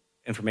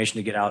information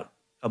to get out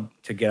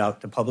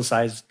to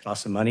publicize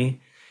costs some money.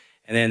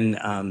 And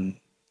then,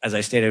 as I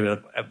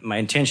stated, my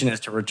intention is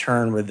to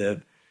return with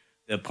the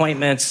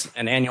appointments,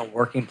 an annual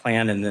working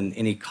plan, and then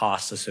any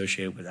costs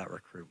associated with that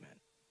recruitment.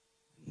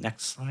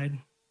 Next slide.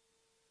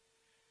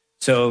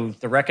 So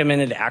the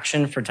recommended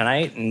action for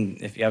tonight,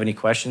 and if you have any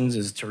questions,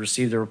 is to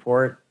receive the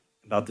report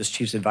about this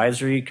Chiefs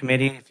Advisory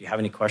Committee. If you have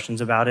any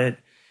questions about it,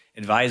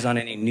 advise on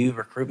any new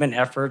recruitment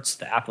efforts,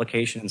 the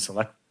application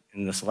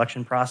and the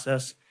selection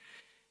process.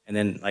 And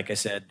then, like I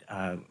said,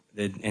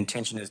 the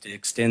intention is to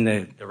extend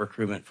the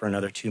recruitment for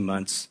another 2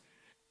 months,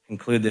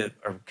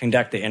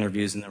 conduct the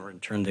interviews, and then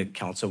return to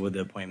council with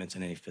the appointments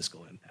and any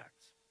fiscal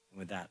impacts. And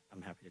with that,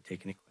 I'm happy to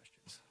take any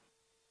questions.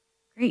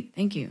 Great,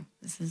 thank you.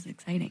 This is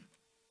exciting.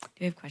 Do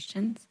you have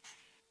questions?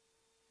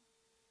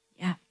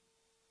 Yeah.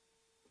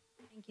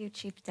 Thank you,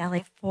 Chief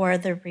Daly, for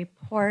the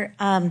report.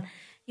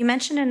 You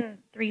mentioned in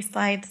 3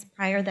 slides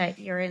prior that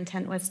your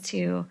intent was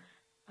to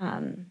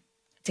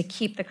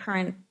keep the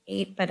current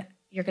 8, but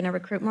you're going to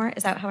recruit more.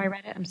 Is that how I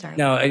read it? I'm sorry.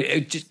 No,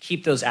 just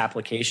keep those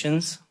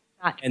applications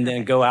and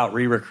then go out,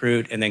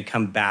 re-recruit, and then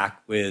come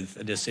back with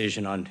a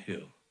decision on who.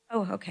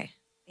 Oh, okay.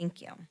 Thank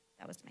you.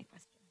 That was my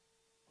question.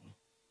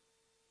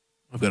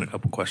 I've got a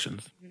couple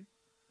questions.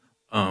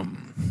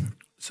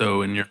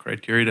 So in your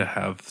criteria to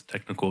have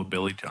technical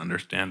ability to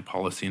understand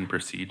policy and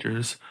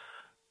procedures,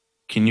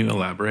 can you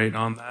elaborate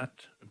on that?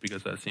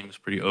 Because that seems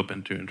pretty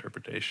open to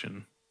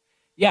interpretation.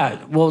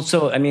 Yeah, well,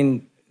 so I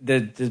mean,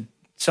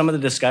 some of the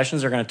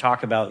discussions are going to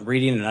talk about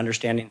reading and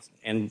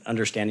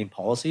understanding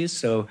policies.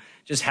 So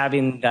just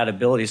having that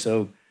ability.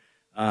 So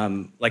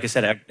like I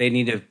said, they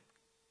need to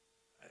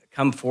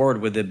come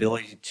forward with the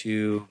ability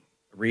to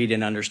read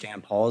and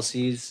understand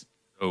policies.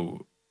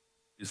 So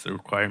is the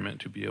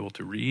requirement to be able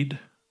to read?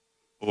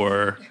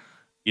 Or,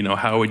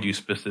 how would you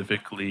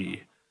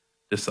specifically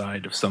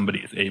decide if somebody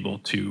is able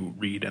to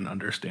read and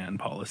understand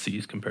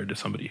policies compared to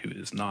somebody who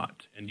is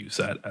not, and use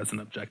that as an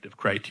objective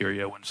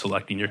criteria when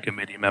selecting your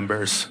committee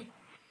members?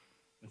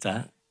 What's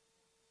that?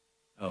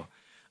 Oh,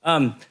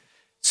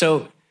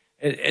 so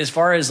as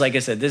far as, like I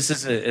said, this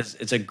is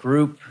it's a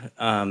group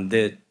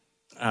that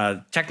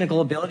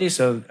technical ability.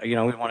 So we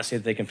want to see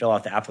if they can fill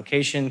out the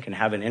application, can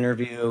have an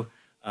interview,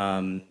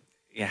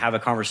 have a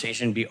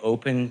conversation, be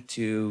open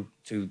to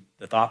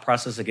the thought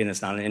process. Again,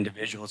 it's not an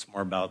individual; it's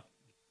more about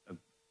a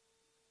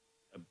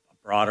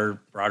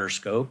broader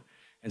scope.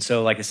 And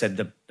so, like I said,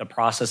 the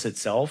process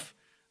itself,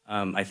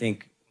 I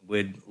think,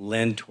 would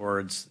lend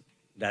towards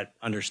that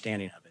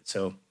understanding of it.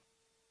 So,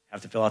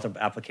 have to fill out the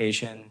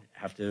application,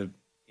 have to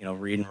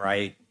read and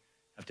write,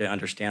 have to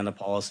understand the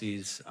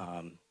policies.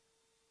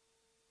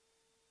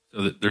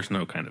 So there's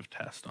no kind of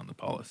test on the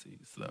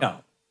policies,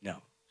 though. No.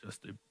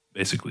 Just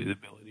basically the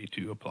ability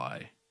to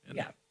apply.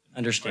 And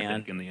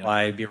understand,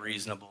 apply, be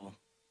reasonable.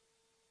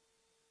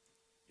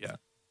 Yeah.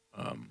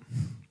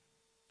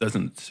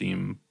 Doesn't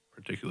seem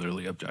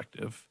particularly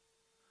objective.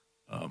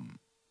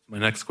 My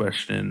next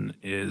question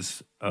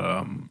is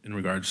in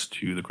regards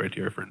to the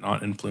criteria for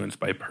not influenced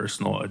by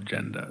personal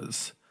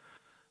agendas.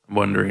 I'm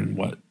wondering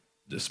what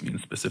this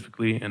means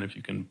specifically, and if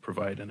you can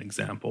provide an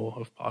example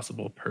of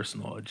possible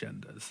personal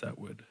agendas that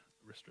would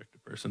restrict a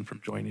person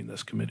from joining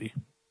this committee.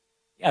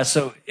 Yeah,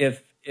 so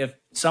if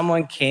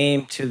someone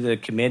came to the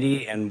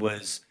committee and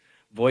was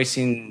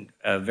voicing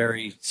a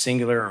very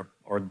singular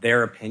or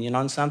their opinion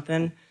on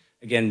something.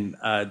 Again,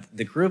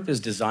 the group is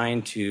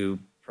designed to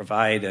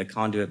provide a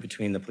conduit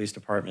between the police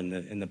department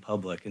and the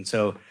public. And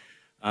so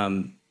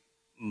the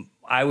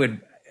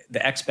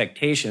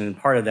expectation, and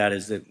part of that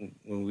is that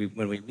when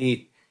we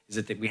meet, is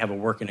that we have a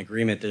working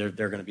agreement that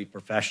they're going to be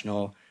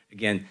professional.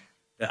 Again,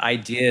 the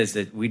idea is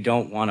that we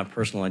don't want a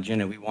personal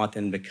agenda. We want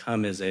them to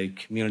come as a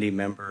community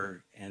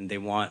member, and they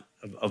want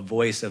a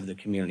voice of the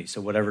community.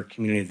 So whatever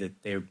community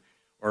that they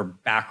or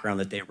background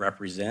that they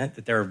represent,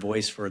 that they're a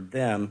voice for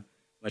them,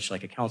 much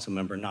like a council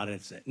member, not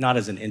as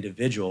an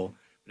individual,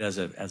 but as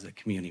a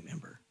community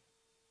member.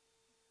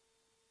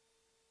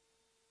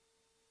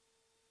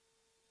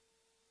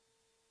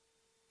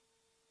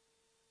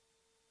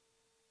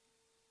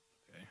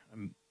 Okay,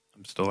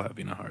 I'm still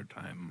having a hard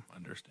time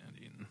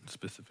understanding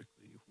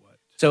specifically what.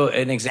 So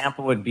an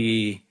example would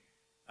be,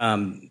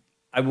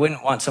 I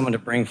wouldn't want someone to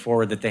bring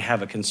forward that they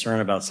have a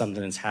concern about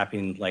something that's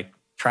happening, like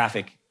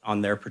traffic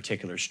on their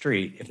particular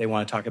street. If they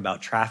want to talk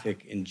about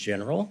traffic in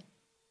general,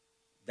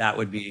 that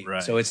would be,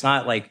 right. So it's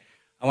not like,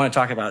 I want to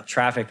talk about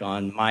traffic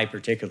on my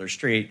particular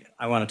street.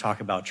 I want to talk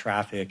about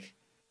traffic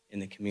in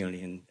the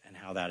community and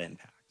how that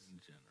impacts. In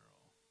general,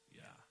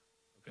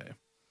 yeah, okay.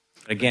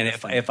 Again,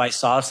 if I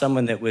saw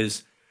someone that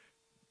was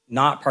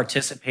not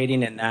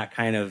participating in that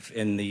kind of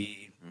in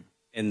the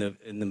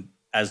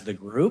as the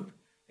group,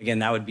 again,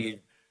 that would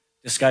be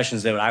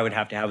discussions that I would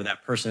have to have with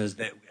that person. Is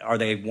that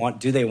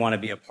do they want to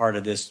be a part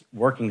of this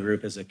working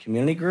group as a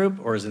community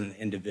group, or is it an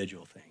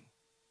individual thing?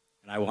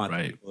 And I want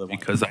right,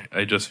 because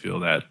I just feel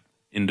that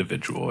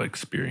individual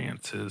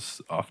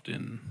experiences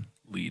often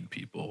lead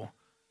people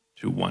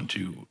to want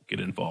to get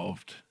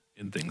involved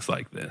in things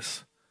like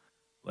this.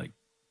 Like,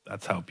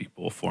 that's how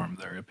people form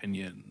their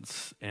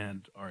opinions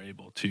and are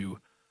able to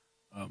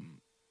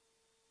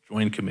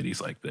join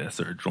committees like this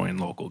or join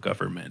local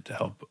government to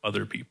help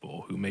other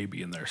people who may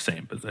be in their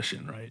same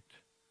position, right?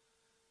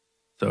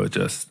 So it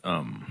just,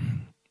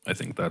 I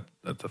think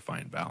that's a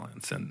fine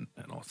balance and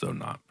also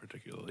not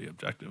particularly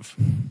objective.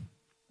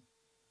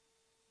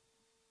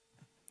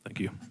 Thank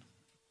you.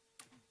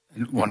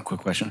 And one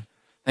quick question.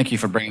 Thank you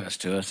for bringing this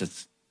to us.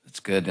 It's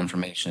good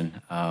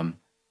information. But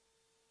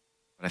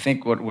I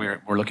think what we're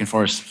looking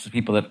for is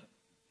people that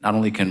not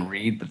only can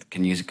read, but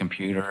can use a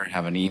computer,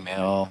 have an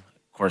email,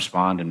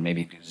 correspond, and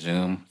maybe do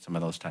Zoom, some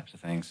of those types of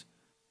things.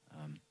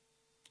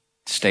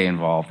 To stay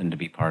involved and to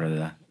be part of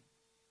the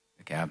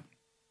CAB.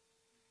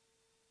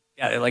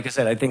 Yeah, like I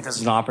said, I think this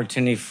is an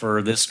opportunity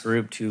for this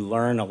group to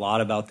learn a lot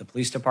about the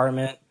police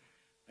department.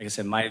 Like I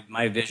said,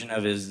 my vision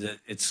of it is that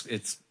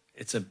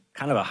it's a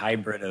kind of a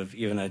hybrid of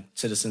even a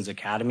citizens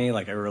academy.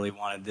 Like I really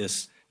wanted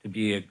this to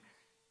be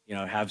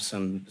have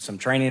some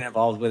training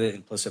involved with it,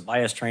 implicit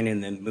bias training,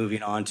 and then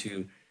moving on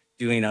to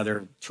doing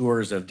other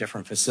tours of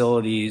different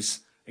facilities.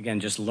 Again,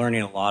 just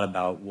learning a lot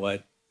about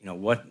what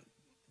the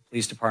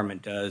police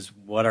department does,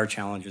 what our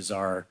challenges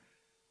are.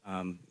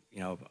 Like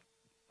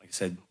I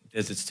said,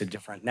 visits to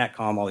different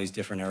NetCom, all these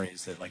different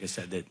areas that, like I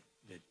said, that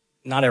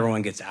not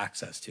everyone gets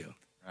access to.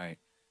 Right.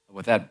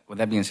 With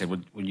that being said,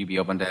 would you be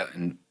open to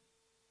in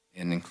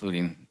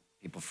including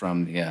people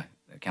from the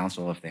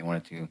council if they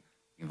wanted to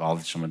be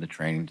involved in some of the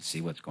training to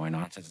see what's going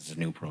on, since it's a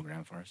new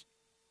program for us?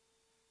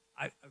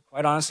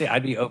 Quite honestly,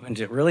 I'd be open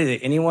to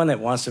really anyone that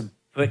wants to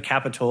put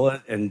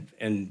Capitola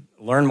and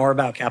learn more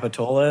about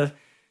Capitola.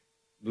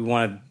 We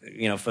want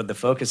to, for the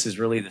focus is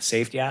really the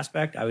safety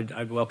aspect.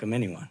 I'd welcome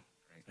anyone.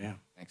 Great. Yeah.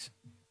 Thanks.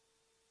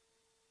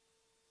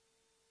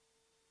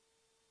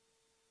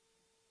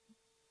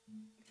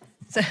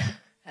 So,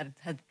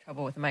 had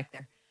trouble with the mic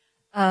there.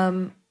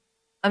 I'm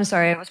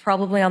sorry, it was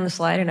probably on the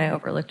slide and I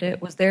overlooked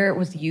it.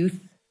 Was youth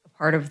a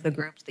part of the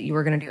groups that you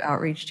were going to do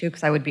outreach to?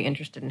 Because I would be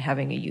interested in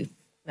having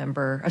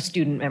a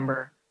student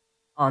member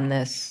on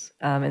this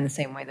in the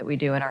same way that we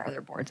do in our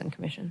other boards and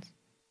commissions.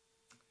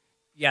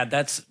 Yeah,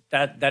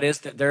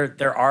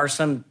 there are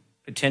some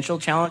potential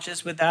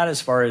challenges with that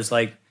as far as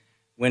like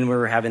when we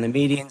were having the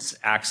meetings,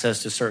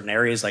 access to certain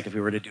areas, like if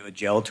we were to do a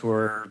jail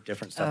tour,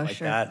 different stuff like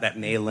sure. that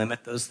may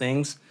limit those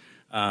things.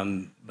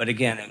 But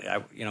again,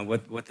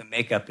 what the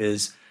makeup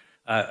is,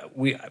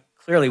 we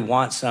clearly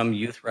want some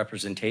youth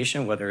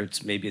representation, whether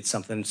it's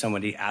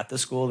somebody at the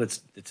school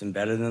that's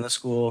embedded in the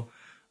school.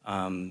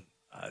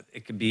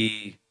 It could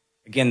be,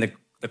 again,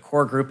 the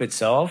core group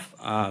itself.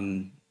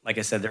 Like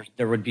I said,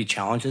 there would be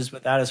challenges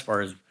with that as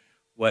far as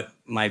what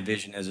my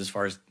vision is as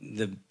far as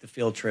the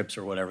field trips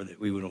or whatever that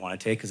we would want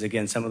to take. Because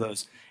again, some of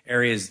those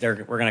areas, we're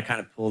going to kind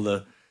of pull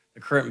the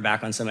curtain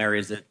back on some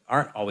areas that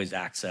aren't always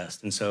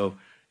accessed. And so,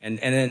 and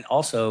then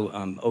also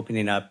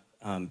opening up,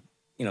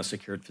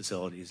 secured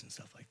facilities and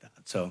stuff like that.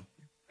 So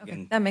again,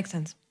 okay, that makes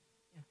sense.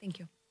 Yeah, thank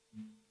you.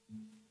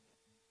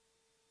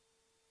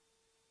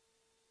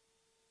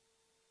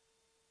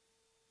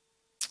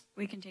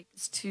 We can take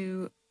this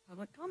to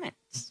public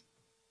comments.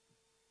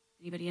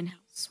 Anybody in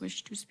house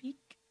wish to speak?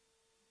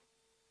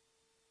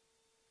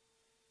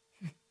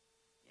 Yeah.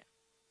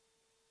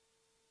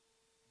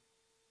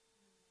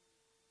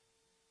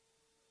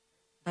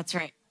 That's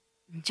right.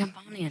 Jump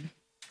on in.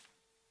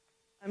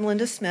 I'm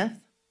Linda Smith,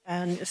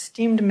 an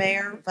esteemed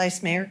mayor,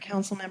 vice mayor,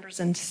 council members,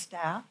 and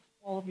staff,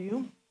 all of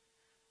you.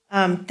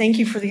 Thank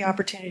you for the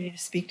opportunity to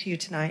speak to you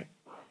tonight.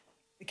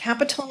 The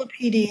Capitola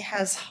PD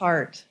has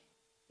heart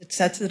that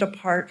sets it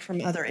apart from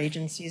other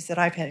agencies that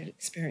I've had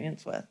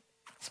experience with.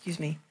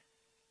 Excuse me.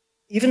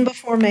 Even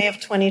before May of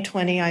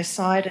 2020, I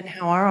saw it in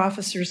how our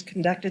officers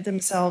conducted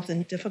themselves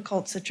in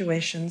difficult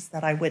situations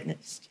that I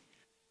witnessed.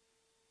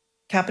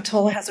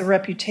 Capitola has a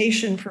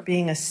reputation for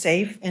being a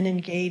safe and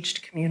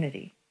engaged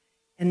community,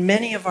 and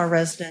many of our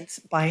residents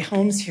buy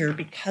homes here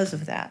because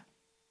of that.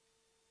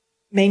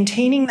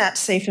 Maintaining that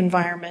safe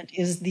environment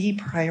is the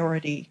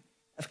priority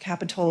of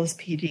Capitola's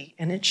PD,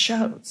 and it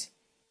shows.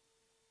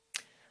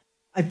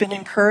 I've been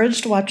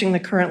encouraged watching the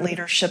current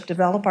leadership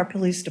develop our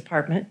police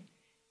department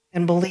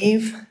and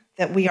believe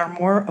that we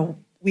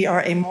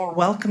are a more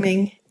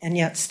welcoming and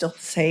yet still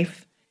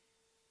safe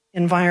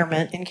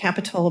environment in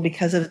Capitola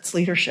because of its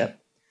leadership.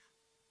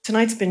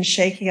 Tonight's been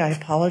shaky. I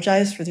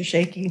apologize for the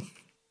shaky.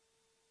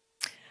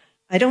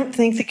 I don't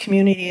think the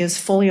community is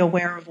fully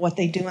aware of what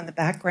they do in the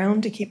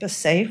background to keep us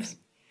safe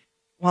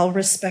while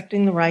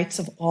respecting the rights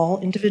of all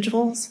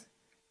individuals.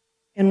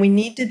 And we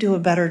need to do a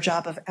better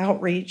job of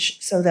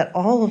outreach so that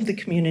all of the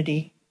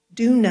community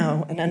do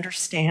know and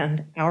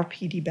understand our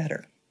PD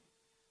better.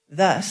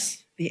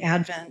 Thus, the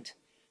advent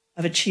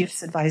of a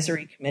Chiefs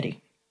Advisory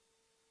Committee.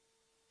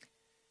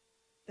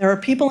 There are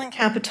people in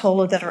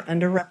Capitola that are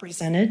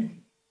underrepresented,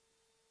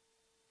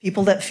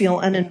 people that feel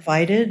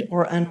uninvited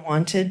or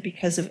unwanted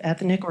because of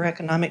ethnic or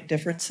economic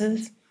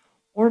differences,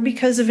 or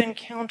because of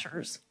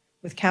encounters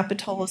with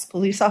Capitola's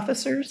police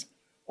officers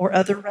or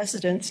other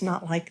residents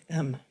not like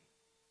them.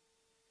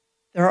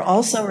 There are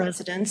also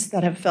residents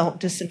that have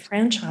felt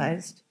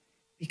disenfranchised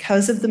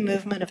because of the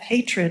movement of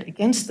hatred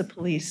against the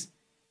police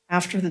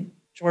after the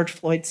George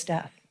Floyd's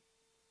death.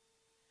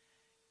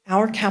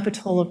 Our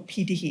Capitola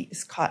PD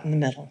is caught in the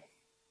middle,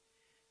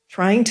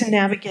 trying to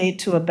navigate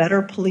to a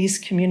better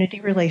police-community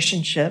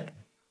relationship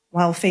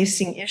while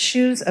facing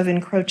issues of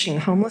encroaching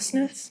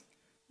homelessness,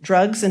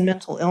 drugs and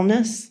mental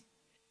illness,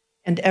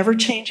 and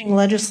ever-changing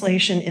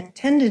legislation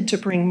intended to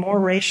bring more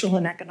racial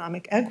and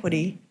economic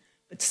equity,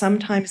 but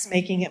sometimes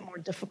making it more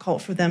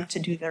difficult for them to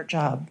do their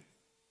job.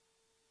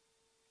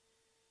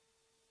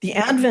 The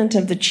advent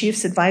of the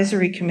Chiefs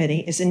Advisory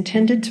Committee is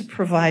intended to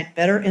provide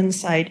better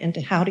insight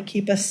into how to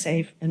keep us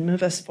safe and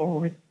move us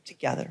forward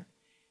together.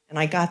 And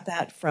I got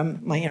that from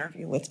my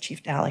interview with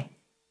Chief Daly.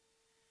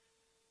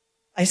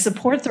 I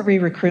support the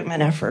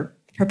re-recruitment effort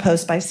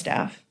proposed by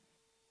staff.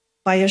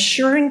 By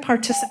assuring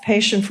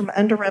participation from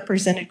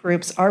underrepresented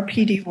groups, our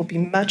PD will be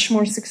much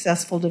more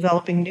successful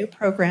developing new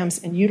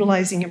programs and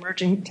utilizing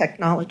emerging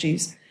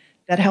technologies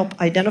that help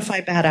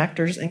identify bad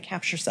actors and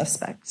capture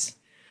suspects.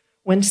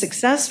 When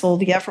successful,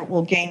 the effort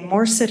will gain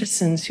more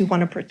citizens who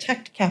want to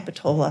protect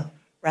Capitola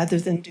rather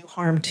than do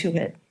harm to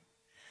it.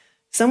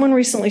 Someone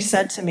recently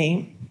said to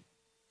me,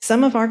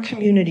 some of our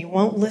community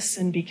won't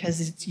listen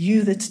because it's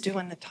you that's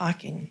doing the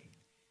talking.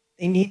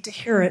 They need to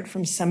hear it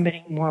from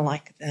somebody more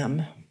like them.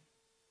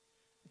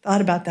 I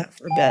thought about that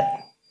for a bit,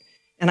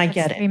 and I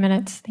get it. 3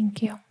 minutes,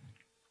 thank you.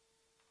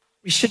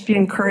 We should be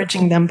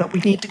encouraging them, but we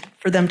need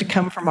for them to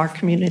come from our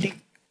community.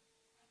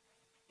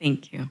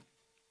 Thank you.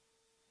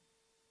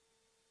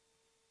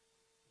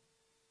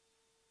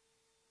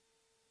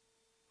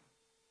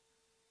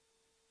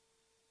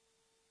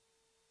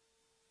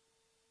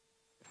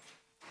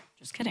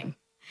 Just kidding.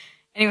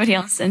 Anybody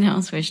else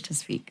in-house wish to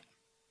speak?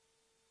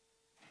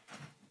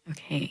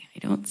 Okay, I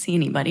don't see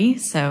anybody,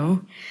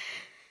 so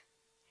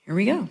here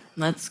we go.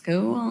 Let's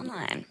go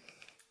online.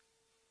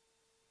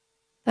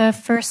 The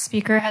first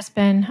speaker has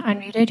been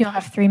unmuted. You'll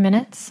have 3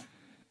 minutes.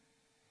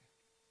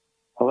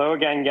 Hello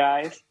again,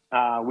 guys.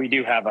 We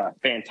do have a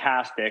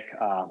fantastic,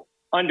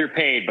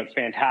 underpaid but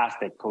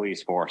fantastic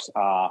police force.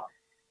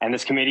 And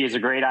this committee is a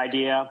great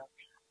idea.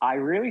 I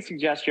really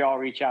suggest you all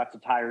reach out to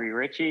Tyree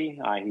Ritchie.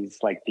 He's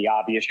like the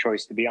obvious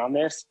choice to be on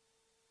this.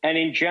 And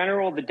in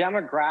general, the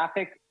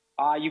demographic,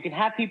 you can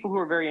have people who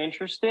are very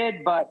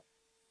interested, but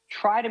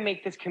try to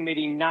make this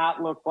committee not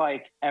look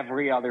like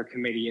every other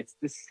committee. It's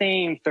the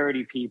same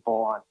 30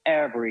 people on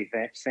every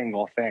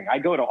single thing. I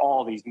go to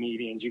all these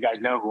meetings. You guys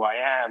know who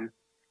I am.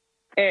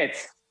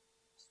 It's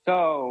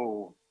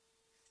so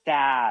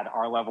sad,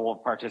 our level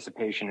of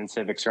participation in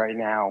civics right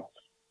now.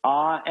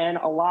 And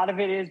a lot of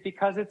it is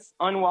because it's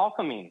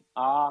unwelcoming.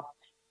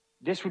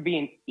 This would be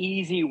an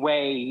easy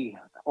way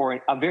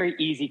or a very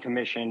easy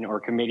commission or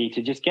committee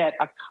to just get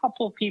a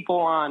couple people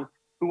on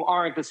who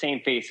aren't the same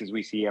faces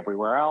we see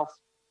everywhere else.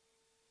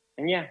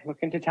 And yeah, look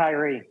into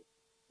Tyree.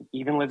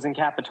 Even lives in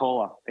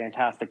Capitola.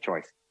 Fantastic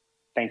choice.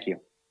 Thank you.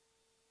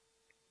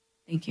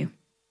 Thank you.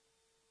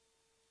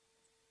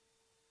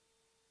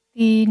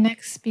 The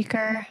next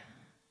speaker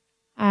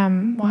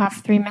will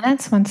have 3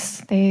 minutes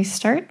once they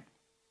start.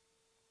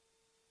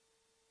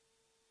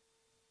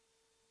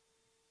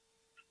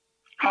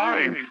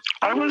 Hi,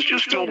 I was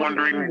just still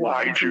wondering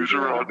why Jews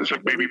are allowed to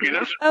suck baby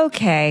penis.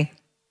 Okay.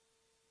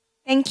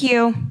 Thank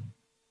you.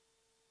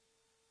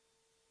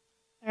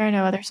 There are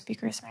no other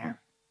speakers,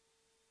 Mayor.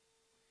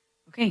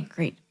 Okay,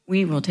 great.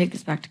 We will take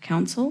this back to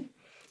council.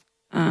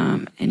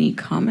 Any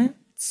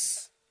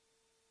comments?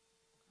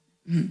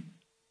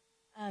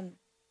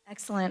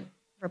 Excellent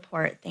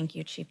report. Thank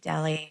you, Chief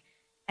Daly.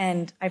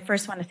 And I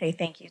first want to say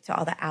thank you to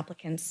all the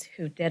applicants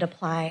who did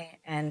apply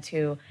and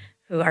who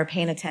are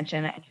paying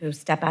attention and who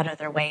step out of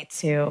their way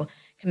to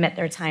commit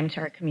their time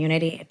to our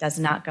community. It does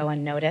not go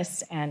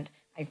unnoticed, and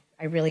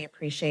I really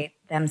appreciate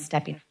them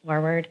stepping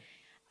forward.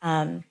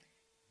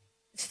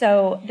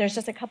 So there's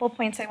just a couple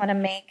points I want to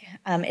make.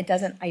 It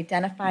doesn't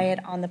identify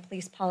it on the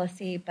police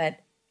policy, but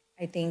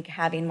I think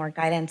having more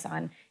guidance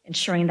on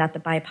ensuring that the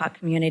BIPOC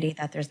community,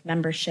 that there's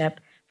membership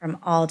from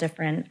all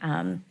different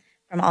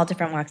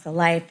walks of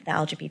life, the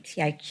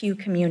LGBTIQ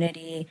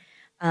community,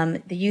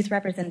 the youth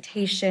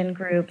representation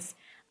groups.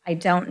 I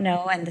don't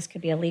know, and this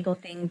could be a legal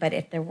thing, but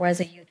if there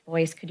was a youth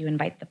voice, could you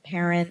invite the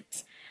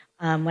parents?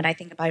 When I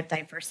think about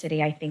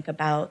diversity, I think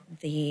about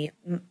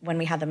when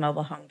we had the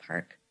mobile home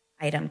park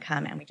item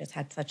come, and we just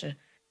had such a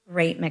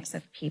great mix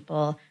of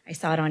people. I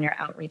saw it on your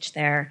outreach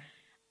there.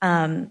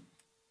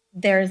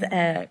 There's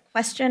a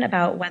question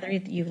about whether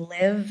you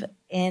live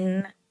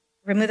in,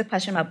 remove the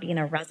question about being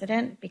a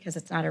resident because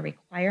it's not a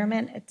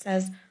requirement, it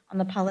says on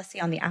the policy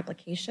on the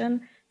application.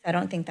 So I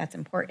don't think that's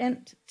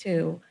important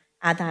to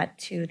add that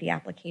to the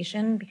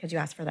application because you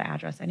asked for the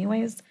address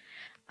anyways.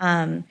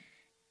 In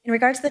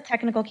regards to the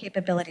technical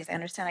capabilities, I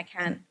understand I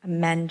can't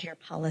amend your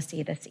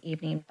policy this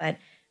evening, but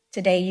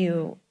today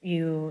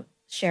you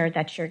shared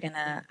that you're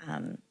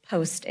gonna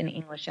post in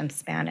English and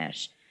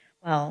Spanish.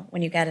 Well,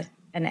 when you get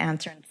an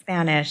answer in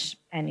Spanish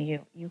and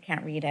you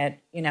can't read it,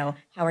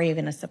 how are you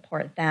gonna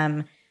support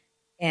them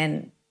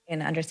in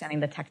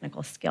understanding the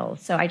technical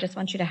skills? So I just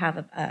want you to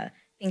have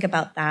think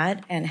about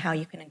that and how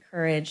you can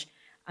encourage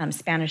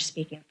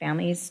Spanish-speaking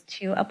families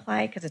to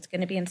apply because it's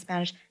going to be in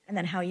Spanish, and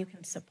then how you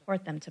can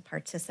support them to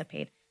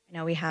participate. I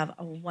know we have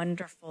a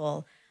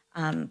wonderful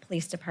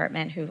police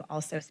department who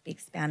also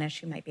speaks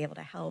Spanish who might be able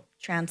to help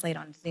translate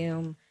on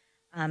Zoom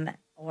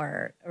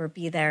or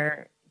be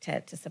there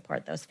to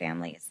support those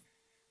families.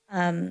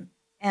 And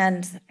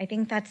I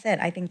think that's it.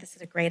 I think this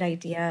is a great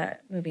idea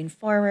moving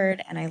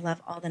forward, and I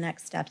love all the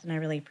next steps, and I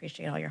really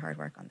appreciate all your hard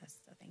work on this.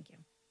 So thank you.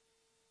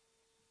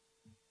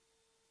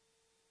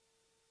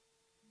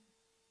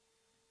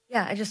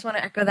 Yeah, I just want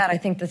to echo that. I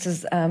think this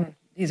is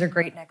these are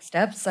great next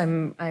steps.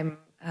 I'm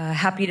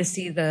happy to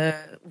see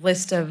the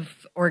list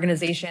of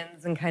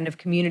organizations and kind of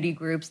community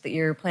groups that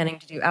you're planning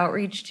to do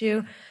outreach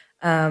to.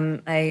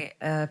 I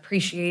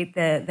appreciate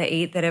the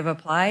 8 that have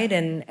applied,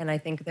 and I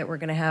think that we're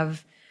going to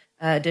have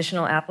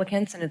additional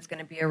applicants, and it's going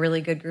to be a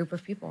really good group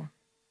of people.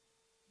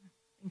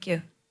 Thank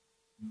you.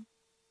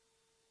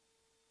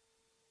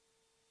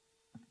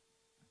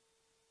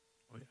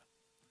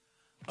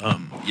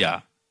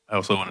 Yeah, I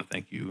also want to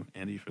thank you,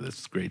 Andy, for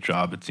this great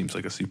job. It seems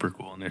like a super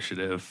cool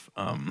initiative.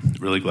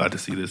 Really glad to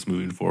see this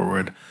moving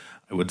forward.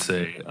 I would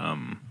say,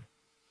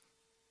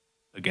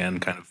 again,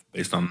 kind of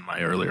based on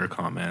my earlier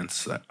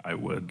comments, I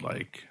would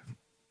like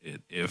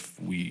it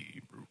if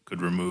we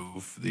could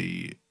remove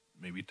the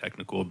maybe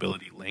technical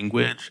ability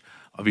language.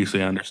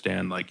 Obviously, I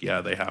understand, like,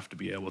 yeah, they have to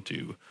be able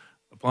to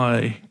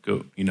apply,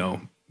 go,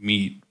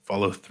 meet,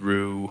 follow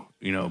through,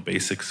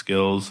 basic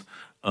skills.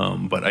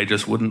 But I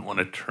just wouldn't want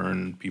to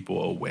turn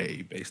people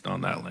away based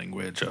on that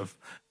language of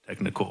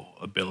technical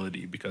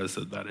ability because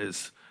that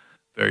is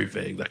very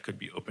vague. That could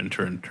be open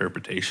to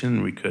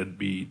interpretation. We could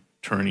be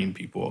turning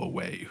people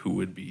away who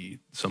would be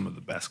some of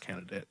the best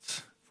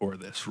candidates for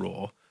this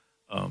role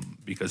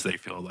because they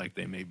feel like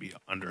they may be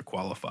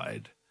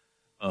underqualified.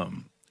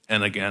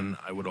 And again,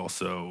 I would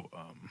also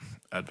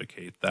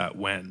advocate that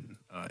when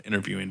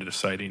interviewing and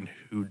deciding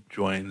who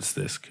joins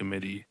this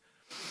committee,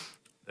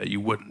 that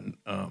you wouldn't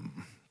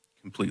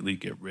completely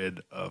get rid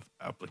of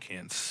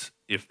applicants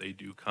if they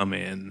do come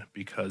in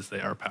because they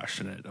are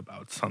passionate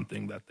about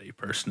something that they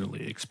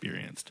personally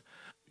experienced.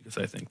 Because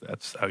I think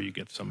that's how you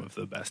get some of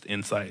the best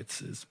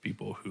insights is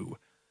people who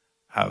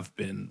have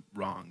been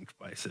wronged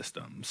by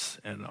systems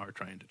and are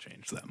trying to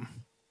change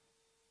them.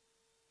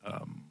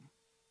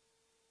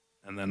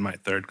 And then my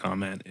third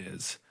comment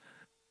is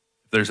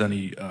if there's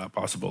any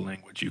possible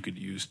language you could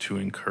use to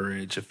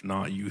encourage, if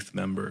not youth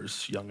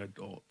members, young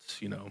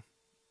adults,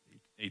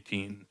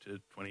 18 to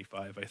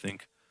 25, I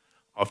think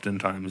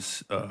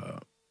oftentimes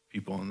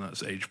people in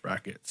those age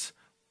brackets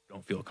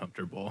don't feel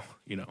comfortable,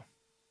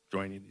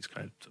 joining these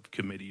kinds of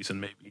committees and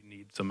maybe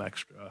need some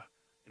extra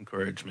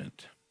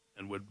encouragement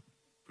and would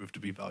prove to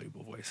be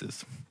valuable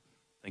voices.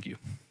 Thank you.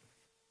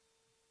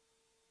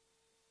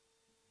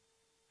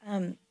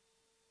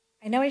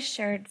 I know I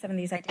shared some of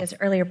these ideas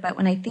earlier, but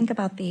when I think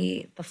about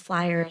the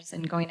flyers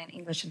and going in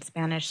English and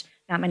Spanish,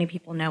 not many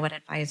people know what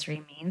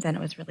advisory means, and it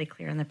was really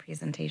clear in the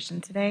presentation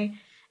today.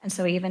 And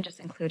so even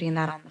just including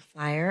that on the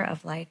flyer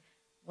of like,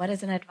 what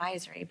is an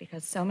advisory?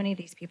 Because so many of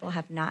these people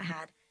have not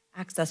had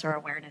access or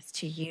awareness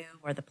to you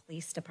or the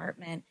police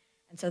department.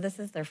 And so this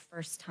is their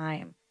first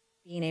time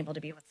being able to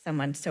be with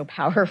someone so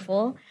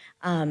powerful.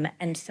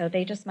 And so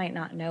they just might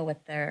not know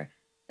what their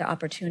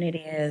opportunity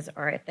is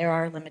or if there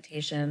are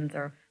limitations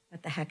or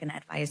what the heck an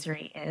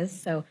advisory is.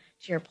 So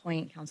to your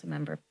point,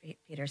 Councilmember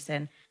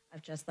Peterson,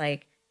 of just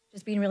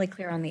being really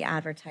clear on the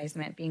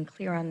advertisement, being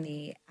clear on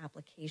the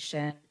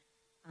application,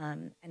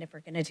 and if we're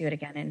going to do it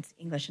again in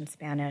English and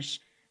Spanish,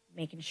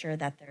 making sure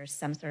that there's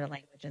some sort of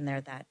language in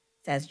there that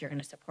says you're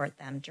going to support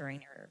them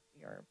during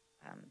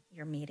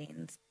your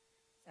meetings.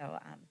 So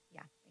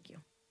yeah, thank you.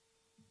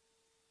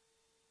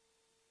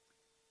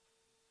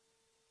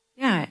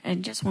 Yeah, I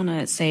just want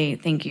to say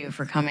thank you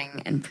for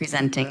coming and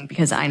presenting,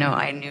 because I know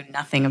I knew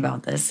nothing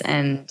about this,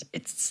 and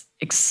it's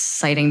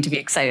exciting to be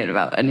excited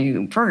about a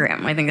new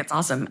program. I think it's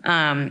awesome.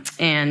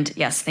 And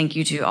yes, thank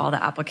you to all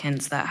the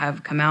applicants that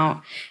have come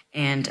out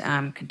and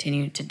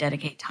continue to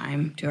dedicate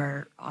time to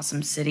our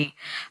awesome city.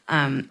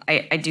 I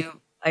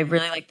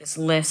really like this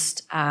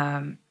list.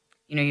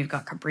 You've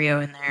got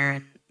Cabrillo in there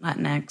and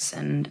Latinx,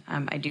 and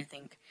I do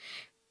think,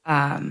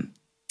 the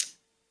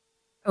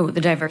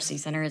Diversity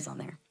Center is on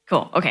there.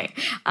 Cool. Okay.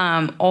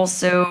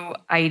 Also,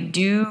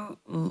 is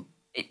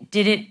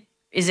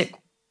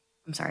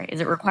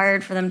it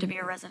required for them to be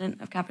a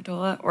resident of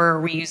Capitola, or are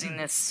we using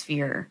this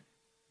sphere?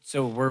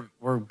 So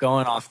we're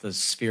going off the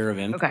sphere of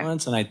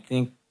influence, and I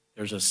think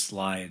there's a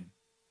slide.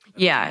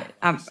 Yeah,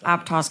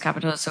 Aptos,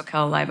 Capitola,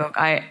 SoCal, Live Oak.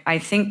 I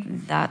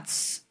think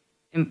that's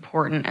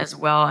important as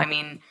well. I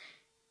mean,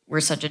 we're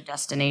such a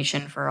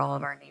destination for all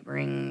of our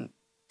neighboring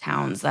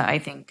towns that I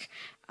think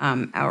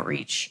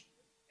outreach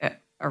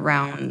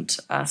around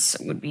us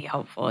would be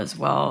helpful as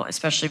well,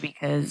 especially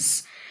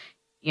because,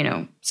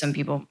 some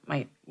people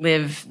might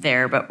live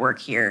there but work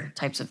here,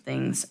 types of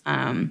things.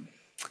 And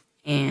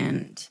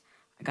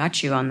I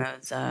got you on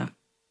those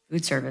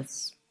food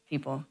service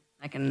people.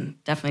 I can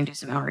definitely do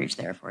some outreach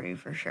there for you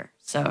for sure.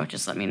 So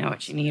just let me know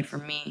what you need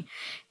from me.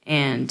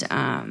 And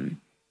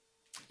I'm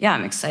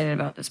excited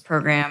about this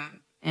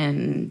program.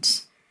 And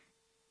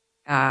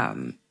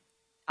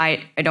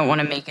I don't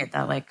want to make it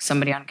that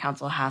somebody on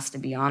council has to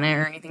be on it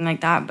or anything like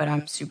that, but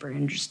I'm super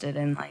interested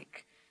in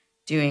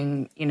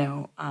doing,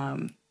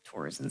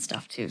 tours and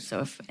stuff too. So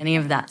if any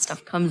of that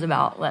stuff comes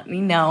about, let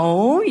me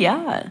know.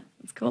 Yeah,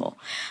 it's cool.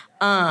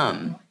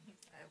 At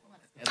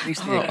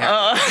least the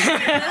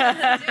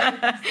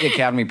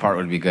academy part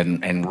would be good,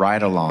 and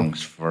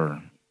ride-alongs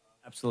for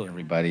absolutely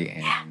everybody,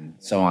 and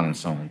so on and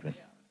so on. But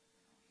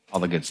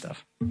all the good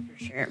stuff. For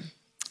sure.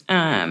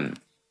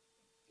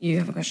 You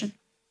have a question?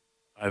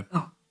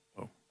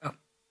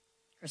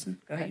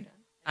 Kristen, go ahead.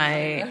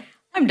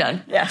 I'm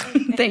done. Yeah,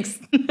 thanks.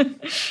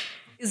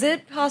 Is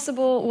it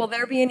possible, will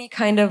there be any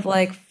kind of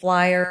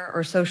flyer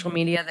or social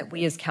media that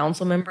we as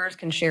council members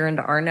can share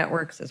into our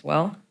networks as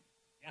well?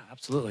 Yeah,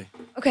 absolutely.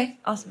 Okay,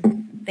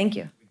 awesome. Thank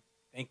you.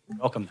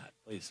 Welcome that,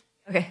 please.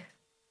 Okay.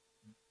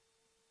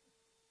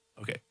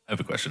 Okay, I have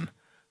a question.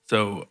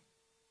 So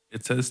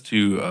it says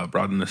to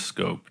broaden the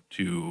scope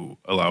to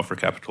allow for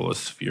Capitola's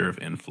sphere of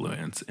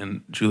influence.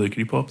 And Julie, can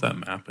you pull up that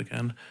map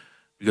again?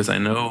 Because I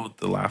know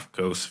the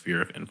LAFCO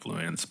sphere of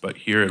influence, but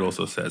here it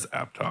also says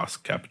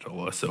Aptos,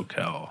 Capitola,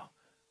 SoCal,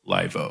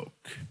 Live Oak.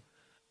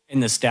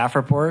 In the staff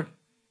report?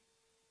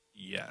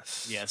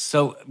 Yes. Yes.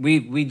 So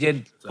we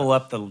did pull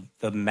up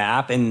the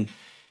map, and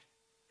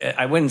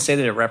I wouldn't say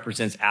that it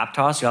represents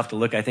Aptos. You'll have to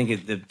look. I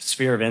think the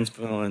sphere of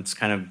influence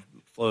kind of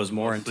flows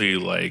more mostly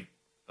into a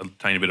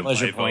tiny bit of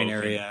Pleasure Live Point Oak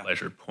area. And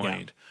Pleasure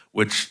Point,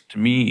 which to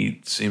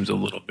me seems a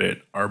little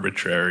bit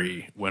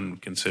arbitrary when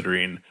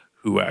considering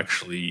who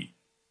actually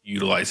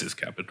utilizes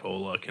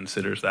Capitola,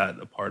 considers that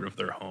a part of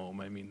their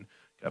home. I mean,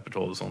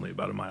 Capitola is only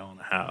about 1.5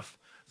 miles.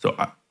 So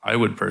I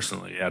would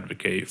personally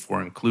advocate for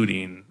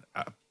including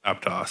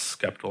Aptos,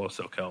 Capitola,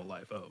 SoCal,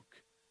 Live Oak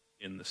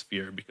in the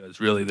sphere, because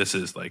really this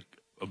is kind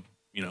of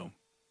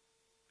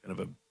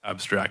an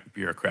abstract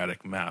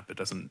bureaucratic map. It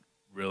doesn't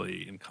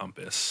really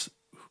encompass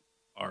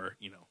our,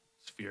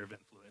 sphere of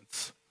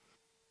influence.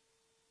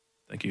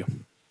 Thank you.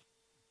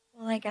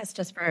 Well, I guess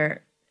just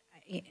for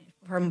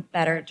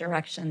better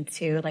direction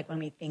too, when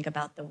we think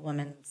about the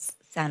Women's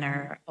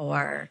Center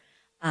or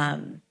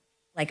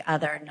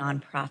other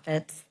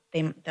nonprofits,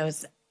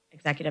 those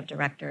executive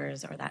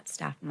directors or that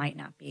staff might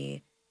not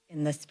be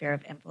in the sphere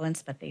of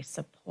influence, but they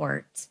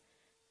support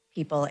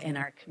people in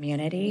our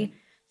community.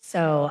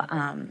 So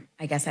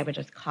I guess I would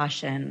just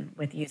caution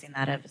with using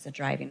that as a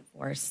driving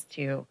force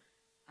to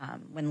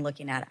when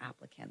looking at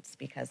applicants,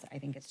 because I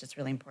think it's just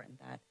really important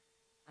that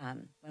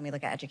when we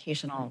look at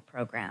educational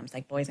programs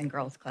like Boys and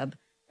Girls Club,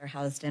 they're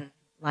housed in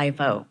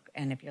Live Oak.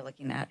 And if you're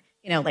looking at,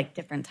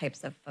 different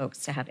types of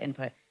folks to have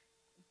input,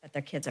 that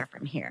their kids are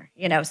from here,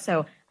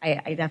 So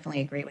I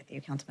definitely agree with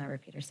you,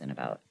 Councilmember Peterson,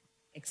 about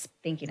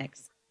expanding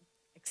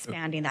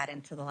that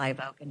into the Live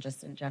Oak and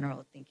just in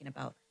general thinking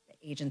about the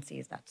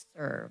agencies that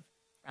serve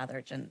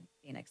rather than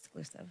being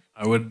exclusive.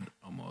 I would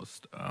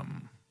almost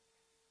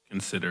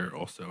consider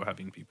also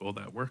having people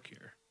that work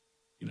here.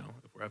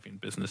 If we're having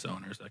business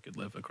owners that could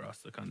live across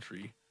the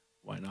country,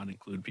 why not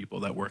include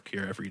people that work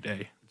here every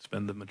day and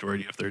spend the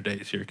majority of their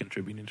days here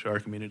contributing to our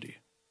community?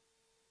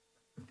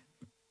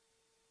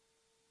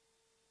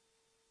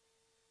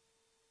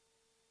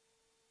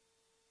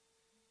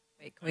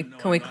 Wait,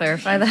 can we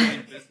clarify that?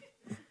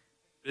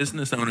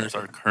 business owners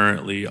are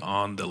currently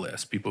on the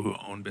list. People who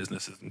own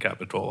businesses in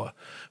Capitola.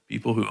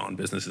 People who own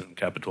businesses in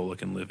Capitola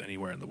can live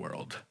anywhere in the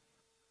world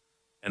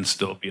and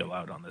still be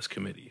allowed on this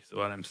committee. So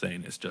what I'm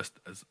saying is just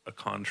as a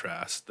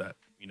contrast that,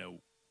 you know,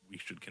 we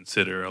should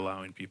consider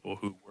allowing people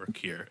who work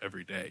here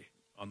every day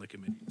on the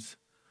committees.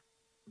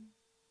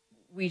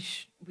 We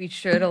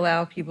should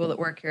allow people that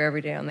work here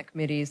every day on the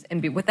committees and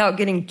be, without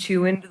getting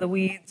too into the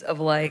weeds of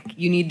like,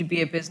 you need to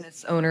be a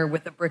business owner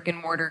with a brick and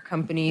mortar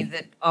company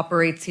that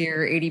operates here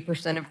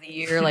 80% of the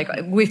year. Like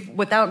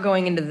without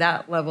going into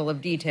that level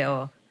of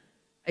detail,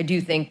 I do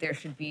think there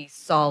should be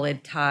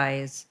solid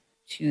ties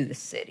to the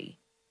city,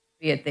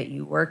 be it that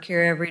you work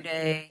here every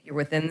day, you're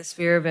within the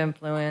sphere of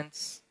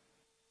influence.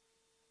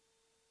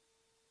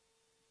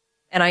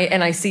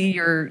 And I see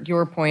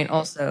your point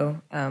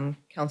also,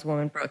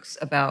 Councilwoman Brooks,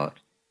 about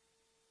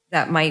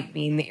that might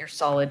mean that your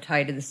solid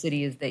tie to the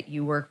city is that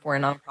you work for a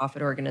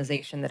nonprofit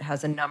organization that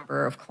has a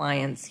number of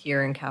clients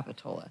here in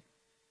Capitola.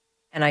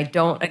 And I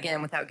don't,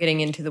 again, without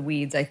getting into the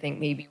weeds, I think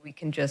maybe we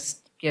can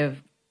just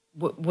give,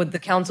 would the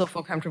council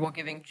feel comfortable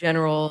giving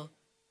general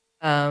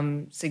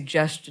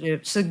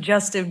suggestive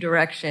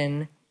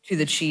direction to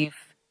the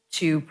chief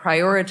to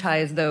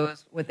prioritize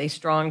those with a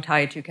strong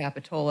tie to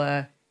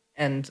Capitola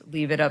and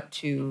leave it up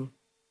to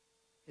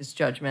his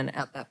judgment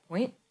at that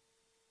point?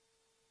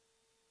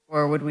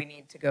 Or would we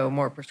need to go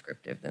more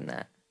prescriptive than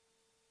that?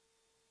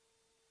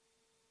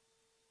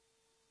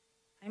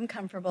 I'm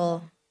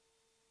comfortable.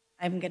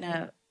 I'm going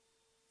to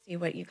see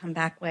what you come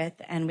back with,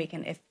 and we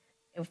can,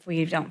 if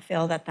we don't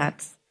feel that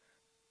that's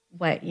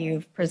what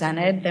you've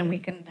presented, then we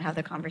can have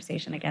the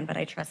conversation again, but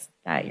I trust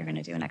that you're going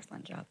to do an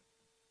excellent job.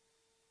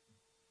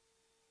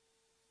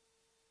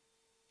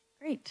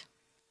 Great.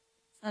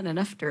 Is that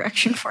enough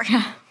direction for you?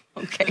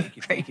 Okay,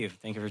 great. Thank you.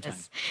 Thank you for your time.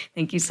 Yes.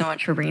 Thank you so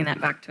much for bringing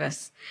that back to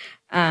us.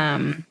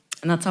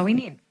 And that's all we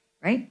need,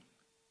 right?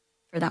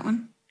 For that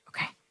one?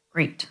 Okay,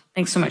 great.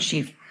 Thanks so much,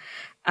 Chief.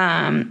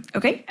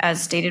 Okay,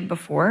 as stated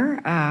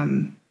before,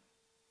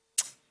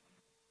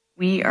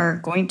 we are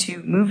going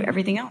to move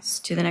everything else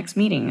to the next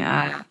meeting.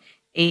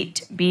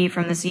 8B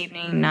from this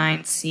evening,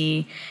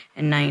 9C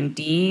and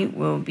 9D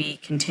will be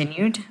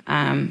continued.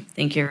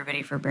 Thank you,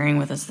 everybody, for bearing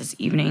with us this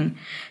evening.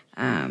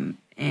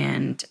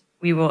 And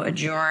we will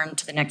adjourn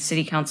to the next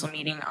City Council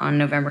meeting on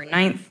November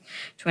 9th,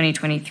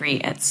 2023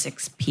 at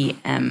 6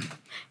 p.m.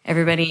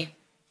 Everybody,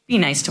 be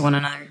nice to one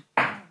another.